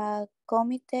the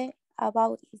committee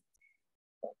about it.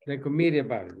 The committee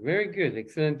about it. Very good.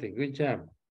 Excellent. Good job.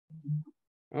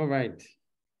 All right.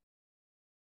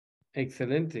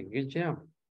 Excellent. Good job.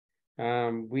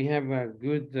 We have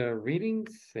good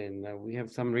readings, and we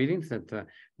have some readings that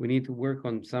we need to work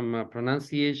on some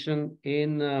pronunciation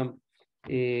and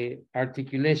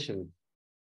articulation.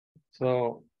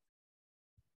 So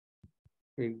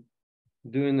we're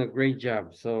doing a great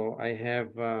job. So I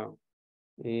have,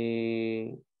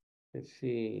 let's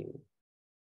see.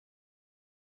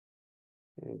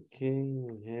 Okay,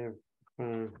 we have,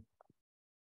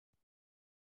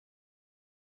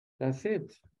 that's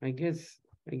it. I guess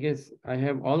I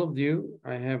have all of you.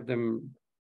 I have them,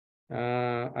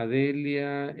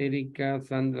 Adelia, Erika,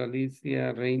 Sandra,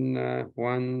 Alicia, Reina,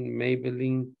 Juan,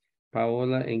 Maybelline,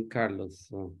 Paola, and Carlos.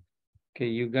 So, okay,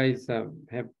 you guys have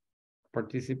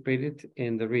participated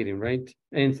in the reading, right?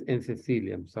 And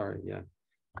Cecilia, I'm sorry, yeah.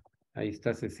 Ahí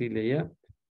está Cecilia, yeah.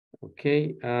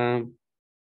 Okay,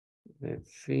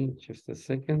 let's see, just a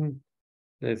second.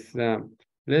 Let's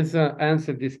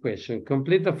answer this question.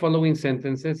 Complete the following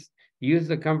sentences. Use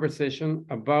the conversation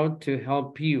about to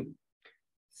help you.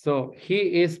 So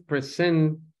he is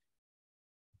present.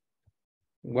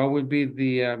 What would be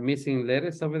the missing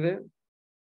letters over there?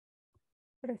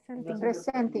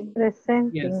 Presenting.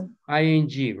 Yes,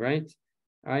 ing, right?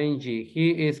 Ing.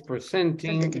 He is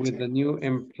presenting with the new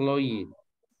employee.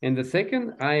 And the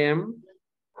second, I am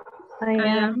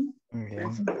informing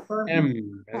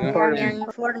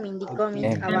the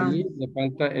committee about. Le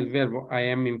falta el verbo. I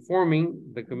am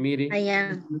informing the committee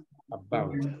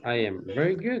about. I am.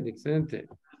 Very good. Excellent.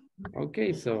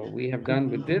 Okay, so we have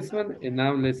done with this one, and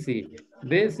now let's see.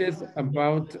 This is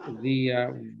about the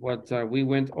what we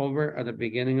went over at the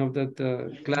beginning of the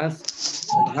class,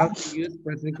 how to use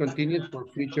present continuous for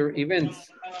future events.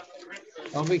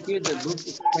 Over here, the book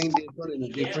explains this one in a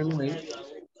different way.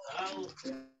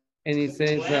 And it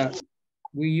says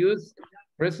we use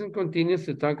present continuous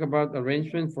to talk about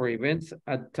arrangement for events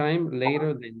at time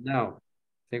later than now.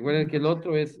 ¿Se acuerdan que el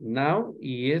otro es now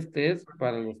y este es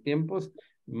para los tiempos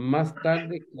más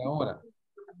tarde que ahora?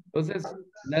 Entonces,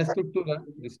 la estructura,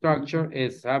 the structure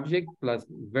es subject plus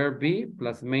verb be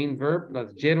plus main verb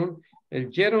plus gerund. El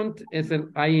gerund es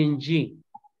el ing,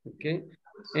 okay?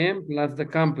 And plus the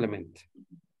complement.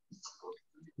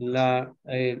 La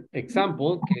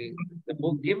example que the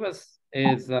book gives us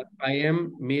is I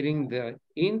am meeting the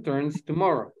interns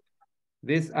tomorrow.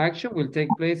 This action will take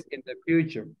place in the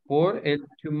future, por el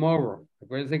tomorrow.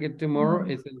 Acuérdense que tomorrow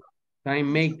es el time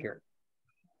maker.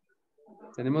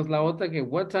 Tenemos la otra que,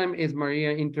 what time is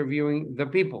Maria interviewing the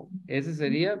people? Ese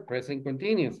sería present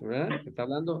continuous, ¿verdad? Que está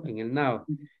hablando en el now.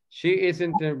 She is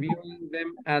interviewing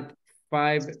them at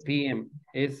 5 p.m.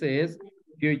 Ese es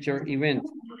future event.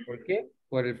 ¿Por qué?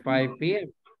 Por el 5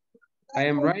 p.m. I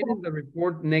am writing the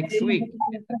report next week.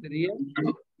 Ese sería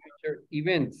future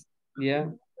events,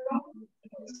 ¿ya?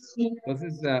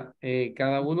 Entonces,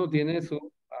 cada uno tiene su,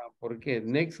 ¿por qué?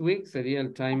 Next week sería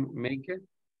el time maker.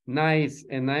 Nice,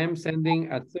 and I am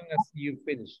sending as soon as you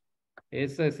finish.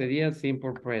 Esa sería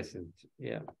simple present,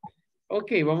 yeah.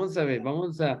 Ok, vamos a ver,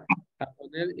 vamos a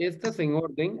poner estas en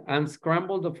orden.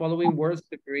 Unscramble the following words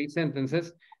to create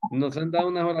sentences. Nos han dado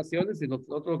unas oraciones y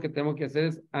nosotros lo que tenemos que hacer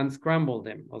es unscramble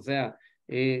them, o sea,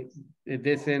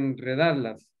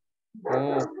 desenredarlas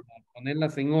o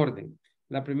ponerlas en orden.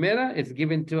 La primera es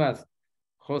given to us.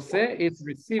 José is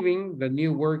receiving the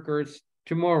new workers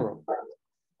tomorrow.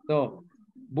 So,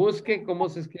 busque cómo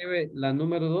se escribe la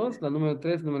número 2, la número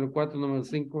 3, número 4, número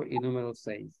 5 y número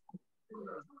 6.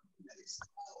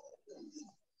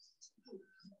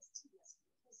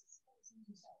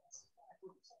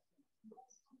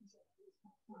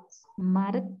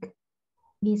 Mark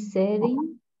is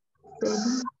sending.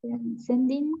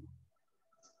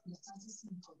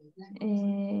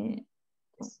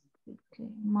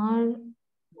 Mark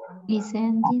is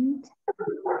sending.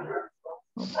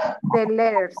 The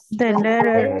letters. The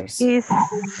letter is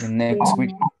The next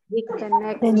week.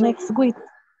 the next week.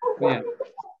 Yeah.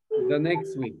 The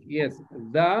next week, yes.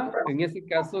 En ese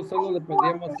caso, solo le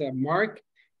pondríamos a Mark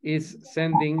is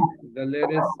sending the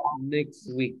letters next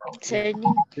week.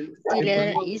 Sending the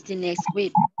letter is the next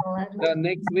week. The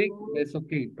next week es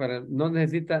ok, no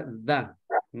necesita the.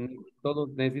 Todo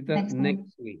necesita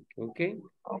next week, okay?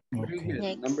 Very good.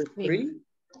 Next Number week. 3.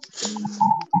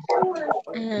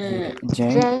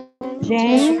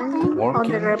 Jane on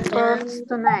the reports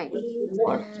tonight.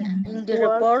 In the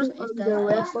report,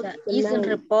 is in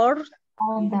report.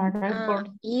 On the report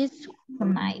Is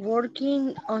tonight.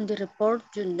 working on the report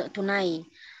tonight.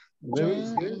 Very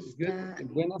good.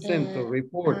 Buen acento,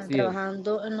 reports, yes.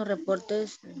 Trabajando en los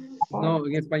reportes. No,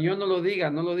 en español no lo diga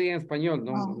en español,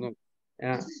 no.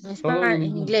 En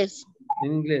inglés.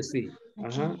 En inglés, sí.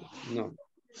 Ajá, no.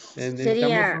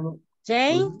 Sería Solo...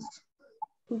 Jane.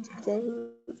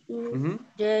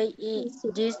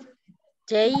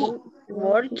 Jay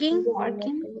working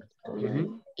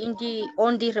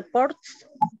on the reports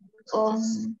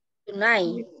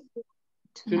tonight.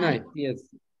 Tonight, yes.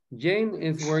 Jane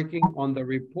is working on the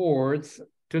reports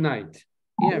tonight.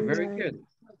 Yeah, very good.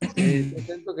 El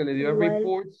acento que le dio a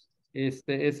reports, es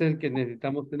el que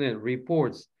necesitamos tener.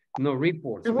 Reports, no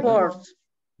reports.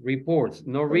 Reports,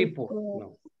 no report.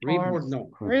 No. Report, no.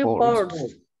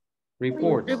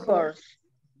 Reports.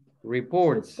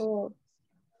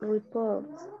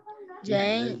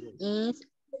 Jane is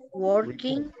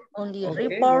working on the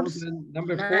reports.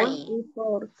 Number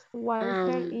 4.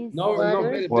 Walter is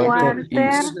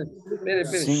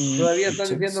Espere. Todavía están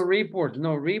diciendo report.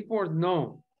 No, report,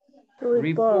 no.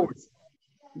 Reports.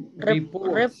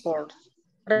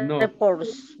 No.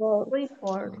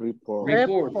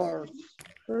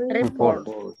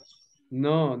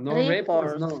 No,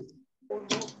 reports, no.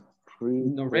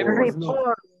 No, reports, no.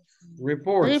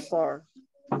 Reports.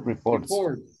 There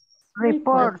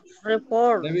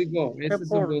we go.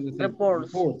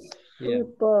 Reports. Yeah.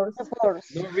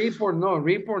 No,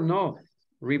 report, no.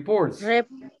 Reports.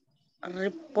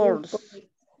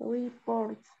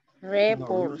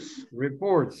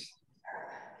 Reports.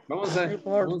 Vamos a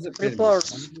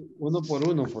uno por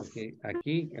uno, porque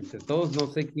aquí, entre todos, no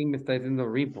sé quién me está diciendo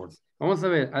reports. Vamos a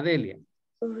ver, Adelia.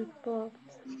 Report.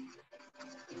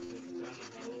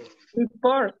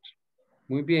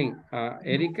 Muy bien.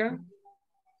 Erika.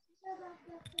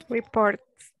 Reports.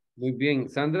 Muy bien.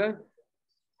 Sandra.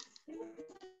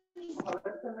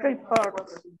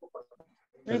 Reports.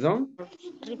 ¿Perdón?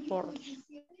 Reports.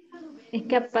 Es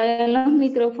que apaguen los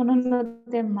micrófonos los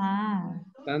demás.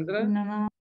 Sandra. No.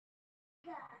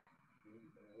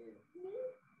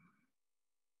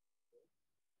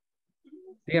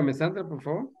 Dígame, Sandra, por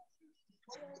favor.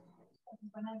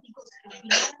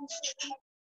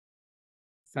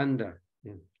 Sandra.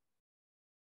 Bien.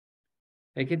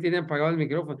 Es que tiene apagado el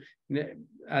micrófono.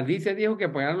 Alicia dijo que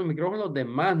apagaron los micrófonos los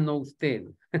demás, no usted.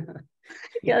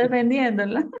 Yo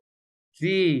defendiéndola.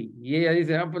 Sí, y ella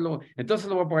dice, pues entonces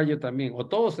lo voy a apagar yo también. O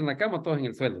todos en la cama, todos en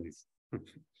el suelo, dice.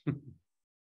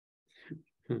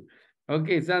 Ok,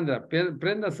 Sandra,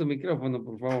 prenda su micrófono,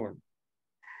 por favor.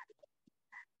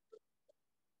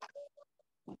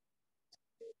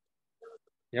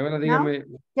 Y ahora dígame,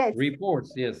 Yes.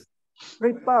 Reports, yes.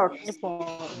 Reports.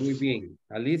 Muy bien.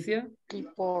 Alicia.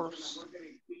 Reports.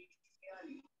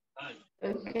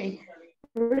 Okay.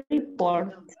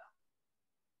 Report.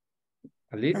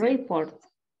 Alicia. Report.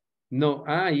 No,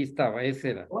 ahí estaba,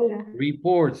 ese era. Hola.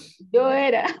 Reports. Yo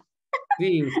era.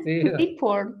 Sí, usted era.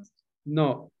 Report.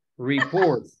 No,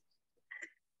 reports.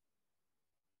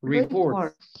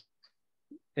 Reports.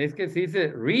 Es que se dice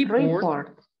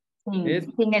report. Sin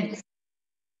el...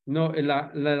 No, el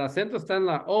acento está en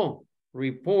la O.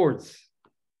 Reports.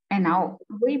 En la O.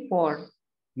 Report.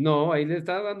 No, ahí le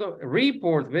está dando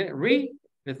report, ¿ve?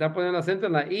 Le está poniendo el acento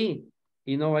en la I.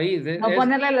 Y no ahí. No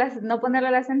ponerle el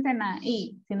acento en la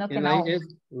I, sino que en la O.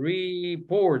 Es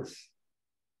reports.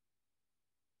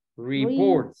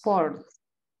 Reports.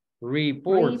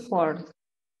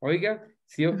 Oiga,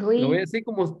 si yo, lo voy a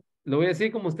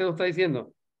decir como usted lo está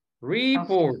diciendo.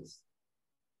 Reports.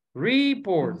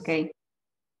 Reports. Okay.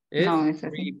 Es no, es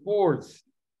así.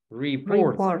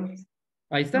 Reports.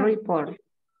 Ahí está. Reports.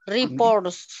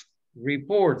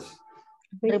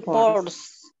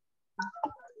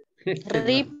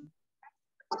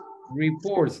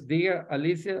 Reports. Diga,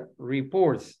 Alicia,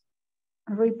 reports.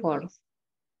 Reports.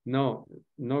 No,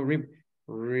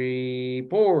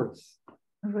 Reports.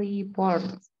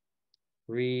 Reports.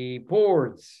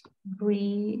 Reports.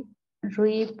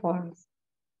 Reports.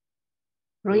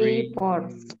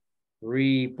 Reports.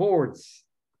 Reports.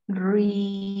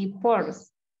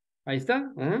 Reports. Ahí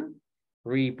está. Ajá.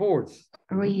 Reports.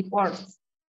 Reports.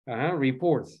 Ajá,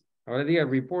 reports. Ahora diga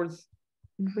reports.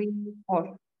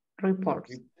 Report.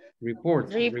 Reports.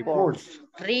 Reports. Reports.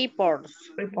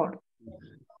 Reports. Report.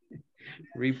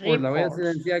 Report. La voy a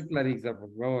silenciar, Clarissa, por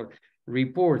favor.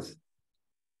 Reports.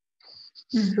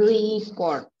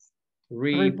 Reports.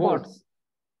 Reports.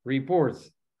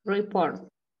 Reports. Report.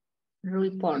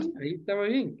 Report. Ahí estaba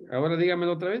bien. Ahora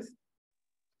dígamelo otra vez.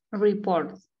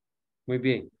 Reports. Muy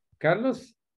bien.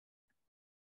 Carlos.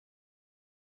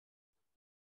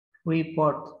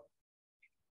 Report.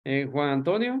 Juan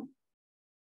Antonio.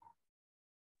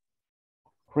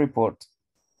 Report.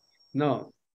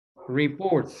 No.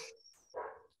 Reports.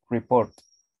 Report.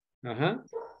 Ajá.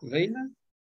 Reina.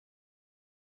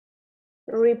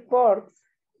 Reports.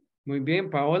 Muy bien.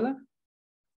 Paola.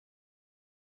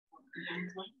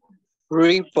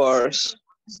 Reports.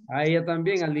 Ah, ella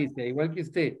también, Alicia. Igual que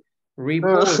usted.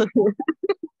 Reports.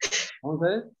 Vamos a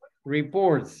ver.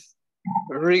 Reports.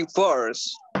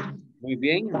 Reports. Muy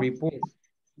bien. Reports.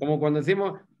 Como cuando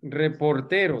decimos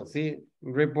reportero, ¿sí?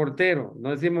 Reportero.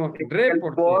 No decimos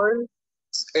reportero.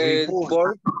 El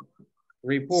por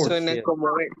Reports. suena Yeah. como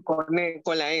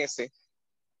con la S.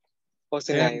 O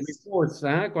sin la S. Reports,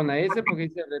 ajá, con la S porque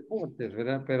dice reportes,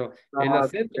 ¿verdad? Pero el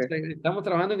acento, estamos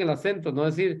trabajando en el acento, no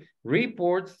decir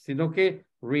reports, sino que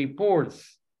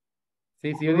reports.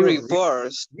 Sí, sí, yo digo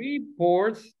Reports.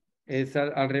 Reports es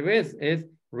al revés, es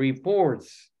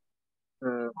reports.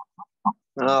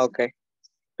 Okay.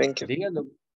 Thank you. Dígalo.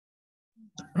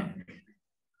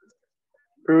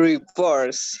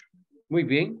 Reports. Muy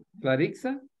bien.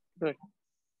 Clarixa.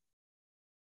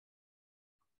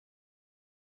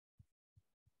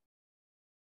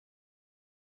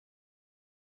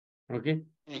 Ok.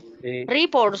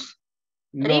 Reports.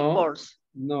 No, Reports.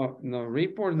 no,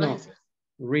 report, no.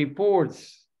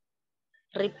 Reports.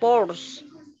 Reports.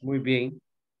 Muy bien.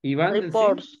 Iván.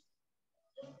 Reports.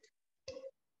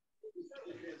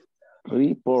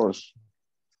 Reports.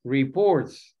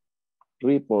 Reports.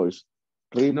 Reports.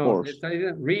 No, Reports. está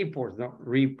diciendo reports, no,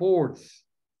 reports.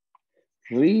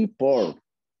 Report.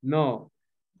 No,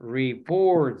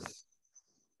 reports.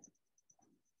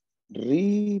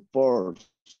 Reports.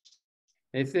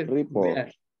 Ese, Report. vea,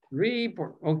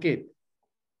 report, ok.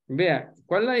 Vea,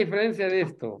 ¿cuál es la diferencia de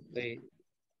esto? De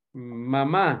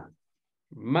mamá,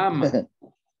 mama.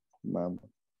 Mamá.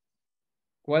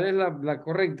 ¿Cuál es la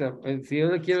correcta? Si yo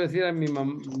le quiero decir a mi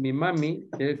mami,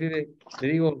 quiere decir, le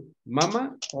digo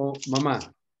mamá o mamá.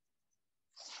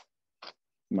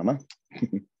 Mamá.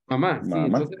 Mamá, sí, Mamá.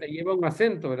 entonces le lleva un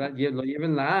acento, ¿verdad? Lo lleva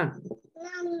en la A.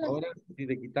 Ahora, si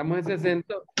le quitamos ese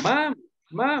acento,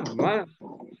 mamá,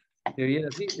 se oye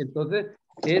así. Entonces,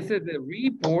 ese de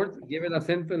report lleva el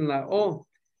acento en la O.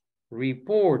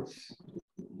 Reports.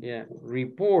 Yeah,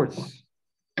 reports.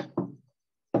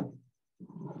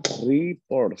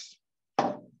 Reports.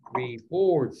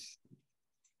 Reports.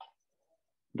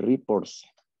 Reports.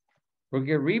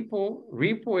 Porque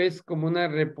repo es como una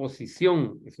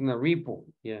reposición, es una repo,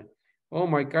 yeah. Oh,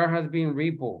 my car has been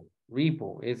repo.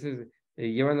 Ese es,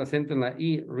 lleva el acento en la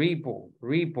I, repo.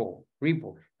 Pero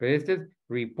este es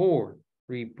report.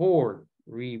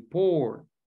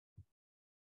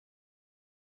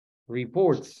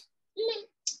 Reports.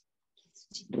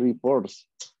 Reports.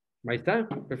 Ahí está,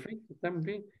 perfecto, estamos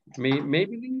bien.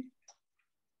 Maybelline.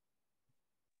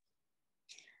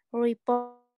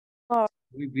 Report.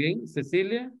 Muy bien,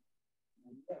 Cecilia.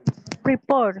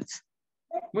 Reports.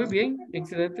 Muy bien,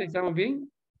 excelente, estamos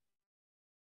bien.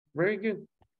 Very good.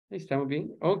 Estamos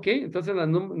bien. Ok, entonces la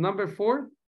number 4.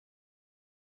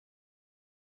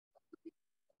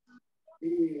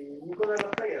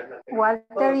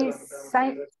 Walter is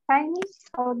signing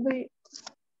or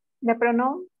the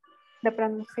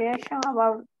pronunciation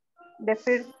about the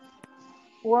first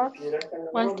word.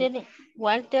 Walter.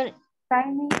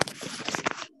 Signing.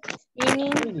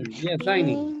 Yeah,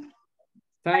 signing.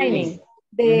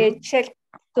 The check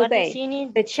today.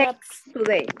 The checks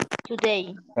today.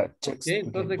 Today. Okay,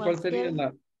 entonces, ¿cuál sería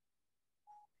la?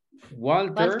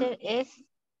 Walter es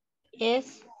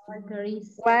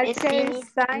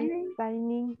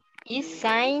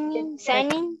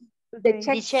signing the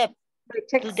checks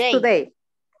today.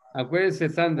 Acuérdense,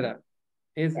 Sandra,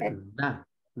 es the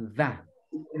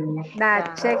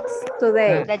checks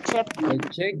today. The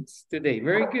checks today.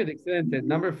 Very good, excelente.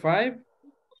 Number 5.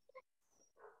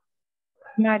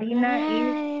 Marina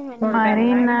is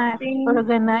Marina organizing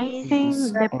organizing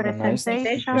the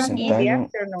presentation in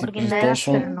the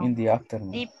In the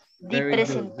afternoon. The Very good, very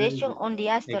presentation good. on the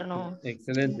afternoon.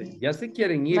 Excelente. Ya se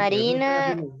quieren ir.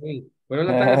 Marina Pero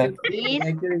lo están haciendo is bien,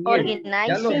 ya quieren ir.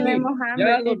 Ya los organizing vi.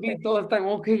 Ya los vi. Todos están,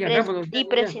 ok, hagámoslo. the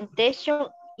presentation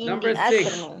in Number the 6.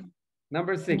 afternoon.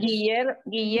 Number 6.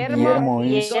 Guillermo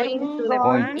is going to the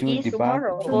bank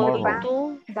tomorrow.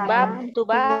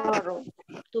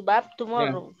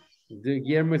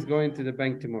 Guillermo is going to the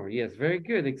bank tomorrow. Yes, very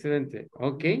good. Excelente.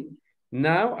 Okay.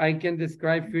 Now I can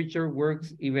describe future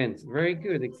works events. Very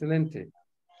good. Excelente.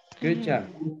 Good job.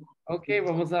 Ok,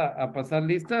 vamos a pasar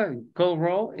lista. Call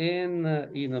roll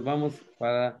y nos vamos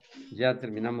para, ya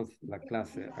terminamos la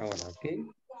clase ahora, ok.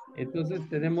 Entonces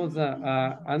tenemos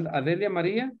a Adelia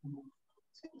María.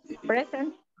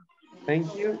 Present.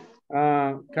 Thank you.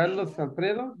 Carlos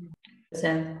Alfredo.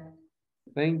 Present.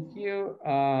 Thank you.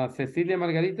 Cecilia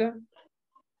Margarita.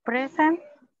 Present.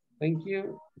 Thank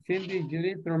you. Cindy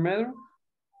Judith Romero.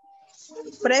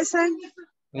 Present.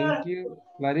 Thank you.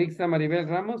 Larissa Maribel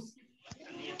Ramos.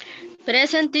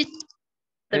 Present,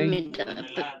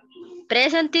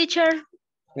 present teacher.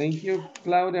 Thank you.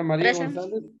 Claudia María Present.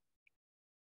 González.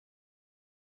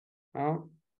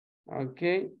 Ok.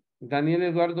 Daniel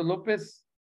Eduardo López.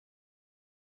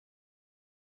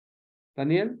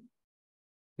 Daniel.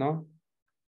 No.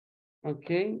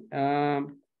 Ok.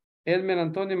 Elmer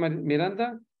Antonio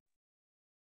Miranda.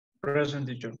 Present,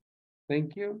 teacher.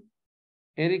 Thank you.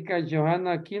 Erika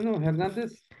Johanna Aquino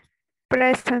Hernández.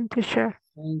 Present, teacher.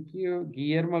 Thank you.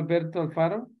 Guillermo Alberto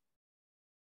Alfaro.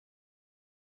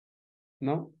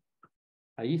 No.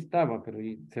 Ahí estaba, pero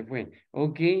se fue.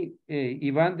 Ok.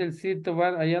 Iván del Cid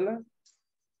Tobar Ayala.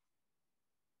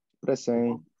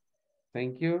 Present.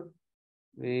 Thank you.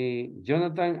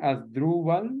 Jonathan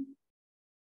Asdrúbal.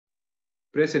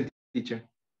 Present, teacher.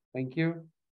 Thank you.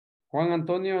 Juan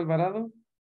Antonio Alvarado.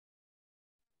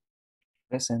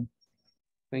 Present.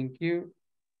 Thank you.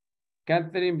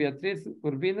 Catherine Beatriz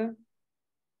Urbina.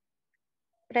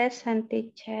 Present,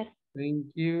 teacher. Thank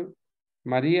you.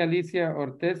 María Alicia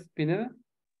Ortiz Pineda.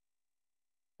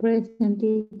 Present,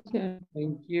 teacher.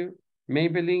 Thank you.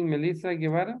 Maybelline Melissa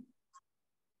Guevara.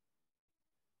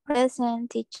 Present,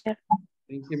 teacher.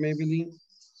 Thank you, Maybelline.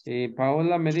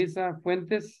 Paola Melissa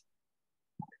Fuentes.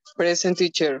 Present,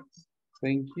 teacher.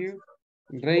 Thank you.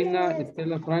 Reina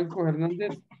Estela Franco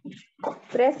Hernández.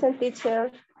 Present,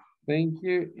 teacher. Thank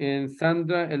you. And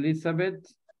Sandra Elizabeth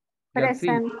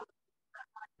García. Present.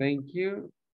 Thank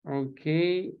you. Ok.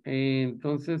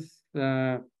 Entonces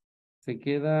se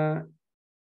queda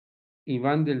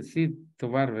Iván del Cid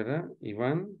Tobar, ¿verdad?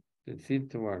 Iván del Cid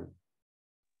Tobar.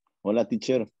 Hola,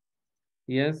 teacher.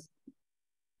 Yes.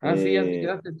 Sí, ya te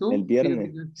quedaste tú. El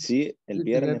viernes. Sí, el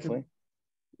viernes fue.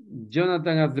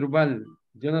 Jonathan Asdrúbal.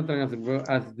 Jonathan Asdrúbal.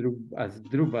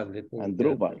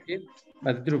 Asdrúbal. Okay?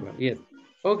 Asdrúbal, yes.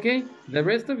 Okay, the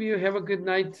rest of you have a good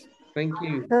night. Thank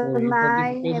you Good for your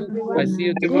night, participation. everyone. I see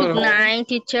you tomorrow. Good night,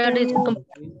 teacher.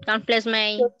 God bless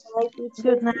me.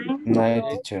 Good night. Night,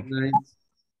 teacher. Good night.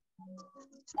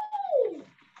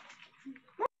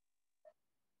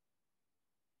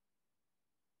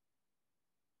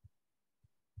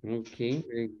 Okay,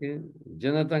 very good.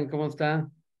 Jonathan, ¿cómo está?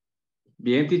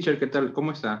 Bien, teacher, ¿qué tal?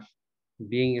 ¿Cómo está?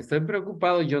 Bien, estoy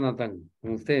preocupado, Jonathan,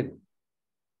 con usted.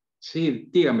 Sí,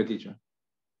 dígame, teacher.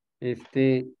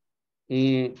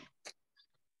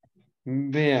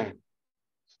 Vea,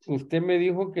 usted me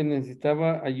dijo que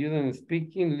necesitaba ayuda en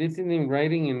speaking, listening,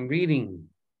 writing and reading.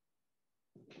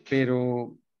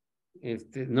 Pero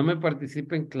no me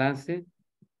participa en clase.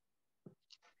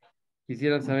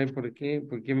 Quisiera saber por qué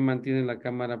me mantiene la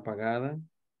cámara apagada.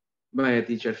 Vaya,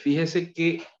 teacher, fíjese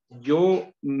que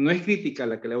yo, no es crítica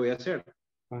la que le voy a hacer.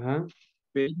 Ajá.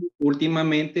 Pero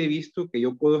últimamente he visto que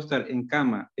yo puedo estar en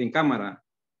cámara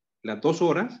las 2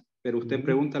 horas, pero usted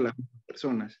pregunta a las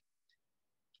personas.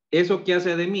 ¿Eso qué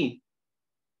hace de mí?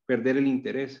 Perder el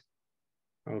interés.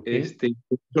 Okay.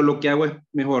 Yo lo que hago es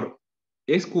mejor,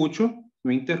 escucho,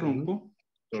 no interrumpo,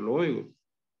 solo oigo.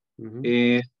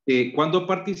 Cuando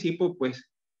participo, pues,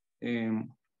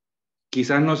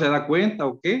 quizás no se da cuenta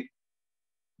o qué,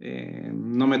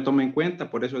 no me toma en cuenta,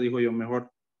 por eso digo yo,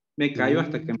 mejor me callo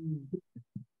hasta que...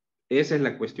 Esa es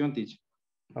la cuestión, teacher.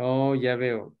 Oh, ya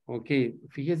veo. Ok,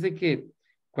 fíjese que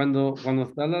cuando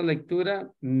está la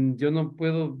lectura, yo no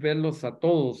puedo verlos a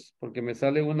todos, porque me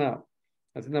sale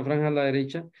hace una franja a la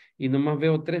derecha, y nomás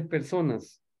veo 3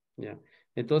 personas, ¿ya?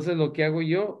 Entonces lo que hago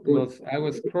yo, los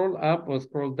hago scroll up o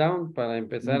scroll down para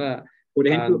empezar a... Por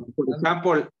ejemplo,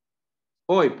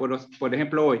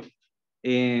 hoy,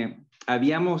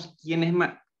 habíamos quienes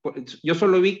más, yo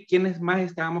solo vi quiénes más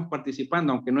estábamos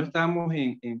participando, aunque no estábamos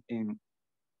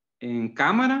en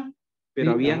cámara,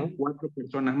 pero Sí, habían ajá. 4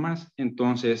 personas más.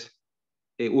 Entonces,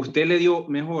 usted le dio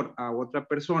mejor a otra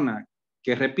persona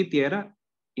que repitiera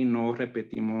y no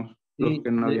repetimos los Sí,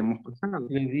 que no habíamos pasado.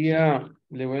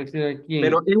 le voy a decir a quién.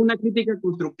 Pero es una crítica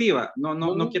constructiva. No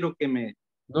No, quiero que me...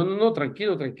 no,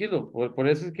 tranquilo, tranquilo. Por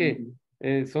eso es que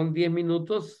son 10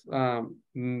 minutos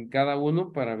cada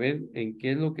uno para ver en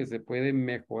qué es lo que se puede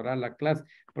mejorar la clase.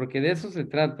 Porque de eso se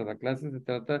trata, la clase se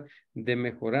trata de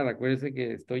mejorar. Acuérdese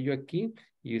que estoy yo aquí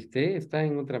y usted está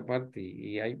en otra parte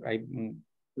y hay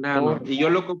Claro, y yo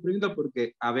lo comprendo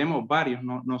porque habemos varios,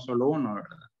 no solo uno,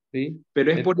 ¿verdad? Sí.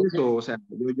 Pero es por Entonces, eso, o sea,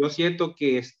 yo siento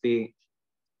que que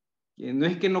no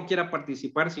es que no quiera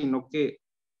participar, sino que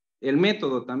el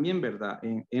método también, ¿verdad?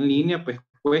 En línea, pues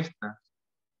cuesta.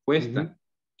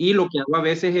 Y lo que hago a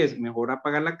veces es mejor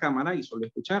apagar la cámara y solo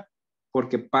escuchar,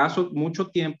 porque paso mucho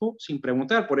tiempo sin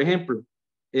preguntar. Por ejemplo,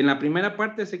 en la primera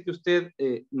parte sé que usted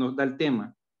nos da el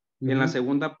tema. En la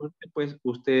segunda parte, pues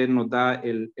usted nos da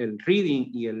el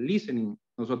reading y el listening.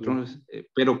 Nosotros,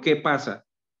 pero ¿qué pasa?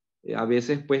 A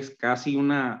veces, pues casi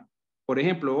por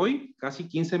ejemplo, hoy casi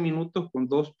 15 minutos con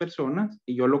 2 personas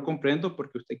y yo lo comprendo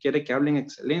porque usted quiere que hablen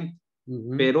excelente,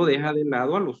 pero deja de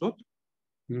lado a los otros.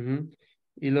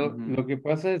 Y lo que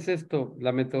pasa es esto,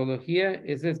 la metodología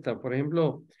es esta. Por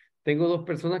ejemplo, tengo 2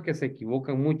 personas que se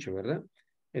equivocan mucho, ¿verdad?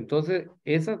 Entonces,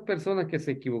 esas personas que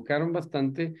se equivocaron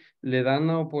bastante le dan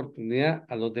la oportunidad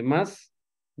a los demás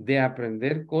de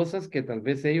aprender cosas que tal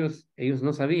vez ellos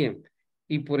no sabían.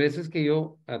 Y por eso es que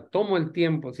yo tomo el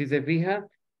tiempo. Si se fija,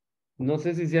 no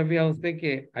sé si se ha fijado usted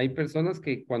que hay personas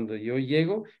que cuando yo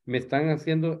llego me están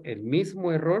haciendo el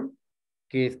mismo error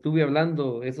que estuve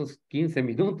hablando esos 15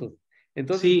 minutos.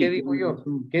 Entonces, ¿qué Sí, digo yo?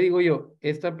 ¿Qué digo yo?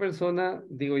 Esta persona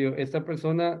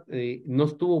no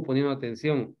estuvo poniendo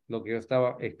atención lo que yo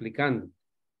estaba explicando.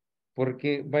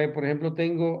 Porque, vaya, por ejemplo,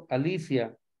 tengo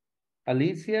Alicia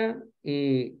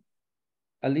y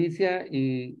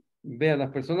vea,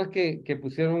 las personas que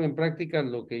pusieron en práctica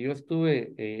lo que yo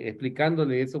estuve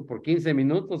explicándole eso por 15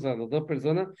 minutos a las 2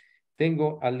 personas,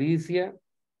 tengo Alicia,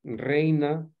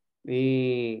 Reina,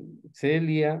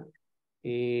 Celia,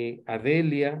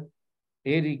 Adelia,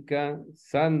 Erika,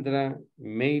 Sandra,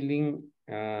 Mailing,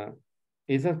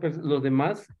 los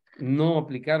demás no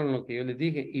aplicaron lo que yo les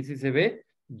dije. Y si se ve,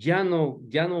 ya no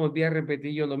volví a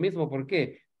repetir yo lo mismo. ¿Por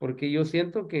qué? Porque yo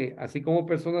siento que así como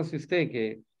personas de usted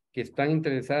que están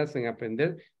interesadas en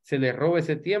aprender, se les roba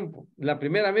ese tiempo. La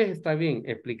primera vez está bien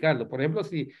explicarlo. Por ejemplo,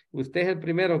 si usted es el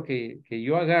primero que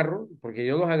yo agarro, porque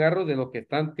yo los agarro de los que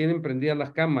tienen prendidas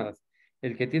las cámaras.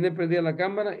 El que tiene prendida la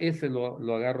cámara, ese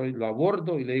lo agarro y lo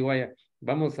abordo y le digo, vaya,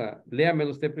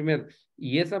 léamelo usted primero.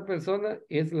 Y esa persona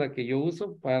es la que yo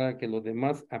uso para que los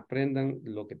demás aprendan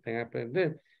lo que tengan que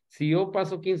aprender. Si yo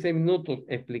paso 15 minutos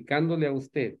explicándole a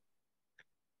usted,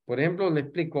 por ejemplo, le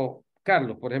explico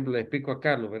a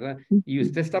Carlos, ¿verdad? Y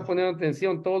usted está poniendo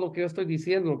atención a todo lo que yo estoy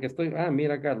diciendo,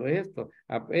 mira, Carlos, esto,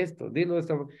 dilo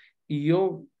esto. Y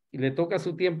le toca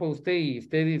su tiempo a usted y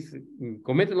usted dice,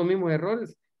 comete los mismos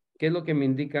errores, ¿qué es lo que me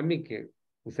indica a mí? Que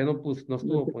usted no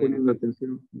estuvo poniendo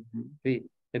atención. Sí,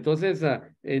 entonces,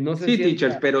 no se Sí, sienta...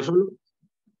 teacher, pero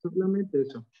solamente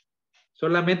eso.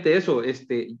 Solamente eso.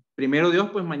 Primero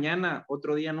Dios, pues mañana,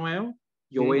 otro día nuevo,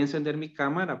 yo voy a encender mi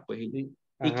cámara, pues, y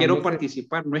quiero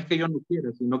participar. No es que yo no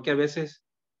quiera, sino que a veces,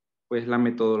 pues, la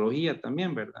metodología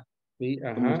también, ¿verdad? Sí,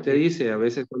 Como usted dice, a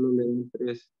veces solo le da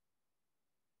interés.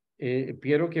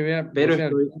 Quiero que vea, Pero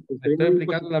estoy en una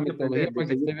explicando la disposición de metodología aprender, de para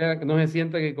que usted seguir. vea, no se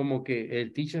sienta que como que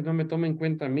el teacher no me toma en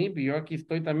cuenta a mí, y yo aquí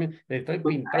estoy también, le estoy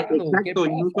pintando, ¿qué Exacto, y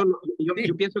no pasa? solo, yo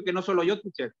pienso que no solo yo,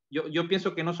 teacher, yo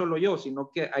pienso que no solo yo,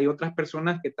 sino que hay otras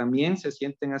personas que también se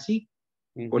sienten así.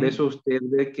 Por eso usted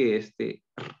ve que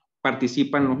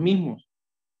participan los mismos.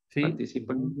 Sí.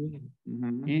 Participan los mismos.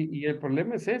 Y el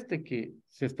problema es que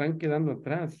se están quedando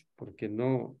atrás, porque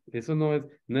eso no es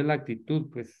la actitud,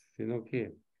 pues, sino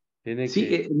que tiene Sí,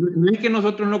 que... no es que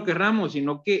nosotros no querramos,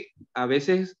 sino que a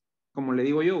veces, como le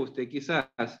digo yo, usted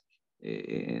quizás,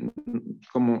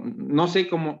 como, no sé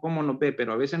cómo nos ve,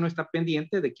 pero a veces no está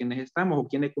pendiente de quiénes estamos o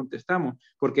quiénes contestamos.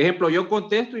 Por ejemplo, yo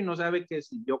contesto y no sabe que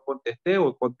si yo contesté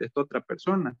o contestó otra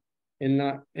persona.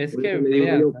 Es Por que, eso le digo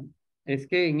vean, yo. es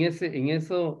que en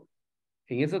eso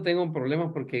tengo un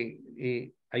problema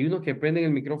porque hay unos que prenden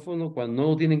el micrófono cuando no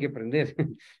lo tienen que prender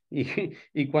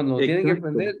y cuando lo tienen que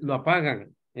Exacto. prender lo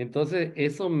apagan. Entonces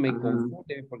eso me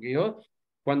confunde porque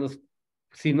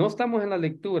si no estamos en la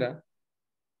lectura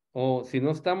o si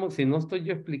no estoy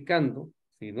yo explicando,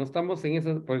 si no estamos en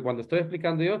eso, porque cuando estoy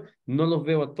explicando yo no los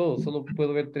veo a todos, solo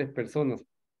puedo ver 3 personas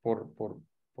por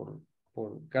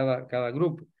por cada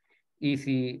grupo. Y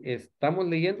si estamos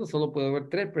leyendo, solo puedo ver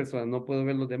 3 personas, no puedo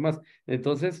ver los demás.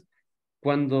 Entonces,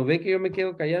 cuando ve que yo me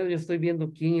quedo callado, yo estoy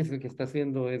viendo quién es el que está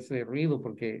haciendo ese ruido,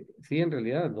 porque sí, en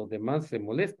realidad, los demás se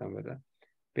molestan, ¿verdad?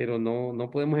 Pero no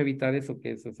podemos evitar eso,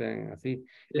 que eso sea así.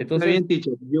 Está bien,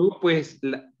 teacher. Yo, pues,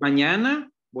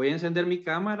 mañana voy a encender mi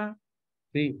cámara.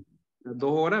 Sí. Las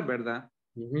 2 horas, ¿verdad?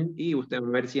 Y usted va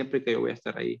a ver siempre que yo voy a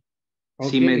estar ahí. Okay,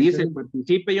 si me dice excelente.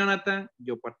 participe, Jonathan,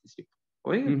 yo participo.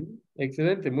 Oiga.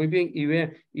 Excelente, muy bien. Y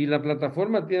vea, ¿y la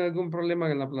plataforma tiene algún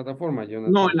problema en la plataforma,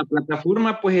 Jonathan? No, en la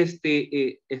plataforma, pues,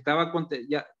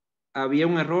 ya había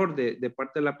un error de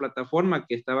parte de la plataforma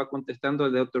que estaba contestando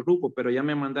de otro grupo, pero ya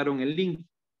me mandaron el link.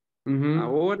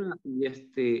 Ahora,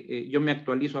 y yo me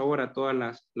actualizo ahora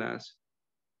todas las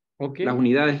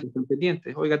unidades que están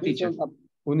pendientes. Oiga, Sí, teacher.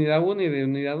 Unidad 1 y de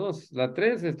unidad 2. La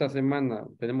 3 esta semana,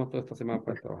 tenemos toda esta semana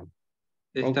para trabajar.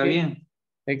 Está bien.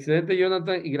 Excelente,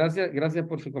 Jonathan, y gracias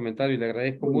por su comentario, y le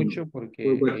agradezco mucho porque...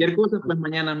 Por cualquier cosa, pues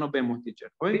mañana nos vemos,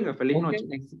 teacher. Oiga, feliz noche.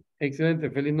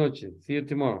 Excelente, feliz noche. See you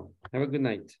tomorrow. Have a good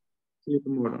night. See you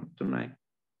tomorrow, tonight.